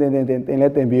tên lấy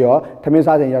tên biểu tham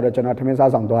gia sinh nhau rồi cho nó tham gia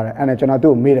sống toa đấy anh này cho nó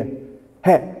tụi mi đấy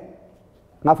hè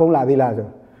ngã phone là gì là rồi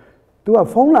tụi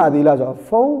phone là gì là rồi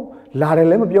phone là đấy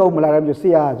lấy một biểu mà là làm cho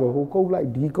xe rồi câu lại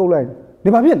đi câu lại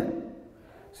nếu mà biết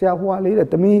xe hoa lấy để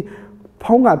tụi mi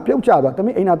phong à biểu trả rồi, tụi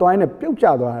mình anh nào tôi này biểu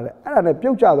trả rồi, anh là này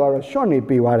biểu trả rồi, sao này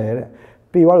bị vào đấy,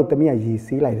 bị vào rồi tụi mình là gì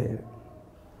xí lại đấy,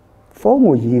 phong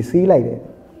một gì xí lại đấy,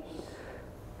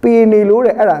 bị này lúc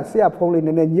đấy anh là xe phong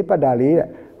lên này nhịp bắt đà lấy đấy,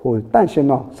 hồi tan sinh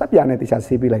nó sắp giờ này thì sẽ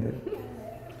xí bị lại đấy,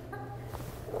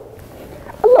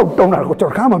 anh lâu đông nào có cho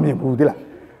khám mà miệng bù thế là,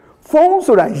 phong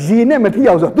số là gì này mà thi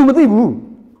vào rồi, tôi mới thi bù,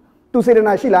 tôi xem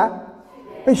này xí là,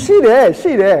 xí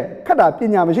đấy, khát đã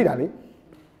tiền nhà mới xí đã đấy.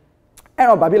 Anh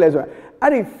nói bà biết lấy rồi,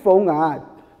 anh phone à,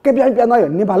 cái việc nói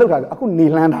là bao lâu rồi, aku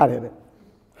nilan thà đấy,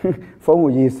 phone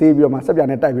của gì xí bây giờ mà sắp giờ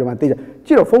này tại bây giờ mà tê,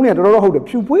 chỉ là phone này tôi đâu được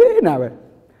phiêu quế nào vậy,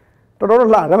 tôi đâu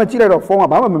là, đó mà chỉ là được phone à,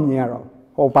 bà mà mình nhớ rồi,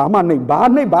 hoặc bà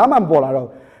mà bỏ lại rồi,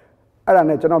 anh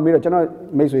này cho nó biết rồi, cho nó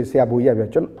mấy số xe bùi vậy,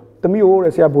 cho tụi mình ở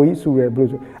xe bùi xù rồi, bùi,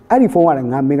 anh phone là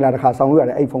ngắm mình là khá xong rồi,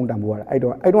 anh phone đam bùa,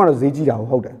 anh đó là gì chỉ đâu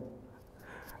ဟုတ်တယ်,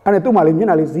 anh này tụi mà lên như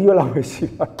nào lên gì là phải xí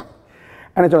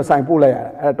anh cho nó sign pool lại,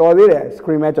 tôi thấy đấy,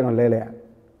 screen cho nó lấy lại,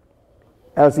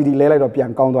 LCD lấy lại rồi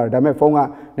piang cao rồi, đâm phone à,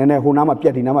 này hôm nào mà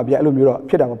piang thì nào mà piang luôn nhiều rồi,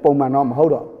 piang đâu bông mà nó mà hậu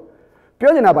rồi,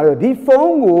 piang như nào bảo rồi, đi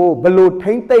phone của belu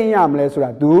thánh tây nhảm lấy số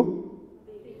là đủ,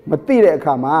 mà tí đấy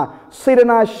cả mà,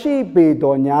 Serena shi bị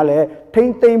đồ nhà lấy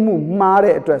thánh tây mu má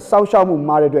đấy, rồi sao mu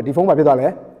má đấy, đi phone bảo biết đó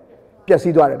lấy, piang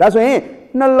xí đó đấy, đó rồi,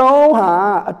 nó lâu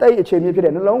hả, tại chuyện như thế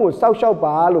này, nó lâu của sao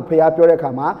bà lúc phải piang đấy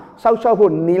cả mà, sao của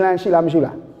Nilan xí làm xí là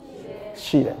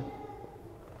xí đấy,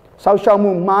 sao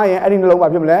mu má ấy, anh nó lâu bà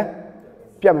biết lấy,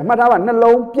 biết mà thà bạn nó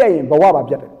lâu biết bảo qua bà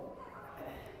biết đấy,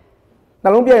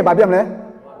 nó lâu biết bà biết lấy,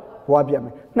 qua biết mà,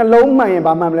 nó lâu mà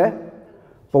bà mà lấy,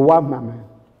 bảo qua mà,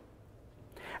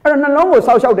 anh nó lâu của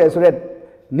sao đấy rồi,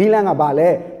 Nilan à bà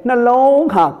lấy, nó lâu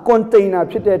hả container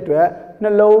biết đấy rồi, nó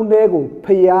lâu đấy của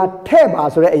phải thay bà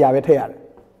rồi ấy à phải thay à,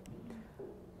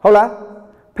ဟုတ်လား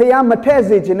ဖះမထက်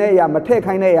စေခြင်းနဲ့အရာမထက်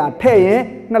ခိုင်းတဲ့အရာထည့်ရင်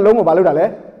နှလုံးကိုဘာလုပ်တာလဲ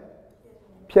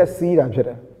ဖြက်စီးတာဖြစ်တ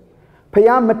ယ်ဖះ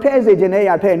မထက်စေခြင်းနဲ့အ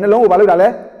ရာထည့်ရင်နှလုံးကိုဘာလုပ်တာလဲ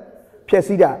ဖြက်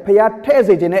စီးတာဖះထည့်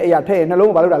စေခြင်းနဲ့အရာထည့်ရင်နှလုံး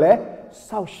ကိုဘာလုပ်တာလဲ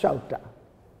စောက်ရှောက်တာ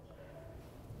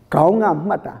ခေါင်းက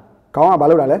မှတ်တာခေါင်းကဘာ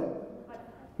လုပ်တာလဲ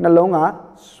နှလုံးက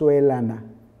ဆွဲလန်းတာ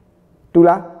တူ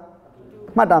လား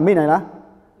မှတ်တာမေ့နိုင်လား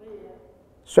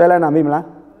ဆွဲလန်းတာမေ့မလား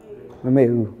မမေ့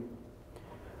ဘူး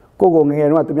ကိုငယ်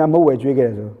တော့သူများမဟုတ်ဝယ်ကျွေးခဲ့တ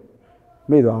ယ်ဆို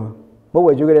မေ့သွားမဟုတ်ဝ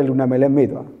ယ်ကျွေးခဲ့တဲ့လူနာမည်လည်းမေ့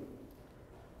သွား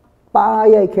ပါ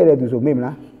ရိုက်ခဲ့တဲ့သူဆိုမေ့မ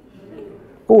လား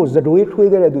ကိုဇဒွေးထွေး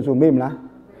ခဲ့တဲ့သူဆိုမေ့မလား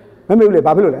မမေ့ဘူးလေ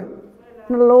ဘာဖြစ်လို့လဲ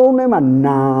နှလုံးထဲမှာ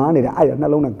နာနေတာအဲ့ဒါနှ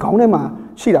လုံးထဲခေါင်းထဲမှာ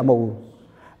ရှိတာမဟုတ်ဘူး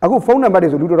အခုဖုန်းနံပါတ်တွေ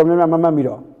ဆိုလူတော်တော်များများမမှတ်မိ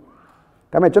တော့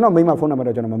ဒါပေမဲ့ကျွန်တော်မိမဖုန်းနံပါတ်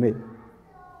တော့ကျွန်တော်မမေ့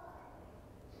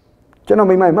ကျွန်တော်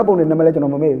မိမရဲ့မှတ်ပုံတွေနံပါတ်လည်းကျွန်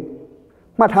တော်မမေ့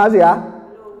မှတ်ထားစရာ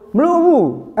မလိုဘူး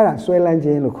အဲ့ဒါဆွဲလန်းခြ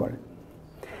င်းလို့ခေါ်တယ်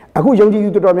အခုယုံကြည်သူ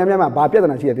တော်တော်များများမှာဘာပြဿ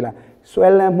နာရှိရသလားဆွဲ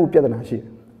လန်းမှုပြဿနာရှိတယ်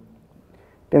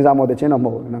တင်စားမောတဲ့ချင်းတော့မ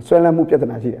ဟုတ်ဘူးနော်ဆွဲလန်းမှုပြဿ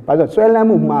နာရှိတယ်ဘာလို့ဆွဲလန်း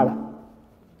မှုမှားလား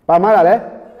ဘာမှားတာလဲ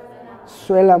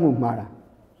ဆွဲလန်းမှုမှားတာ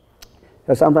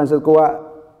ဆန်ဖရန်စစ္စကိုက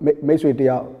မိတ်ဆွေတ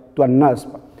ယောက်သူက nurse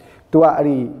ပါသူကအဲ့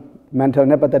ဒီ mental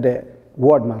နဲ့ပတ်သက်တဲ့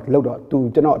ward မှာလောက်တော့သူ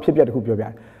ကျွန်တော်အဖြစ်အပျက်တစ်ခုပြောပြတ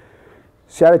ယ်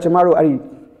ဆရာကျမတို့အဲ့ဒီ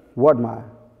ward မှာ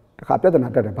တခါပြဿနာ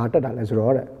တက်တယ်ဘာတက်တာလဲဆို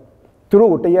တော့တဲ့သူတို့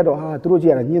ကိုတရက်တော့ဟာသူတို့ကြ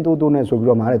ည့်ရတာညှင်းတိုးနဲ့ဆိုပြီး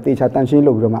တော့မှတဲ့တေချာတန်ရှင်း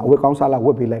လုပ်ပြီးတော့မှအဝတ်ကောင်းစားလာဝ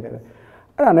တ်ပေးလိုက်တယ်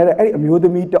အဲ့ဒါနဲ့အဲ့ဒီအမျိုးသ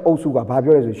မီးတအုပ်စုကဘာ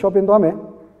ပြောလဲဆို shopping သွားမယ်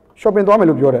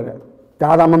လို့ပြောတယ်ဒါ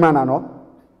သာမမှန်တာနော်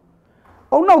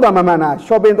အုံနောက်တာမမှန်တာ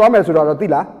shopping သွားမယ်ဆိုတော့သိ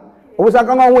လားအဝတ်စား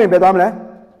ကောင်းကောင်းဝင်ပဲသွားမလဲ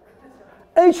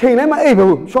အဲ့ချိန်လည်းမအိပ်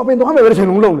ဘူး shopping သွားမယ်ပဲချိန်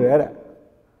လုံးလုံးတယ်တဲ့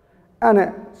အဲ့နဲ့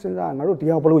စဉ်းစားငါတို့ဒီ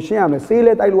အောင်ဘယ်လိုရှင်းရမလဲဆေး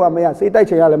လဲတိုက်လို့ရမရဆေးတိုက်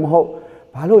ချင်ရလည်းမဟုတ်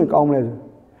ဘာလို့ရင်ကောင်းမလဲဆို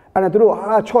အဲ့နဲ့သူတို့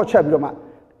ချော့ချက်ပြီးတော့မှ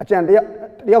အကြံတ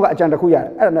ယောက်ကအကြံတစ်ခုရတယ်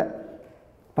အဲ့ဒါနဲ့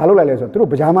ဘာလုပ်လိုက်လဲဆိုတော့သူတို့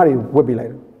ပကြားမတွေဝတ်ပေးလိုက်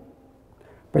တယ်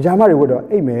ပကြားမတွေဝတ်တော့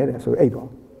အိတ်မယ်တဲ့ဆိုအိတ်တော့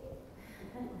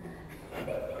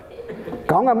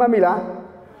ခေါင်းကမှတ်မိလား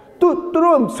သူ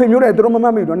တို့ဆွေမျိုးတွေသူတို့မမှ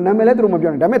တ်မိတော့နာမည်လည်းသူတို့မ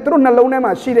ပြောနိုင်ဒါပေမဲ့သူတို့နှလုံးထဲ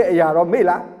မှာရှိတဲ့အရာတော့မေ့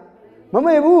လားမ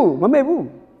မေ့ဘူး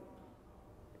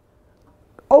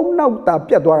အုံနောက်တာ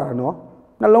ပြတ်သွားတာနော်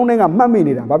နှလုံးထဲကမှတ်မိ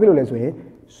နေတာဘာဖြစ်လို့လဲဆိုရင်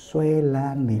ဆွဲလ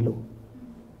န်းနေလို့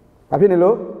ဘာဖြစ်နေ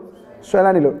လို့ဆွဲလ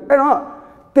န်းနေလို့အဲ့တော့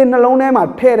တင်နှလုံးထဲမှာ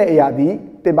ထည့်တဲ့အရာဒီ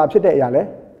တင်ပါဖြစ်တဲ့အရာလဲ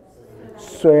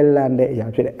ဆွဲလန်းတဲ့အရာ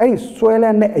ဖြစ်တယ်အဲ့ဒီဆွဲလ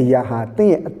န်းတဲ့အရာဟာတင်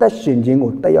ရဲ့အသက်ရှင်ခြင်း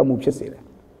ကိုတက်ရောက်မှုဖြစ်စေတယ်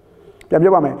ပြန်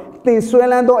ပြောပါမယ်တင်ဆွဲ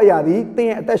လန်းသောအရာဒီတင်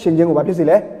ရဲ့အသက်ရှင်ခြင်းကိုဘာဖြစ်စေ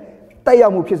လဲ တက်ရော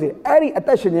က်မှုဖြစ်စေအဲ့ဒီအသ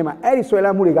က်ရှင်ခြင်းမှာအဲ့ဒီဆွဲလ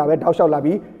န်းမှုတွေကပဲတောက်လျှောက်လာ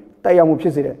ပြီးတက်ရောက်မှုဖြ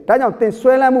စ်စေတယ်ဒါကြောင့်သင်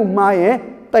ဆွဲလန်းမှုမှားရင်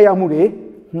တက်ရောက်မှုတွေ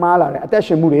မှားလာတယ်အသက်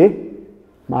ရှင်မှုတွေ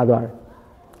မှားသွားတယ်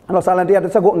အဲ့တော့စာလံ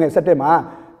119အငယ်7မှာ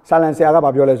စာလံဆရာက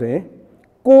ပြောလဲဆိုရင်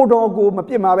ကိုတော်ကိုမ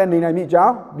ပြစ်မှာပဲနေနိုင်မိကြော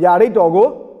င်းဗျာဒိတ်တော်ကို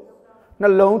နှ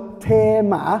လုံးထဲ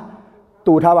မှာ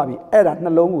တူထားပါပြီအဲ့ဒါနှ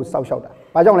လုံးကိုစောက်ရှောက်တာ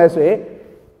ဘာကြောင့်လဲဆိုရင်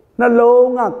နှလုံး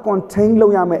က contain လု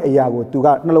ပ်ရမယ့်အရာကိုသူက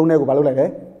နှလုံးထဲကိုဘာလုပ်လိုက်လဲ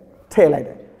ထည့်လိုက်တ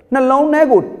ယ်နှလုံးထဲ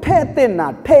ကိုထည့်တင်တာ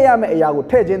ထည့်ရမယ့်အရာကို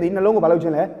ထည့်ခြင်းဒီနှလုံးကိုဘာလုပ်ခြ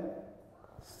င်းလဲ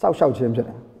စောက်ရှောက်ခြင်းဖြစ်တ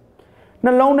ယ်နှ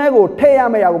လုံးထဲကိုထည့်ရ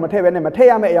မယ့်အရာကိုမထည့်ဘဲနဲ့မထည့်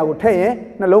ရမယ့်အရာကိုထည့်ရင်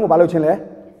နှလုံးကိုဘာလုပ်ခြင်းလဲ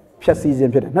ဖြည့်ဆည်းခြ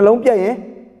င်းဖြစ်တယ်နှလုံးပြတ်ရင်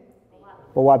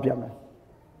ဘဝပြတ်မယ်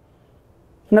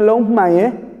နှလုံးမှန်ရင်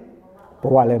ဘ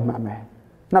ဝလည်းမှန်မယ်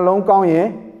နှလုံးကောင်းရင်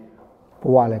ဘ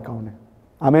ဝလည်းကောင်းတယ်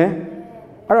အာမင်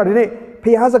အဲ့တော့ဒီနေ့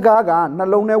ဖျားစကားကနှ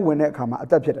လုံးထဲဝင်တဲ့အခါမှာအ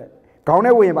သက်ဖြစ်တယ်ခေါင်း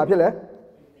ထဲဝင်ရင်ဘာဖြစ်လဲ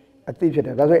အတိဖြစ်တ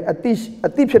ယ်ဒါဆိုရင်အ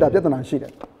တိဖြစ်တာပြဿနာရှိတ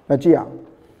ယ်မကြည့်အောင်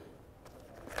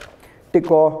တစ်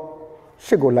ကော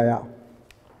ရှစ်ကိုလိုက်အောင်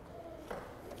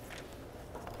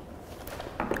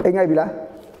အိမ်ငိုက်ပြီလား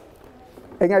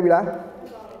အိမ်ငိုက်ပြီလား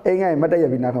အိမ်ငိုက်မတက်ရ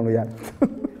ပြီနားထောင်လို့ရတယ်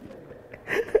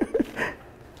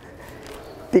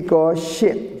တစ်ကောရှ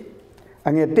စ်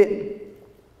အငယ်တစ်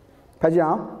ဖတ်ကြ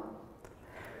အောင်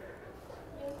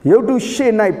ယုတ်တု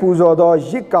ရှေ့၌ပူဇော်သော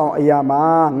ရစ်ကောင်အရာမှာ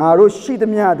ငါတို့ရှိသ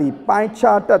မျှသည်ပိုင်း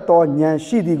ခြားတတ်သောဉာဏ်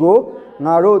ရှိသည်ကို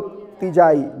ငါတို့သိကြ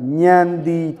၏ဉာဏ်သ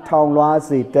ည်ထောင်လွှား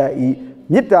စေတတ်၏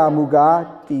မေတ္တာမူကား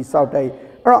တည်ဆောက်တတ်၏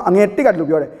အဲ့တော့အငယ်တစ်ကလို့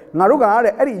ပြောတယ်ငါတို့က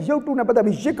တဲ့အဲ့ဒီယုတ်တုနဲ့ပတ်သက်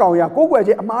ပြီးရစ်ကောင်အရာကိုးကွယ်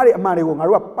ခြင်းအမှားတွေအမှန်တွေကိုငါ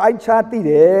တို့ကပိုင်းခြားသိ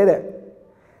တယ်တဲ့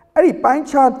အဲ့ဒီပိုင်း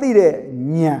ခြားသိတဲ့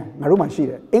ဉာဏ်ငါတို့မှရှိ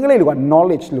တယ်အင်္ဂလိပ်လိုက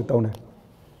knowledge လို့သုံးတယ်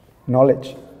knowledge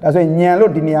ဒါဆိုရင်ဉာဏ်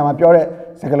လို့ဒီနေရာမှာပြောတဲ့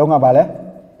စကားလုံးကဘာလဲ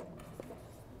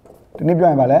ဒီနေ့ပြော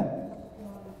ရင်ဗာလဲ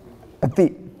အသိ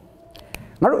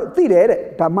ငါတို့သိတယ်တဲ့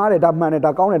ဒါမှားတယ်ဒါမှန်တယ်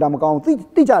ဒါကောင်းတယ်ဒါမကောင်းဘူး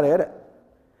သိကြတယ်တဲ့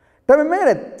ဒါပေမဲ့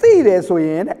တဲ့သိတယ်ဆိုရ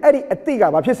င်တဲ့အဲ့ဒီအသိက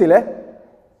ဘာဖြစ်စေလဲ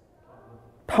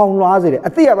ထောင်လွှားစေတယ်အ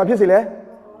သိကဘာဖြစ်စေလဲ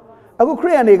အခုခ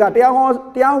ရိယန်တွေကတရားဟော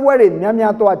တွေများ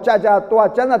များသွားကြာသွား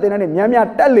ကျမ်းစာသင်တဲ့နေ့များများ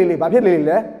တက်လေဘာဖြစ်လေ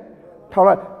လဲထောင်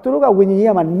လွှားသူတို့ကဝိညာဉ်ရေးရ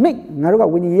မှာနှိမ့်ငါတို့က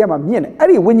ဝိညာဉ်ရေးရမှာမြင့်တယ်အဲ့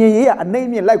ဒီဝိညာဉ်ရေးကအနှိမ့်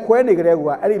မြင့်လိုက်ခွဲနေကြတဲ့ကူက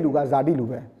အဲ့ဒီလူကဇာတိလူ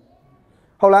ပဲ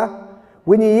ဟုတ်လား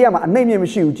ဝိညာဉ်ရေးမှာအနှိမ့်မြင့်မ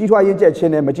ရှိဘူးကြီးထွားရင်းကျက်ခြ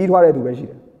င်းနဲ့မကြီးထွားတဲ့သူပဲရှိ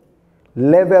တယ်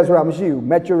level ဆိုတာမရှိဘူး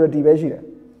maturity ပဲရှိတယ်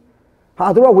ဟာ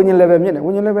သူတို့ကဝိညာဉ် level မြင့်တယ်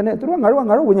ဝိညာဉ် level နဲ့သူတို့ကငါ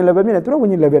တို့ဝိညာဉ် level မြင့်တယ်သူတို့ဝိ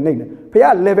ညာဉ် level နှိမ့်တယ်ဖခ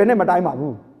င် level နဲ့မတိုင်းပါ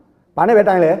ဘူးဘာနဲ့ပဲ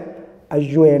တိုင်းလဲအ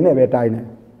ရွယ်နဲ့ပဲတိုင်းတယ်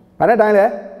ဘာနဲ့တိုင်းလဲ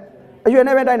အရွယ်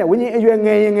နဲ့ပဲတိုင်းတယ်ဝိညာဉ်အရွယ်င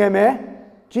ယ်ရင်ငယ်မယ်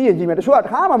ကြီးရင်ကြီးမယ်တချို့ကတ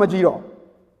စ်ခါမှမကြီးတော့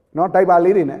နော်တိုက်ပါ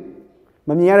လေးတွေနဲ့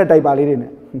မမြင်ရတဲ့တိုက်ပါလေးတွေ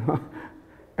နဲ့နော်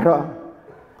အဲ့တော့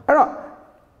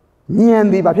ဉာဏ်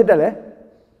ဒီဘာဖြစ်တယ်လဲ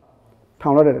ထော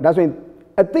င်လွှားတယ်ဒါဆိုရင်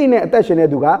အသိနဲ့အသက်ရှင်တဲ့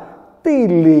သူကသိ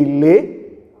လေ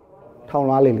ထောင်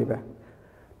လွှားလေပဲ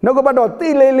နှုတ်ကပတ်တော်သိ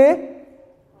လေ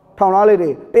ထောင်လွှားလေတ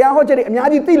ရားဟောချက်တွေအများ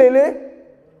ကြီးသိလေ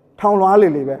ထောင်လွှားလေ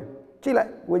ပဲကြည့်လိုက်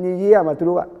ဝိညာဉ်ရေးရမှာသူ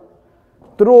တို့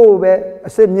ပဲ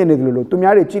အစစ်မြင့်နေတယ်လို့သူ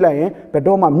များတွေကြည့်လိုက်ရင်ဘယ်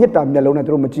တော့မှမြစ်တာမျက်လုံးနဲ့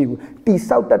သူတို့မကြည့်ဘူးတိ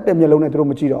ဆောက်တတ်တဲ့မျက်လုံးနဲ့သူတို့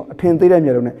မကြည့်တော့အထင်သေးတဲ့မျ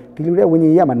က်လုံးနဲ့ဒီလူတွေဝိညာ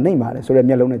ဉ်ရေးရမှာနှိမ့်ပါတယ်ဆိုတဲ့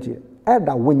မျက်လုံးနဲ့ကြည့်တယ်အဲ့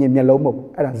ဒါဝိညာဉ်မျက်လုံးမဟုတ်ဘူး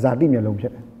အဲ့ဒါဇာတိမျက်လုံးဖြ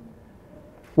စ်တယ်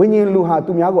ဝိညာဉ်လူဟာ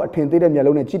သူများကိုအထင်သေးတဲ့မျက်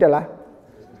လုံးနဲ့ကြည့်တယ်လား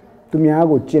သူများ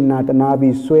ကိုကျင်နာတနာ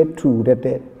ပြီးဆွဲထူတဲ့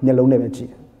မျက်လုံးနဲ့ပဲကြည့်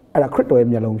တယ်အဲ့ဒါခရစ်တော်ရဲ့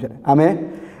မျက်လုံးဖြစ်တယ်အာမင်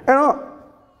အဲ့တော့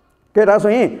ကဲဒါ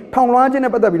ဆိုရင်ထောင်လွှားခြင်း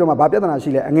နဲ့ပတ်သက်ပြီးတော့မှဘာပြဿနာရှိ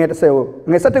လဲအငယ်10ကိုအ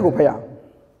ငယ်17ကိုဖတ်ရ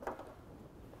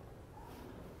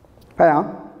အောင်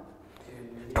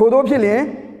ထို့သောဖြစ်လျင်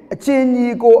အချင်းညီ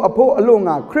ကိုအဖို့အလို့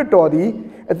ငါခရစ်တော်သည်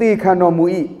အသေးခံတော်မူ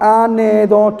၏အာနေ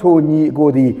သောထိုညီကို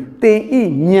သည်တင်ဤ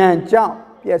ဉာဏ်ကြောင့်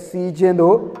ပျက်စီးခြင်း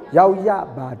တို့ရောက်ရ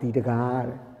ပါသည်တကား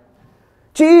တဲ့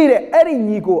ကြည့်တဲ့အဲ့ဒီ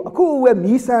ညီကိုအခုဝဲ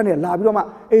မီးစမ်းတယ်လာပြီးတော့မှ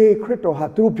အေးခရစ်တော်ဟာ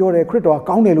သူတို့ပြောတယ်ခရစ်တော်က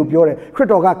ကောင်းတယ်လို့ပြောတယ်ခရစ်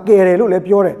တော်ကကယ်တယ်လို့လည်း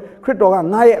ပြောတယ်ခရစ်တော်က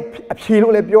ငါရဲ့အဖြေ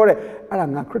လို့လည်းပြောတယ်အဲ့ဒါ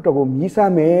ငါခရစ်တော်ကိုမီးစ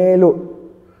မ်းမယ်လို့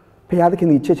ဘုရားသခင်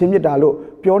ကြီးချစ်ချင်းမြတ်တာလို့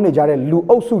ပြောနေကြတဲ့လူ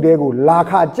အုပ်စုတွေကိုလာ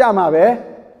ခါကြမှာပဲ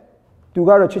သူက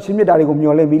တော့ချစ်ချင်းမြတ်တာတွေကို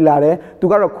မျှော်လင့်ပြီးလာတယ်သူ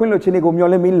ကတော့ခွင့်လွှတ်ခြင်းတွေကို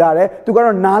မျှော်လင့်ပြီးလာတယ်သူက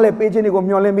တော့နားလဲပေးခြင်းတွေကို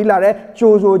မျှော်လင့်ပြီးလာတယ်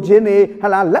ကြိုဆိုခြင်းတွေဟ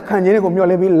လာလက်ခံခြင်းတွေကိုမျှော်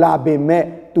လင့်ပြီးလာပေမဲ့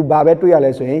သူဘာပဲတွေ့ရ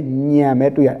လဲဆိုရင်ဉာဏ်ပဲ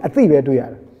တွေ့ရတယ်အသိပဲတွေ့ရ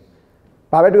တယ်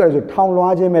ဘာပဲတွေ့ရလဲဆိုထောင်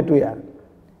လွှားခြင်းပဲတွေ့ရတယ်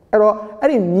အဲ့တော့အဲ့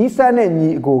ဒီညီးစမ်းတဲ့ညီ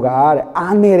အကိုကတဲ့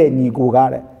အားနေတဲ့ညီကိုက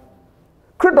တဲ့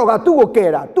ခရစ်တော်ကသူ့ကိုကယ်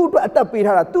တာသူ့အတွက်အသက်ပေး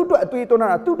ထားတာသူ့အတွက်အသွေးသွန်း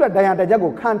တာသူ့အတွက်ဒဏ်ရာတစ်ချက်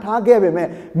ကိုခံထားခဲ့ပေမဲ့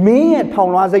မင်းရဲ့ထော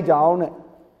င်လွှားစိတ်ကြောင့်တဲ့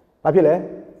ဘာဖြစ်လဲ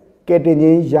ကယ်တင်ခြ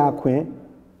င်းရာခွင့်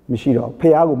မရှိတော့ဖခ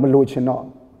င်ကိုမလိုချင်တော့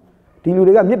ဒီလူ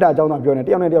တွေကမေတ္တာကြောင်းသာပြောနေတ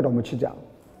ယောက်နဲ့တယောက်တော့မချစ်ကြဘူး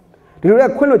ဒီလူတွေ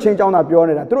ကခွင့်လွှတ်ခြင်းကြောင်းသာပြော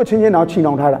နေတာသူတို့ချင်းချင်းတောင်ချီ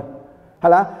နှောင်ထားတာဟာ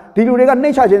လားဒီလူတွေကနှိ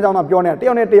မ့်ချခြင်းကြောင်းသာပြောနေတာတ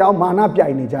ယောက်နဲ့တယောက်မာနပြို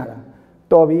င်နေကြတာ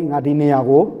တော်ပြီငါဒီနေရာ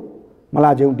ကိုမ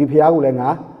လာချင်ဘူးဒီဖခင်ကိုလည်းငါ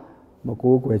မ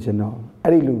ကိုးကွယ်ချင်တော့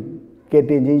အဲ့ဒီလူကယ်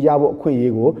တင်ခြင်းရဖို့အခွင့်အ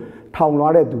ရေးကို ထောင်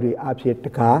လွှားတဲ့သူတွေအဖြစ်တ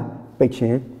ကားပိတ်ချ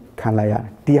င်းခံလိုက်ရတယ်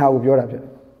ဒီဟာကိုပြောတာဖြစ်တ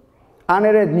ယ်အားနေ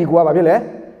တဲ့ညီကိုကဘာဖြစ်လဲ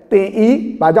တင်ဤ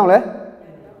ဘာကြောင့်လဲ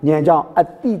ညံကြောင့်အ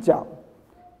တိကြောင့်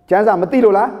ကျမ်းစာမသိ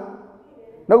လို့လား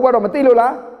နှုတ်ကတော့မသိလို့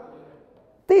လား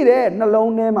သိတယ်နှ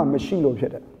လုံးထဲမှာမရှိလို့ဖြ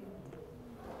စ်တယ်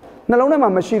နှလုံးထဲမှာ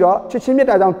မရှိတော့ချစ်ချင်းမြတ်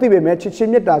တာကြောင့်သိပေမဲ့ချစ်ချ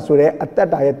င်းမြတ်တာဆိုတဲ့အတ္တ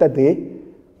တာရဲ့တက်သေး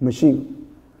မရှိဘူး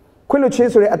ခွင့်လွှတ်ခြ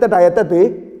င်းဆိုတဲ့အတ္တတာရဲ့တက်သေး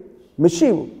မရှိ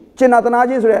ဘူးကျင်နာတနာ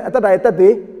ခြင်းဆိုတဲ့အတ္တတာရဲ့တက်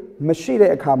သေးမရှိ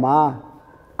တဲ့အခါမှာ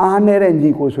အားနေတဲ့ညီ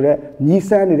ကိုဆိုတဲ့ညီဆ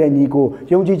န်းနေတဲ့ညီကို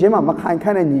ယုံကြည်ခြင်းမှာမခိုင်ခ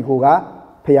န့်တဲ့ညီကိုက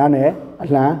ဖျားနဲ့အ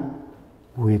လှမ်း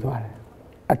ဝေသွားတယ်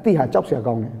အတိဟာကြောက်စရာ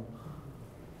ကောင်းတယ်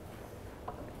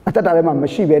အတ္တတာထဲမှာမ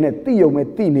ရှိဘဲနဲ့တိယုံမဲ့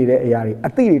တိနေတဲ့အရာတွေအ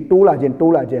တိတွေတိုးလာခြင်း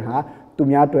ဟာသူ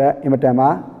များအတွက်အင်မတန်မှ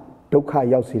ဒုက္ခ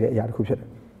ရောက်စေတဲ့အရာတစ်ခုဖြစ်တယ်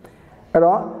အဲ့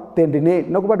တော့တင်ဒီနေ့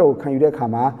နှုတ်ကပတ်တော်ကိုခံယူတဲ့အခါ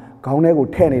မှာခေါင်းထဲကို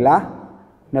ထဲ့နေလား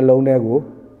နှလုံးထဲကို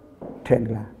ထဲ့နေ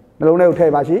လားနှလုံးထဲကိုထဲ့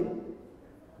ပါရှိ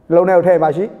နှလုံးထဲကိုထဲ့ပါ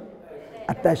ရှိ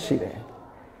အသက်ရှိတယ်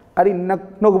အဲ့ဒီ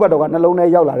နှုတ်ကပတ်တော်ကနှလုံးထဲ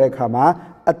ရောက်လာတဲ့အခါမှာ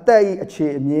အသက်ဤအခြေ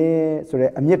အမြင့်ဆို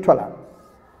တဲ့အမြင့်ထွက်လာတယ်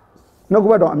နှုတ်က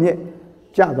ပတ်တော်အမြင့်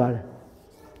ကျသွားတယ်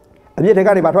အမြင့်တွေက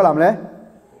နေဘာထွက်လာမလဲ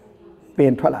ပ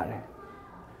င်ထွက်လာတယ်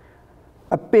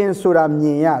အပင်ဆိုတာမြ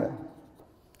င်ရတယ်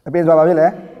အပင်ဆိုတာဘာဖြစ်လဲ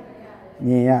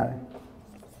မြင်ရတယ်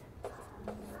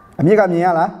အမြင့်ကမြင်ရ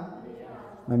လား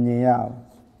မမြင်ရဘူး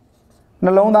နှ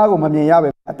လုံးသားကိုမမြင်ရပဲ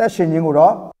အသက်ရှင်ခြင်းကို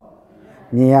တော့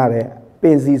မြင်ရတယ်ပ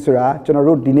င်စီဆိုတာကျွန်တော်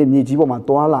တို့ဒီနေ့မြေကြီးပေါ်မှာ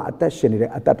သွားလာအသက်ရှင်နေ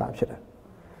တဲ့အတ္တတာဖြစ်တယ်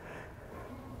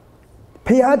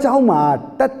ဖះเจ้าမှာ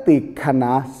တက်တည်ခဏ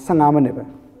15မိနစ်ပဲ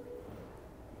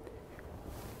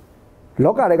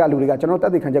လောကတွေကလူတွေကကျွန်တော်တ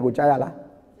က်တည်ခံချက်ကိုကြားရလား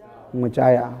မ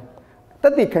ကြားရတ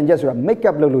က်တည်ခံချက်ဆိုတာ make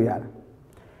up လုပ်လို့ရတယ်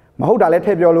မဟုတ်တာလည်းထ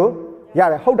ည့်ပြောလို့ရ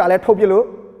တယ်ဟုတ်တာလည်းထုတ်ပြလို့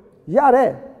ရတယ်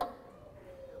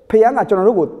ဖះကကျွန်တော်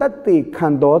တို့ကိုတက်တည်ခံ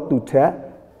တော်သူထက်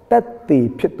တက်တည်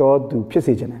ဖြစ်တော်သူဖြစ်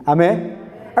စေခြင်းတယ်အာမင်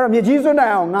အဲ့တော့မြေကြီးစွန်းတို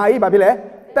င်အောင်ငါကြီးဘာဖြစ်လဲ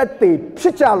တက်တည်ဖြ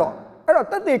စ်ကြလော့အဲ့တော့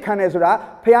တက်တည်ခံတယ်ဆိုတာ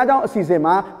ဖះเจ้าအစီအစဉ်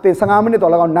မှာတင်15မိနစ်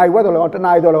တော်လောက်အောင်နိုင်ဝက်တော်လောက်အောင်တ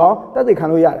နာရီတော်လောက်အောင်တက်တည်ခံ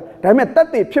လို့ရတယ်ဒါပေမဲ့တက်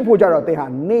တည်ဖြစ်ဖို့ကြတော့တင်ဟာ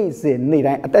နေ့စဉ်နေ့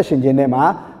တိုင်းအသက်ရှင်ခြင်းထဲမှာ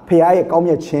ဖះရဲ့ကောင်း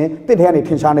မြတ်ခြင်းတင့်ထဲကနေထ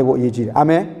င်ရှားနေဖို့အရေးကြီးတယ်အာ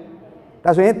မင်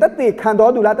ဒါဆိုရင်တက်တည်ခံ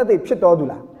တော်သူလားတက်တည်ဖြစ်တော်သူ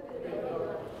လား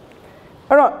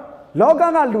အဲ့တော့လောက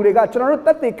ကလူတွေကကျွန်တော်တို့တ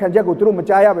က်တည်ခံချက်ကိုသူတို့မ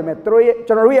ကြားရပါပဲသူတို့ရဲ့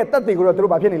ကျွန်တော်တို့ရဲ့တက်တည်ကိုတော့သူ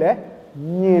တို့ဘာဖြစ်နေလဲ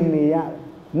မြင်နေရတယ်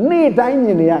နေ့တိုင်းမြ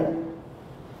င်နေရတယ်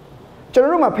ကျွန်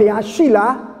တော်တို့မှာဖះရှိ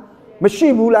လားမရှိ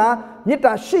ဘူးလားမေတ္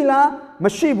တာရှိလားမ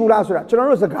ရှိဘူးလားဆိုတာကျွန်တော်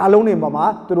တို့စကားလုံးတွေပေါ်မှာ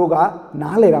သူတို့က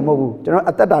နားလည်တာမဟုတ်ဘူးကျွန်တော်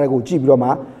အသက်တာတွေကိုကြည့်ပြီးတော့မှ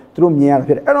သူတို့မြင်ရတာ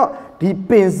ဖြစ်တယ်အဲ့တော့ဒီ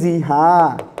ပင်စီဟာ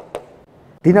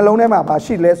ဒီနှလုံးထဲမှာဘာ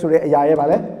ရှိလဲဆိုတဲ့အရာရဲ့ဗာ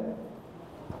လဲ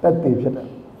တက်တည်ဖြစ်တယ်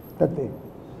တက်တည်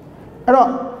အဲ့တော့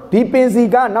ဒီပင်စီ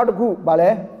ကနောက်တစ်ခုဗာလဲ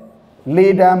လေ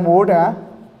တံမိုးတံ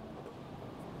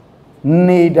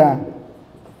နေတံ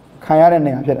ခံရတဲ့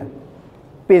နေရာဖြစ်တယ်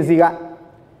ပင်စီက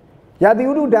ရာသီ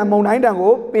ဥတုတံမုန်တိုင်းတံ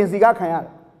ကိုပင်စီကခံရတ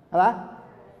ယ်ဟုတ်လား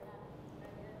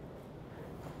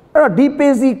အဲ့တော့ဒီပ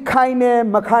င်စီခိုင်တယ်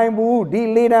မခိုင်ဘူးဒီ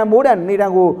လေတံမိုးတံနေတံ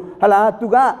ကိုဟလားသူ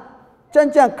ကကြံ့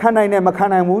ကြံ့ခံနိုင်တယ်မခံ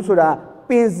နိုင်ဘူးဆိုတာ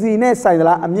ပင်စီနဲ့ဆိုင်သ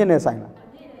လားအမြင့်နဲ့ဆိုင်လား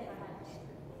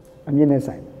အမြင့်နဲ့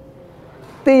ဆိုင်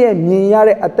တည့်ရဲ့မြင်ရ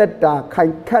တဲ့အတ္တတာခို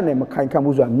င်ခတ်နဲ့မခိုင်ခတ်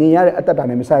ဘူးဆိုတာမြင်ရတဲ့အတ္တတာ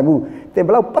နဲ့မဆိုင်ဘူးတင်ဘ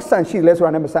လောက်ပတ်စံရှိလဲဆို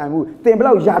တာနဲ့မဆိုင်ဘူးတင်ဘ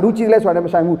လောက်ယာဒူးကြီးလဲဆိုတာနဲ့မ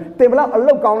ဆိုင်ဘူးတင်ဘလောက်အ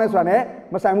လုတ်ကောင်းလဲဆိုတာနဲ့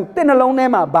မဆိုင်ဘူးတင်နှလုံးထဲ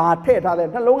မှာဘာထည့်ထားလဲ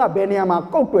နှလုံးကဘယ်နေရာမှာ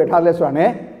ကုတ်တွယ်ထားလဲဆိုတာနဲ့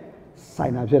ဆို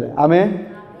င်တာဖြစ်တယ်အာမင်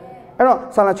အဲ့တော့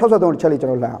ဆာလာ63ချက်လေးကျွ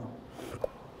န်တော်လှမ်းအောင်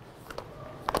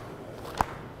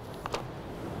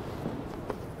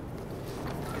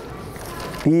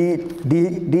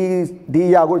ဒီ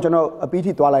ຢာကိုကျွန်တော်အပီး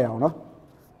ထိသွားလိုက်အောင်နော်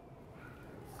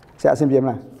ဆရာအဆင်ပြေမ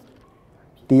လား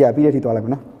ဒီຢာပြီးတဲ့ထိသွားလိုက်မ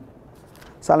ယ်နော်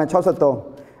ဆာလံ63အဲ့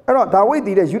တော့ဒါဝိဒ်တ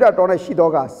ည်တဲ့ယူဒတော်နဲ့ရှိ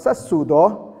တော်ကဆက်ဆူသော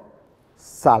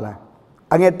ဆာလံ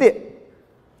အငယ်1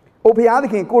အိုဖျားသ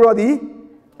ခင်ကိုတော်သည်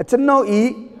အကျွန်ုပ်ဤ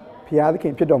ဖျားသခ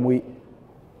င်ဖြစ်တော်မူ၏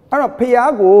အဲ့တော့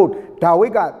ဖျားကိုဒါဝိ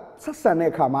ဒ်ကဆက်ဆံတဲ့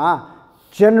အခါမှာ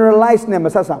generalize နဲ့မ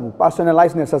ဆက်ဆံဘူး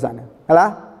personalize နဲ့ဆက်ဆံတယ်ဟုတ်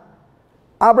လား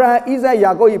အာဗြဟံဣဇက်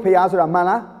ယာကုပ်၏ဖျားဆိုတာမှန်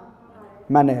လား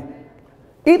မှန်တယ်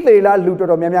ဣသေလလူ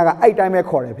တော်များများကအဲ့တိုင်းပဲ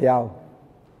ခေါ်တယ်ဖျားကို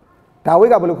ဒါဝိ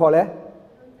ဒ်ကဘယ်လိုခေါ်လဲ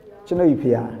ကျွန်တော်ဤ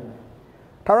ဖျား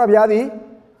ထာဝရဘုရားသည်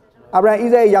အာဗြဟံဣ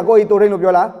ဇက်ယာကုပ်၏တိုထိန်လို့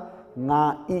ပြောလားငါ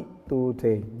ဤတို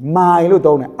ထိန်မိုင်လို့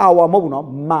သုံးတယ်our မဟုတ်ဘူးနော်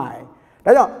မိုင်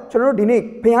ဒါကြောင့်ကျွန်တော်တို့ဒီနေ့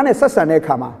ဘုရားနဲ့ဆက်ဆံတဲ့အ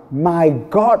ခါမှာ my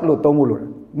god လို့သုံးဖို့လိုတယ်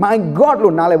my god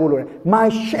လို့နားလည်ဖို့လိုတယ် my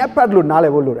shepherd လို့နားလ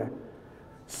ည်ဖို့လိုတယ်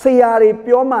ဆရာတွေ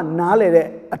ပြောမှနားလည်တဲ့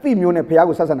အသိမျိုးနဲ့ဘုရား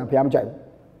ကိုဆက်ဆံတာဘုရားမကြိုက်ဘူး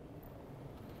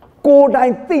ကိုယ်တို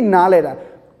င်သိနားလည်တာ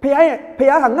ဘု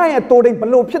ရားကငါ့ရဲ့တိုးတိမ်ဘ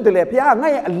လို့ဖြစ်တယ်လဲဘုရားက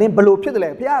ငါ့ရဲ့အလင်းဘလို့ဖြစ်တယ်လဲ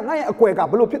ဘုရားကငါ့ရဲ့အကွယ်က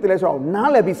ဘလို့ဖြစ်တယ်လဲဆိုတော့နား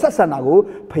လည်ပြီးဆက်ဆံတာကို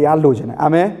ဘုရားလိုချင်တယ်အာ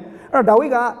မင်အဲ့တော့ဒါဝိ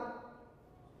ဒ်က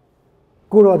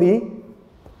ကိုတော်သည်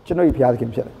ကျွန်တော်ဤဘုရားသခ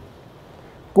င်ဖြစ်တယ်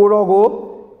ကိုတော်ကို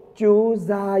ကြိုး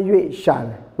စား၍ရှာတ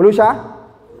ယ်ဘယ်လိုရှာ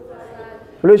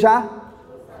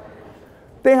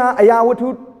သင်ဟာအရာဝတ္ထု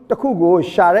တစ်ခုကို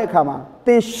ရှာတဲ့အခါမှာသ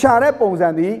င်ရှာတဲ့ပုံစံ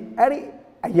သည်အဲ့ဒီ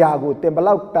အရာကိုသင်ဘယ်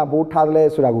လောက်တန်ဖိုးထားသလဲ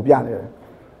ဆိုတာကိုပြနေတယ်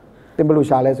သင်ဘယ်လို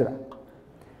ရှာလဲဆိုတာ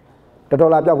တော်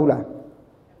တော်လားပြောက်ဘူးလား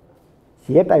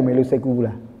ရဲတိုင်မယ်လို့စိတ်ကူးဘူး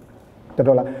လားတော်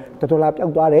တော်လားပြော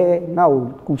က်သွားတယ်ငါ့ကို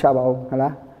ကူချပါဦးဟုတ်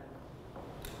လား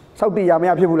စောက်တီရမ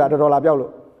ရဖြစ်ဘူးလားတော်တော်လားပြောက်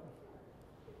လို့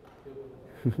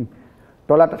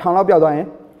ဒေါ်လာ1000လောက်ပြောက်သွားရင်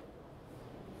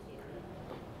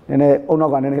နည်းနည်းအုံနော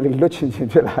က်ကနည်းနည်းလေးလွတ်ချင်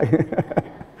ဖြစ်လာ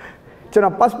ကျွန်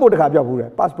တော် passport တခါပြောက်ဘူးတယ်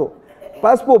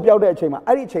passport ပြောက်တဲ့အချိန်မှာ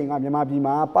အဲ့ဒီအချိန်ကမြန်မာပြည်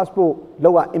မှာ passport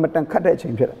လောက်ကအင်မတန်ခတ်တဲ့အချိ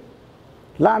န်ဖြစ်တယ်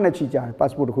လနဲ့ချီကြာတယ်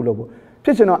passport တခုလုပ်ဖို့ဖြ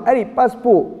စ်ချင်တော့အဲ့ဒီ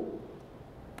passport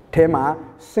ထဲမှာ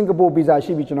စင်ကာပူဗီဇာ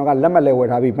ရှိပြီးကျွန်တော်ကလက်မှတ်လဲဝယ်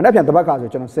ထားပြီးမနေ့ပြန်တပတ်ခါဆို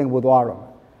ကျွန်တော်စင်ကာပူသွားတော့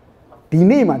ဒီ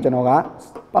နေ့မှာကျွန်တော်က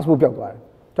passport ပြောက်သွားတယ်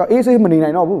ကျွန်တော်အေးဆေးမနေ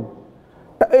နိုင်တော့ဘူး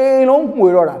တအိမ်လုံးငွေ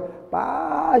တော့တာဘာ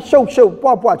ရှုပ်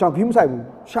ပွားကျွန်တော်ခီးမဆိုင်ဘူး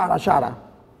ရှာတာ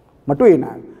မတွေ့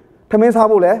နိုင်ထမင်းစား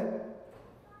ဖို့လဲ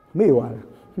မေ့သွားတယ်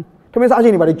ထမင်းစားချိ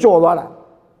န်နေပါလေကြော်သွားတာ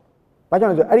ဘာကြော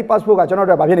င့်လဲဆိုအဲ့ဒီ passport ကကျွန်တော်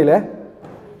တို့ဘာဖြစ်နေလဲ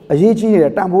အရေးကြီးနေတ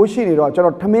ယ်တန်ဖိုးရှိနေတော့ကျွန်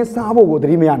တော်ထမင်းစားဖို့ကိုသ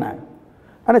တိမရနိုင်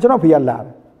အဲ့ဒါကျွန်တော်ဖေးရလာတ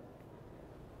ယ်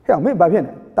ဟဲ့မင်းဘာဖြစ်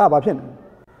နေတာဘာဖြစ်နေ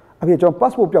အဖေကျွန်တော်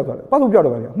passport ပြောက်သွားတယ် passport ပြောက်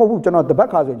တော့ဗျာမဟုတ်ဘူးကျွန်တော်တပတ်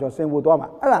ခါဆိုရင်ကျွန်တော်စင်ကာပူသွားမှာ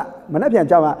အဲ့ဒါမနေ့ပြန်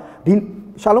ကြမှာဒီ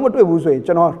ရှာလုံးမတွေ့ဘူးဆိုရင်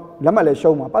ကျွန်တော်လက်မှတ်လဲ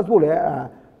ရှုံးမှာ passport လဲ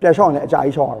ပြန်ရှောင်းရင်လည်းအကြာ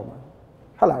ကြီးရှောင်းရတော့မှာ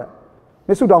ဟုတ်လားမ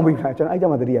စ်စုတောင်းပြီးခါကျွန်တော်အဲ့ကြ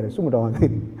မှာသတိရတယ်စုမတောင်း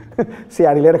ဘူးဆရာ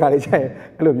တွေလည်းတစ်ခါလေးချက်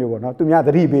အဲ့လိုမျိုးပေါ့နော်သူများသ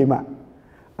တိပေးမှ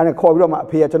အဲ့ဒါခေါ်ပြီးတော့မှအ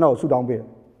ဖေကကျွန်တော်ကိုစုတောင်းပေးတယ်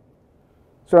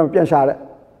ဆိုတော့ပြန်ရှာတယ်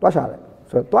တွားရှာတယ်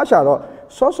ဆိုတော့တွားရှာတော့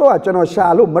စောကကျွန်တော်ရှာ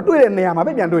လို့မတွေ့တဲ့နေရာမှာ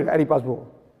ပဲပြန်တွေ့တယ်အဲ့ဒီ passport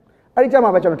အဲ့ဒီကြ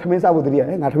မှာပဲကျွန်တော်ထမင်းစားဖို့သတိရ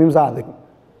တယ်ငါထမင်းစားရတယ်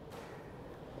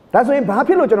ဒါဆိုရင်ဘာ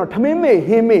ဖြစ်လို့ကျွန်တော်ထမင်းမေ့ဟ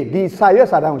င်းမေ့ဒီစာရွက်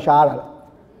စာတမ်းကိုရှာရတာလဲ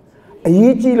အ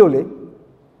ရေးကြီးလို့လေ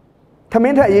ထမ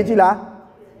င်းထက်အရေးကြီးလား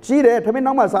ကြီးတယ်ထမင်း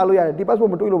နောက်မှစားလို့ရတယ်ဒီ passport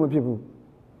မတွေ့လို့မဖြစ်ဘူး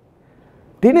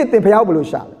ဒီနေ့သင်ဖျားဘယ်လို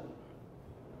ရှာလဲ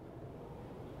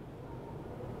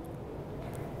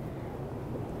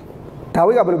ဒါ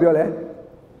ဝိဒ်ကဘယ်လိုပြောလဲ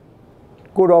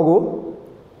ကိုတော်ကို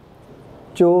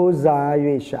ကြိုးစား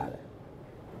၍ရှာတယ်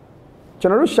ကျွ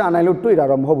န်တော်တို့ရှာနိုင်လို့တွေ့တာ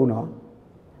တော့မဟုတ်ဘူးနော်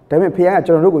ဒါပေမဲ့ဖခင်က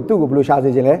ကျွန်တော်တို့ကိုသူ့ကိုဘယ်လိုရှာစေ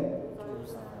ခြင်းလဲ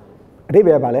အဓိပ္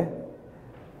ပာယ်ကဘာလဲ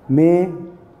မင်း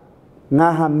ငါ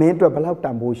ဟာမင်းအတွက်ဘယ်လောက်တ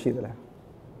န်ဖိုးရှိသလဲ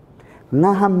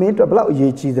ငါဟာမင်းအတွက်ဘယ်လောက်အ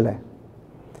ရေးကြီးသလဲ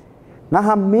ငါ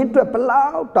ဟာမင်းအတွက်ဘယ်လော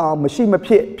က်တောင်မရှိမ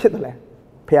ဖြစ်သလဲ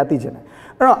ဖခင်သိခြင်းတယ်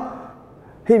အဲ့တော့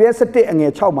ဟေဘဲ7အင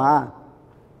ယ်6မှာ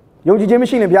ယုံကြည်ခြင်းမ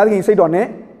ရှိရင်ဘုရားသခင်စိတ်တော်နဲ့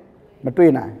မ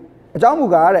တွေ့နိုင်အကြောင်းမူ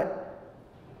ကားတဲ့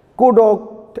ကိုတော်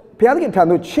ဘုရားသခင်ထံ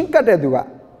သို့ချဉ်ကပ်တဲ့သူက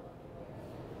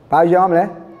ဘာပြောရမလဲ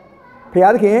ဘု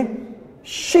ရားသခင်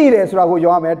ရှိတယ်ဆိုတာကို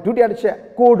ပြောရမယ်ဒုတိယတစ်ချက်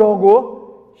ကိုတော်ကို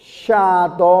ရှာ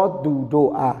တော်သူ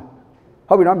တို့အား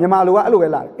ဟုတ်ပြီနော်မြန်မာလိုကအဲ့လိုပဲ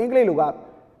လာတယ်အင်္ဂလိပ်လိုက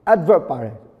adverb ပါတ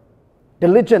ယ်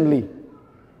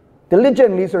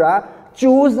diligently ဆိုတာ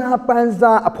ကြိုးစားပန်း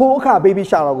စားအဖို့အခပေးပြီး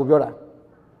ရှာတော်ကိုပြောတာ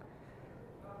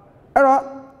အဲ့တော့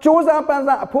ကြိုးစားပန်း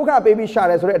စားအဖို့အခပေးပြီးရှာ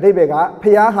တယ်ဆိုတဲ့အဓိပ္ပာယ်က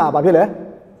ဖျားဟာဘာဖြစ်လဲ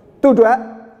သူ့အတွက်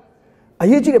အ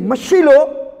ရေးကြီးတယ်မရှိလို့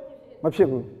မဖြစ်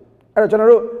ဘူးအဲ့တော့ကျွန်တော်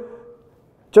တို့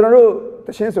တ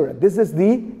ရှင်းဆိုရယ် this is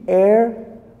the air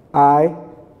I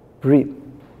breathe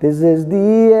this is the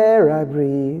air I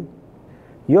breathe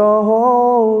your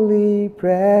holy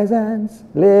presence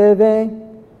living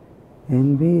in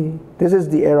me this is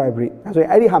the air I breathe ဆိုရင်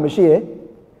အဲ့ဒီဟာမရှိရယ်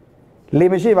လေ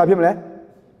မရှိဘာဖြစ်မလဲ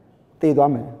တည်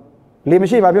သွားမယ်လေမ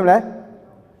ရှိဘာဖြစ်မလဲ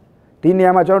ဒီနေ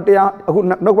ရာမှာကျွန်တော်တရားအခု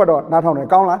နှုတ်ဘက်တော့နားထောင်တယ်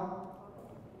ကောင်းလား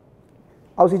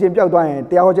အောက်ဆီဂျင်ပျောက်သွားရင်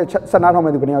တရားဟောချက်ဆက်နားထောင်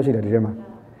မဲ့သူဘယ်နှယောက်ရှိတယ်ဒီထဲမှာ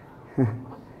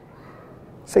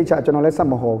စိတ်ချကျွန်တော်လည်းဆက်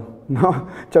မဟောဘူးเนาะ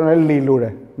ကျွန်တော်လည်းလေလိုတ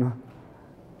ယ်เนาะ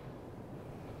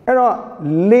အဲ့တော့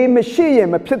လေမရှိရင်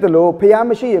မဖြစ်တယ်လို့ဖျား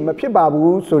မရှိရင်မဖြစ်ပါ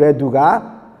ဘူးဆိုတဲ့သူက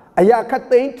အရာခတ်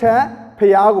သိမ်းထက်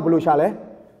ဖျားကိုဘယ်လိုရှာလဲ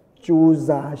ကြိုး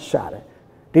စားရှာတယ်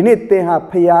ဒီနေ့သင်ဟာ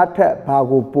ဖျားထက်ဘာ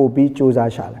ကိုပို့ပြီးကြိုး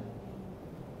စားရှာလဲ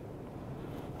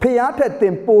ဖျားထက်သ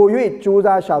င်ပို့၍ကြိုး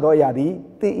စားရှာတော့အရာဒီ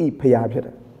သင်ဤဖျားဖြစ်တ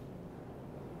ယ်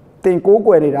သင်ကိုး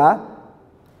ကွယ်နေတာ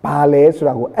ဘာလဲဆို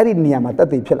တာကိုအဲ့ဒီနေရာမှာတတ်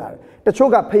သိဖြစ်လာတယ်တ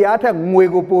ချို့ကဖျားထက်ငွေ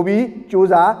ကိုပို့ပြီးကြိုး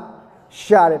စား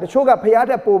ရှာတယ်တချို့ကဖျား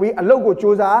ထက်ပို့ပြီးအလုပ်ကို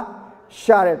ကြိုးစား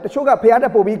ရှာတယ်တချို့ကဖျားထ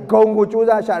က်ပို့ပြီးဂုံကိုကြိုး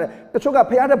စားရှာတယ်တချို့က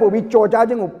ဖျားထက်ပို့ပြီးကြော်ကြား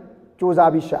ခြင်းကိုကြိုး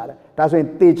စားပြီးရှာတယ်ဒါဆိုရင်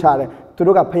တေချတယ်သူ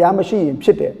တို့ကဖျားမရှိရင်ဖြ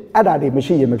စ်တယ်အဲ့ဒါတွေမ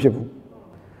ရှိရင်မဖြစ်ဘူး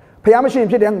ဖျားမရှိရင်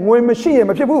ဖြစ်တယ်ငွေမရှိရင်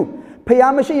မဖြစ်ဘူး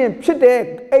ဖျားမရှိရင်ဖြစ်တယ်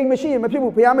အိမ်မရှိရင်မဖြစ်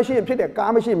ဘူးဖျားမရှိရင်ဖြစ်တယ်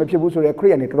ကားမရှိရင်မဖြစ်ဘူးဆိုတဲ့ခရိ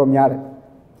ယာန်တွေတော်တော်များတယ်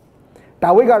ဒါ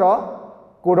ဝိဒ်ကတော့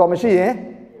ကိုတော်မရှိရင်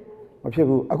မဖြစ်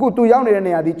ဘူးအခုသူရောက်နေတဲ့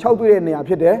နေရာဒီ6တွေ့တဲ့နေရာ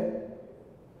ဖြစ်တယ်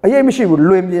အရေးမရှိဘူး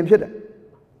လွင်ပြင်ဖြစ်တယ်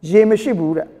ရေမရှိ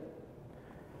ဘူးတဲ့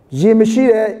ရေမရှိ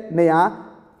တဲ့နေရာ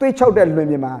对超的里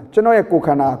面嘛，就那些顾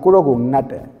客呢，顾着顾拿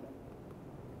的。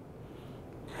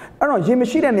而那也没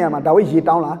时间呢嘛，大卫也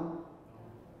当了，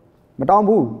没当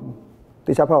不，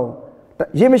对啥跑？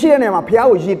也没时间呢嘛，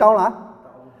票也当了，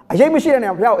也没时间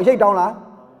呢，票也当了，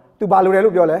都把路来路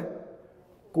标嘞，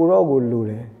顾着顾路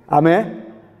嘞，阿妹。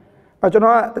就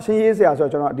那新意思啊，说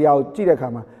就那điều记得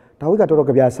看嘛，大卫个多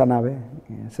个别山那呗，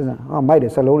是噻，啊买的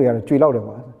山路里啊追老的话，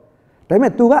但是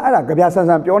都个阿拉个别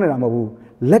山标呢嘛不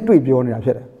，let对标呢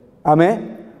是的，阿妹。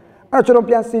啊，就那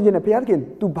边新鲜的，别个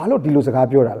都把路地路是卡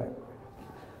标了嘞。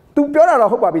都表达了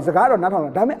好把比自家都拿上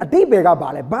了，但是第别个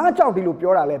把嘞，把照地路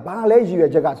表达嘞，把嘞以为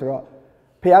这个时候，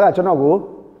别个就那个，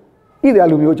一点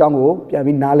路没有讲过，别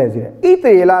比拿来些，一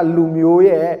点啦路没有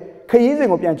耶，可以这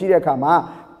个边直接看嘛，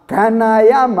看那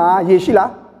呀嘛也是啦，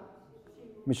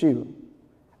没是，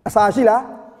啥是啦，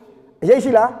也是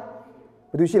啦，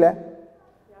不都是嘞，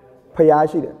别个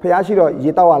是的，别个是了也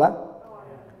到了，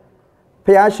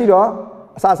别个是了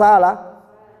啥啦，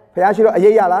别个是了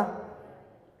也啦。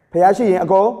พยาရှိရင်အ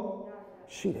ကုန်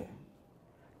ရှိတယ်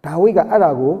ဒါဝိဒ်ကအဲ့ဒါ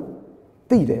ကို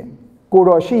သိတယ်ကို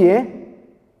တော်ရှိရင်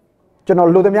ကျွန်တော်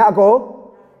လိုသမျှအကုန်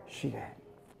ရှိတယ်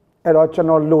အဲ့တော့ကျွန်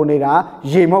တော်လိုနေတာ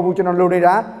ရေမဟုတ်ဘူးကျွန်တော်လိုနေ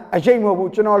တာအရေးမဟုတ်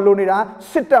ဘူးကျွန်တော်လိုနေတာ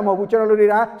စစ်တပ်မဟုတ်ဘူးကျွန်တော်လိုနေ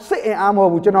တာစစ်အင်အားမဟု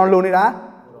တ်ဘူးကျွန်တော်လိုနေတာ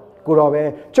ကိုတော်ပဲ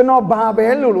ကျွန်တော်ဘာပဲ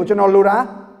လို့ကျွန်တော်လိုတာ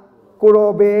ကို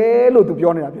တော်ပဲလို့သူ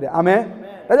ပြောနေတာဖြစ်တယ်အာမင်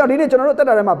ဒါကြောင့်ဒီနေ့ကျွန်တော်တို့တက်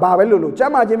တာထဲမှာဘာပဲလို့ကျ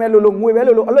မ်းမာခြင်းပဲလို့ငွေပဲ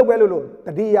လို့အလုပ်ပဲလို့တ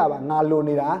တိယပါငါလို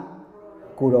နေတာ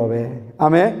ကိုတော်ပဲအာ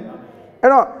မင်အဲ့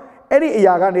တော့အဲ့ဒီအ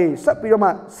ရာကနေဆက်ပြီးတော့မှ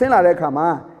ဆင်းလာတဲ့အခါမှာ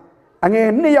အငယ်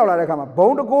နှစ်ရောက်လာတဲ့အခါမှာဘုံ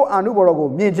တကိုးအာနုဘော်တော်ကို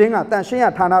မြင်ခြင်းကတန်ရှင်းရ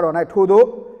ဌာနတော်၌ထို့သော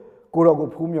ကိုတော်ကို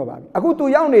ဖူးမြော်ပါပြီအခုသူ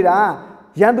ရောက်နေတာ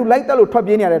ရန်သူလိုက်တက်လို့ထွက်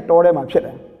ပြေးနေရတဲ့တောထဲမှာဖြစ်တ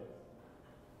ယ်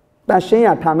တန်ရှင်းရ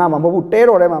ဌာနမှာမဟုတ်ဘူးတဲ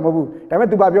တော်ထဲမှာမဟုတ်ဘူးဒါပေမဲ့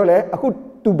သူဘာပြောလဲအခု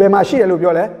သူဘယ်မှာရှိတယ်လို့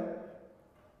ပြောလဲ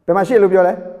ဘယ်မှာရှိတယ်လို့ပြော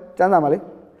လဲကျမ်းစာမှာလေ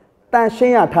တန်ရှ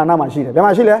င်းရဌာနမှာရှိတယ်ဘယ်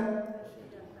မှာရှိလဲ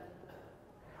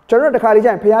ကျွန်တော်တခါလေးကျ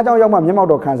ရင်ဘုရားကျောင်းရောက်မှမျက်မှောက်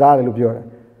တော်ခံစားရတယ်လို့ပြောတယ်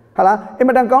ဟာလားအင်မ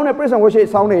တန်ကောင်းတဲ့ prison worship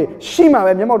ဆောင်းနေရှိမှ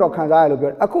ပဲမျက်မှောက်တော်ခံစားရတယ်လို့ပြော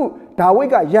တယ်အခုဒါဝိဒ်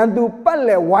ကရန်သူပတ်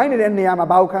လဲဝိုင်းနေတဲ့နေရာမှာ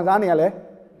ဘာကိုခံစားနေရလဲ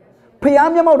ဘုရား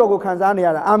မျက်မှောက်တော်ကိုခံစားနေရ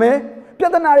တာအာမင်ပြ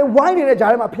ဿနာတွေဝိုင်းနေတဲ့ကြား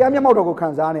ထဲမှာဘုရားမျက်မှောက်တော်ကိုခံ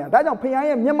စားနေရတာဒါကြောင့်ဘုရား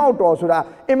ရဲ့မျက်မှောက်တော်ဆိုတာ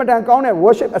အင်မတန်ကောင်းတဲ့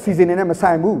worship အစီအစဉ်တွေနဲ့မ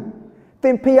ဆိုင်ဘူးသ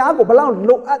င်ဘုရားကိုဘယ်လောက်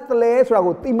လိုအပ်သလဲဆိုတာ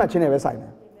ကိုသိမှတ်ခြင်းနဲ့ပဲဆိုင်တ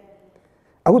ယ်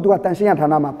အခုသူကတန်ရှင်းရဌာ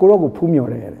နမှာကိုရောကိုဖူးမြော်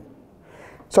တယ်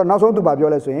ဆိုတော့နောက်ဆုံးသူပြော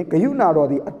လဲဆိုရင်ဂယုဏတော်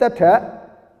ဒီအသက်ထက်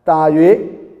တာ၍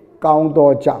ကောင်းသော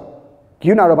ကြောင့်ဂ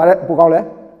ယုဏတော်ဗါလဲပိုကောင်းလဲ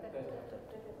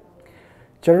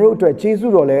ကျွန်တော်တို့အတွက်ကျေး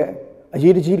ဇူးတော်လဲအ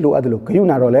ရေးတကြီးလိုအပ်တယ်လို့ဂယု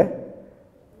ဏတော်လဲ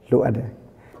လိုအပ်တယ်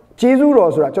ကျေးဇူး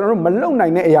တော်ဆိုတာကျွန်တော်တို့မလုံနို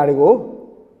င်တဲ့အရာတွေကို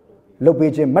လုပ်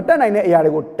ပေးခြင်းမတက်နိုင်တဲ့အရာ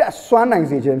တွေကိုတက်ဆွမ်းနိုင်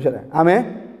စေခြင်းဖြစ်တယ်အာမင်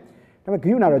ဒါပေမဲ့ဂ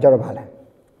ယုဏတော်ကြတော့ဗါလဲ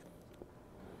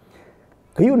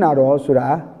ဂယုဏတော်ဆိုတာ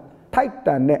ထိုက်တ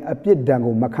န်တဲ့အပြစ်ဒဏ်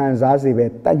ကိုမခံစားစေပဲ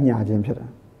တတ်ညာခြင်းဖြစ်တယ်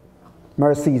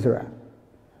mercy ဆိုတာ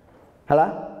ဟာ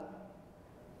လား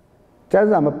ကျမ်း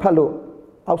စာမဖတ်လို့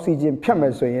အောက်ဆီဂျင်ဖြတ်မ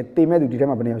ယ်ဆိုရင်တေမဲ့သူဒီထဲ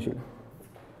မှာဘယ်နှယောက်ရှိလဲ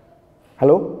ဟယ်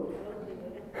လို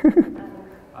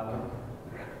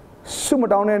ဆုမ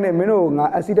တောင်းတဲ့နဲ့မင်းတို့ငါ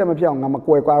accident မဖြစ်အောင်ငါမ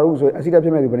ကွယ်ကွာဘူးဆိုရင် accident ဖြ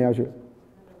စ်မဲ့သူဘယ်နှယောက်ရှိလဲ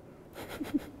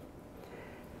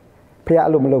ဖះ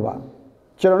အဲ့လိုမလုပ်ပါ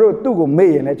ကျွန်တော်တို့သူ့ကိုမေ့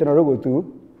ရင်လည်းကျွန်တော်တို့ကိုသူ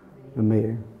မမေ့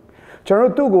ကျွန်တော်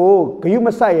တို့သူ့ကိုဂယုမ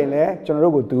ဆိုင်ရင်လည်းကျွန်တော်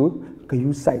တို့ကိုသူဂယု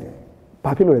စိုက်တယ်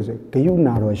ဘာဖြစ်လို့လဲဆိုဂယုဏ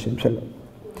တော်ရှင်ဖြစ်လို့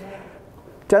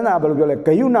ကျမ်းစာဘယ်လိုပြောလဲဂ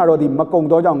ယုဏတော်ဒီမကုံ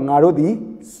တော့ကြောင့်ငါတို့ဒီ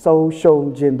ဆုံးရှုံး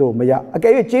ခြင်းတို့မရအက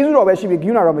ယ်၍ကျေးဇူးတော်ပဲရှိပြီးဂ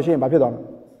ယုဏတော်မရှိရင်ဘာဖြစ်သွားမလဲ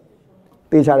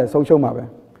တေးချတယ်ဆုံးရှုံးမှာပဲ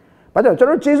ဘာကြောင့်ကျွန်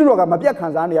တော်တို့ကျေးဇူးတော်ကမပြတ်ခံ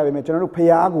စားနေရပေမဲ့ကျွန်တော်တို့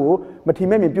ဖျားကိုမထီ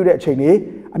မဲ့မြင်ပြုတဲ့အချိန်တွေ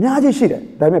အများကြီးရှိတယ်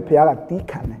ဒါပေမဲ့ဖျားကတီး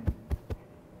ခံတယ်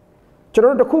ကျွန်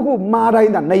တော်တို့တစ်ခုခုမာတို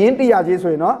င်းတာနရင်တရားကြီး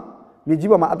ဆိုရင်တော့မြေကြီး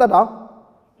ပေါ်မှာအသက်တောင်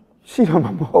ရှိတော့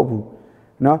မှာမဟုတ်ဘူး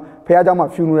နော်ဖះเจ้าမှာ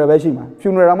funeral ပဲရှိမှာ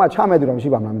funeral တော့မှချမဲ့သူတော့မရှိ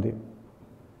ပါမလားမသိဘူး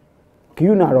ဂိ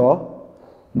ယူနာတော့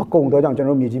မကုံတော့ကြောင့်ကျွန်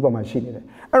တော်မြေကြီးပေါ်မှာရှိနေတယ်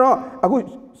အဲ့တော့အခု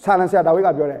ဆာလန်ဆရာဒါဝိဒ်က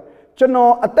ပြောတယ်ကျွန်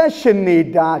တော်အသက်ရှင်နေ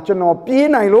တာကျွန်တော်ပြေး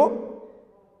နိုင်လို့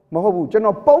မဟုတ်ဘူးကျွန်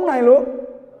တော်ပုံနိုင်လို့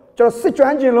ကျွန်တော်စစ်ကျွ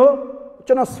မ်းခြင်းလို့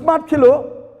ကျွန်တော် smart ဖြစ်လို့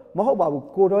မဟုတ်ပါဘူး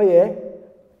ကိုတော့ရဲ့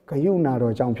ဂိယူနာ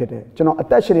တော်ကြောင့်ဖြစ်တယ်ကျွန်တော်အ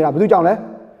သက်ရှင်နေတာဘယ်သူကြောင့်လဲ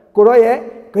ကိုတော့ရဲ့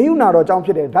ဂိယူနာတော်ကြောင့်ဖြ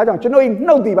စ်တယ်ဒါကြောင့်ကျွန်တော်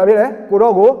နှုတ်တည်ပါဖြစ်တယ်ကို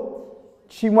တော့ကို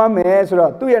ချီးမွမ်းမယ်ဆို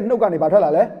တော့သူ့ရဲ့နှုတ်ကနေဘာထွက်လာ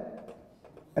လဲ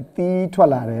အတီးထွက်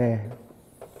လာတယ်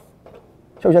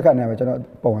ချုပ်ချက်ခတ်နေပါကျွန်တော်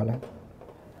ပုံရလဲ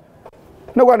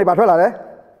နှုတ်ကနေဘာထွက်လာလဲ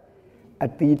အ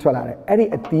တီးထွက်လာတယ်အဲ့ဒီ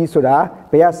အတီးဆိုတာ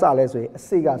ဘယ်ကစလဲဆိုရင်အ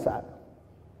စိတ်ကစတယ်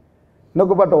နှုတ်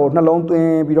ကပတ်တော်နှလုံးသွ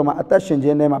င်းပြီးတော့မှအသက်ရှင်ခြ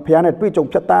င်းထဲမှာဘုရားနဲ့တွေ့ကြုံ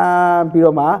ဖြတ်တန်းပြီး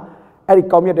တော့မှအဲ့ဒီ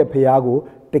ကောင်းမြတ်တဲ့ဘုရားကို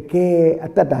တကယ်အ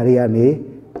သက်တာတွေကနေ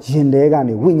ယင်တဲက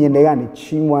နေဝိညာဉ်တဲကနေ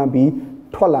ချီးမွမ်းပြီး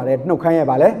ထွက်လာတဲ့နှုတ်ခမ်းရဲ့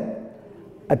ပါလဲ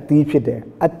အသီးဖြစ်တယ်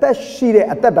အသက်ရှိတဲ့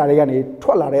အသက်တာတွေကနေထွ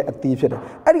က်လာတဲ့အသီးဖြစ်တယ်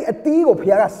အဲ့ဒီအသီးကိုဘု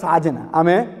ရားကစားခြင်းတာအာမ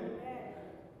င်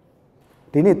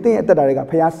ဒီနေ့သင်ရဲ့အသက်တာတွေက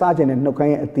ဘုရားစားခြင်းနဲ့နှုတ်ခ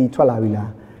မ်းရဲ့အသီးထွက်လာပြီ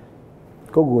လား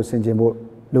ကိုယ့်ကိုယ်ဆင်ခြင်ဖို့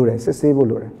လိုတယ်စစ်ဆေးဖို့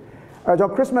လိုတယ်အဲ့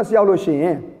တော့ Christmas ရောက်လို့ရှိရ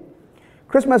င်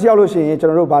ကျွန်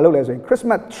တော်တို့ဘာလုပ်လဲဆိုရင်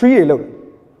Christmas tree တွေလုပ်တယ်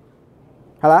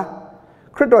ဟာလား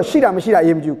ခရစ်တော်ရှိတာမရှိတာအ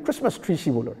ရေးမကြီး Christmas tree ရှိ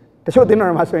ဖို့လိုတယ်တချို့သင်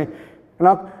တော်မှာဆိုရင်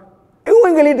နော်အဝ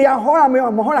င်ကလေးတရားဟောတာ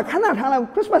မဟောတာခဏထားလိုက်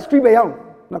Christmas tree ပဲရောက်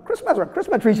နော်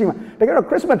Christmas tree ရှိမှာတကယ်တော့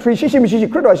Christmas tree ရှိမရှိခ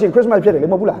ရစ်တော်ရှိရင် Christmas ဖြစ်တယ်လေ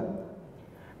မဟုတ်ဘူးလား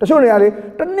တချို့နေရာလေ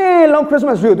တနေ့လုံး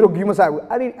Christmas tree ကိုသူတို့ဂီးမဆိုင်ဘူး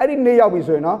အဲ့ဒီနေ့ရောက်ပြီ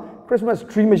ဆိုရင်နော် Christmas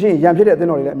tree မရှိရင်ရံဖြစ်တဲ့အသင်း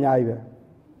တော်တွေလည်းအများကြီးပဲ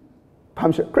ဘာ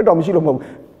မှခရစ်တော်မရှိလို့မဟုတ်ဘူး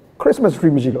Christmas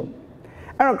tree မရှိလို့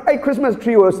အဲ့ Christmas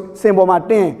tree ကိုစင်ပေါ်မှာ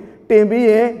တင်ပြီး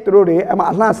ရင်သူတို့တွေအမှ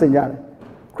အလှဆင်ကြတယ်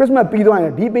Christmas ပြီးသွားရ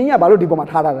င်ဒီပင်ကြီးကဘာလို့ဒီပေါ်မှာ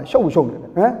ထားတာလဲရှုပ်နေတယ်ဟ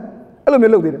မ်အဲ့လို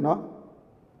မျိုးလုပ်သေးတယ်နော်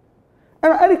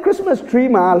အဲ့ဒီ Christmas tree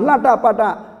မှာလှတပတ်တ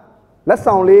လက်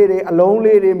ဆောင်လေးတွေအလုံး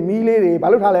လေးတွေမီးလေးတွေဘာ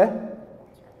လို့ထားလဲ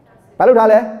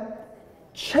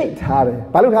ချိတ်ထားတယ်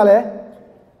ဘာလို့ထားလဲ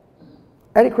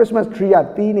အဲ့ဒီ Christmas tree က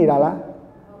တီးနေတာလား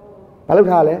ဘာလို့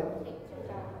ထားလဲ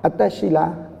အသက်ရှိ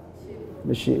လား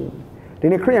မရှိဘူးဒီ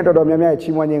နေ့ခရစ်ယာန်တော်များများရဲ့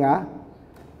ချီးမွမ်းခြင်းက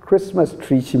Christmas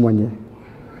tree ချီးမွမ်းခြင်း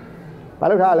ဘာ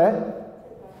လို့ထားလဲ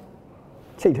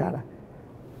ချိတ်ထားတာ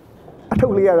အထု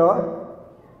ပ်လေးကတော့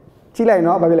ကြည့်လိုက်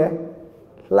နော်ဘာဖြစ်လဲလှတယ်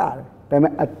ဒါပေ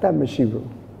မဲ့အသက်မရှိဘူး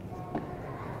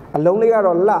အလုံးလေးက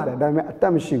တော့လှတယ်ဒါပေမဲ့အသ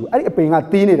က်မရှိဘူးအဲ့ဒီအပင်က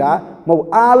တီးနေတာမဟုတ်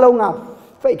အားလုံးက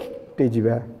fake တွေကြီး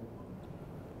ပဲ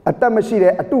အသက်မရှိ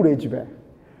တဲ့အတုတွေကြီးပဲ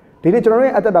ဒီနေ့ကျွန်တော်တို့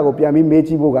ရဲ့အသက်တာကိုပြန်ပြီးမေး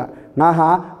ကြည့်ဖို့ကငါဟာ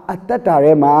အသက်တာ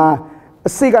ထဲမှာ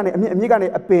အစိတ်ကနေအမြင့်ကနေ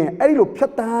အပင်အဲ့ဒီလိုဖြ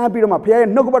တ်တန်းပြီးတော့မှဘုရားရဲ့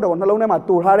နှုတ်ကပတ်တော်ကိုနှလုံးထဲမှာ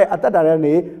တူထားတဲ့အသက်တာထဲက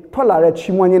နေထွက်လာတဲ့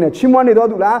ချီးမွမ်းခြင်းနဲ့ချီးမွမ်းနေတော့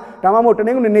သူလားဒါမှမဟုတ်တ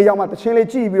နေ့ကနေရောက်မှတချင်းလေး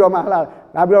ကြည့်ပြီးတော့မှဟလာ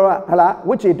လာပြီးတော့ဟလာဝ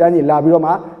စ်ချေတန်းကြီးလာပြီးတော့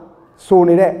မှစိုး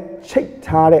နေတဲ့ချိတ်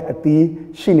ထားတဲ့အသီး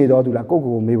ရှိနေတော့သူလားကိုယ့်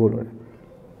ကိုယ်မေးဖို့လိုတယ်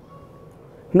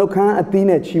နှုတ်ခမ်းအသီး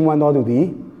နဲ့ချီးမွမ်းတော်သူသည်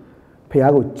ဘု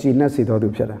ရားကိုကြည်နပ်စေတော်သူ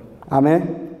ဖြစ်တာအာမင်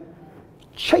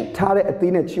ချိတ်ထားတဲ့အ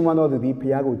သီးနဲ့ချီးမွမ်းတော်သူသည်ဘု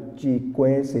ရားကိုကြည်ကွဲ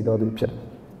စေတော်သူဖြစ်တ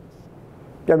ယ်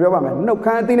ပြန်ပြောပါမယ်နှုတ်ခ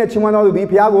မ်းအသီးနဲ့ချီးမွမ်းတော်သူသည်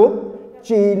ဘုရားကို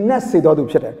ကြည်နပ်စေတော်သူ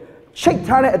ဖြစ်တယ်ချိတ်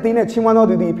ထားတဲ့အသီးနဲ့ချီးမွမ်းတော်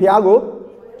သူသည်ဘုရားကို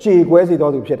ကြည်ကွဲစေ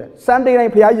တော်သူဖြစ်တယ်စံတေးတို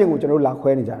င်းဘုရားရင်ကိုကျွန်တော်လာ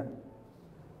ခွဲနေကြတယ်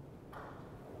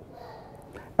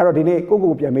အဲ့တော့ဒီနေ့ကို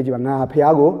ကိုပြန်မေးကြည့်ပါငါဘု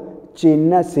ရားကိုကြည်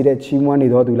နပ်စေတဲ့ချီးမွမ်းနေ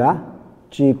တော်သူလား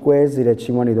ကြည်ကွဲစေတဲ့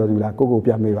ချီးမွမ်းနေတော်သူလားကို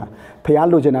ပြန်မေးပါဘုရား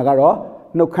လိုချင်တာကတော့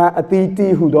နှုတ်ခမ်းအသီး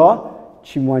တီးဟူသော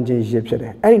ချီးမွမ်းခြင်းရစ်ဖြစ်တ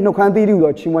ယ်အဲ့ဒီနှုတ်ခမ်းအသီးတီးဟူ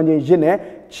သောချီးမွမ်းခြင်းရစ်နဲ့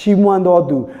ချီးမွမ်းတော်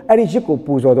သူအဲ့ဒီရစ်ကို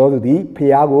ပူဇော်တော်သူသည်ဘု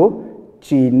ရားကို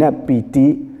ကြည်နပ်ပီတိ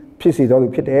ဖြစ်စေတော်သူ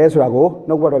ဖြစ်တယ်ဆိုတာကို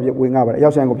နှုတ်ဘတော်ပြဝင်ငါပါတယ်အရော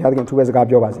က်ဆိုင်ကိုဘုရားသခင်ထူပဲစကား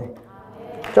ပြောပါစေ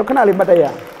ကျွန်တော်ခဏလေးမှတ်တရ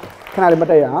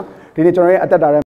ဒီနေ့ကျွန်တော်ရဲ့အသက်တာ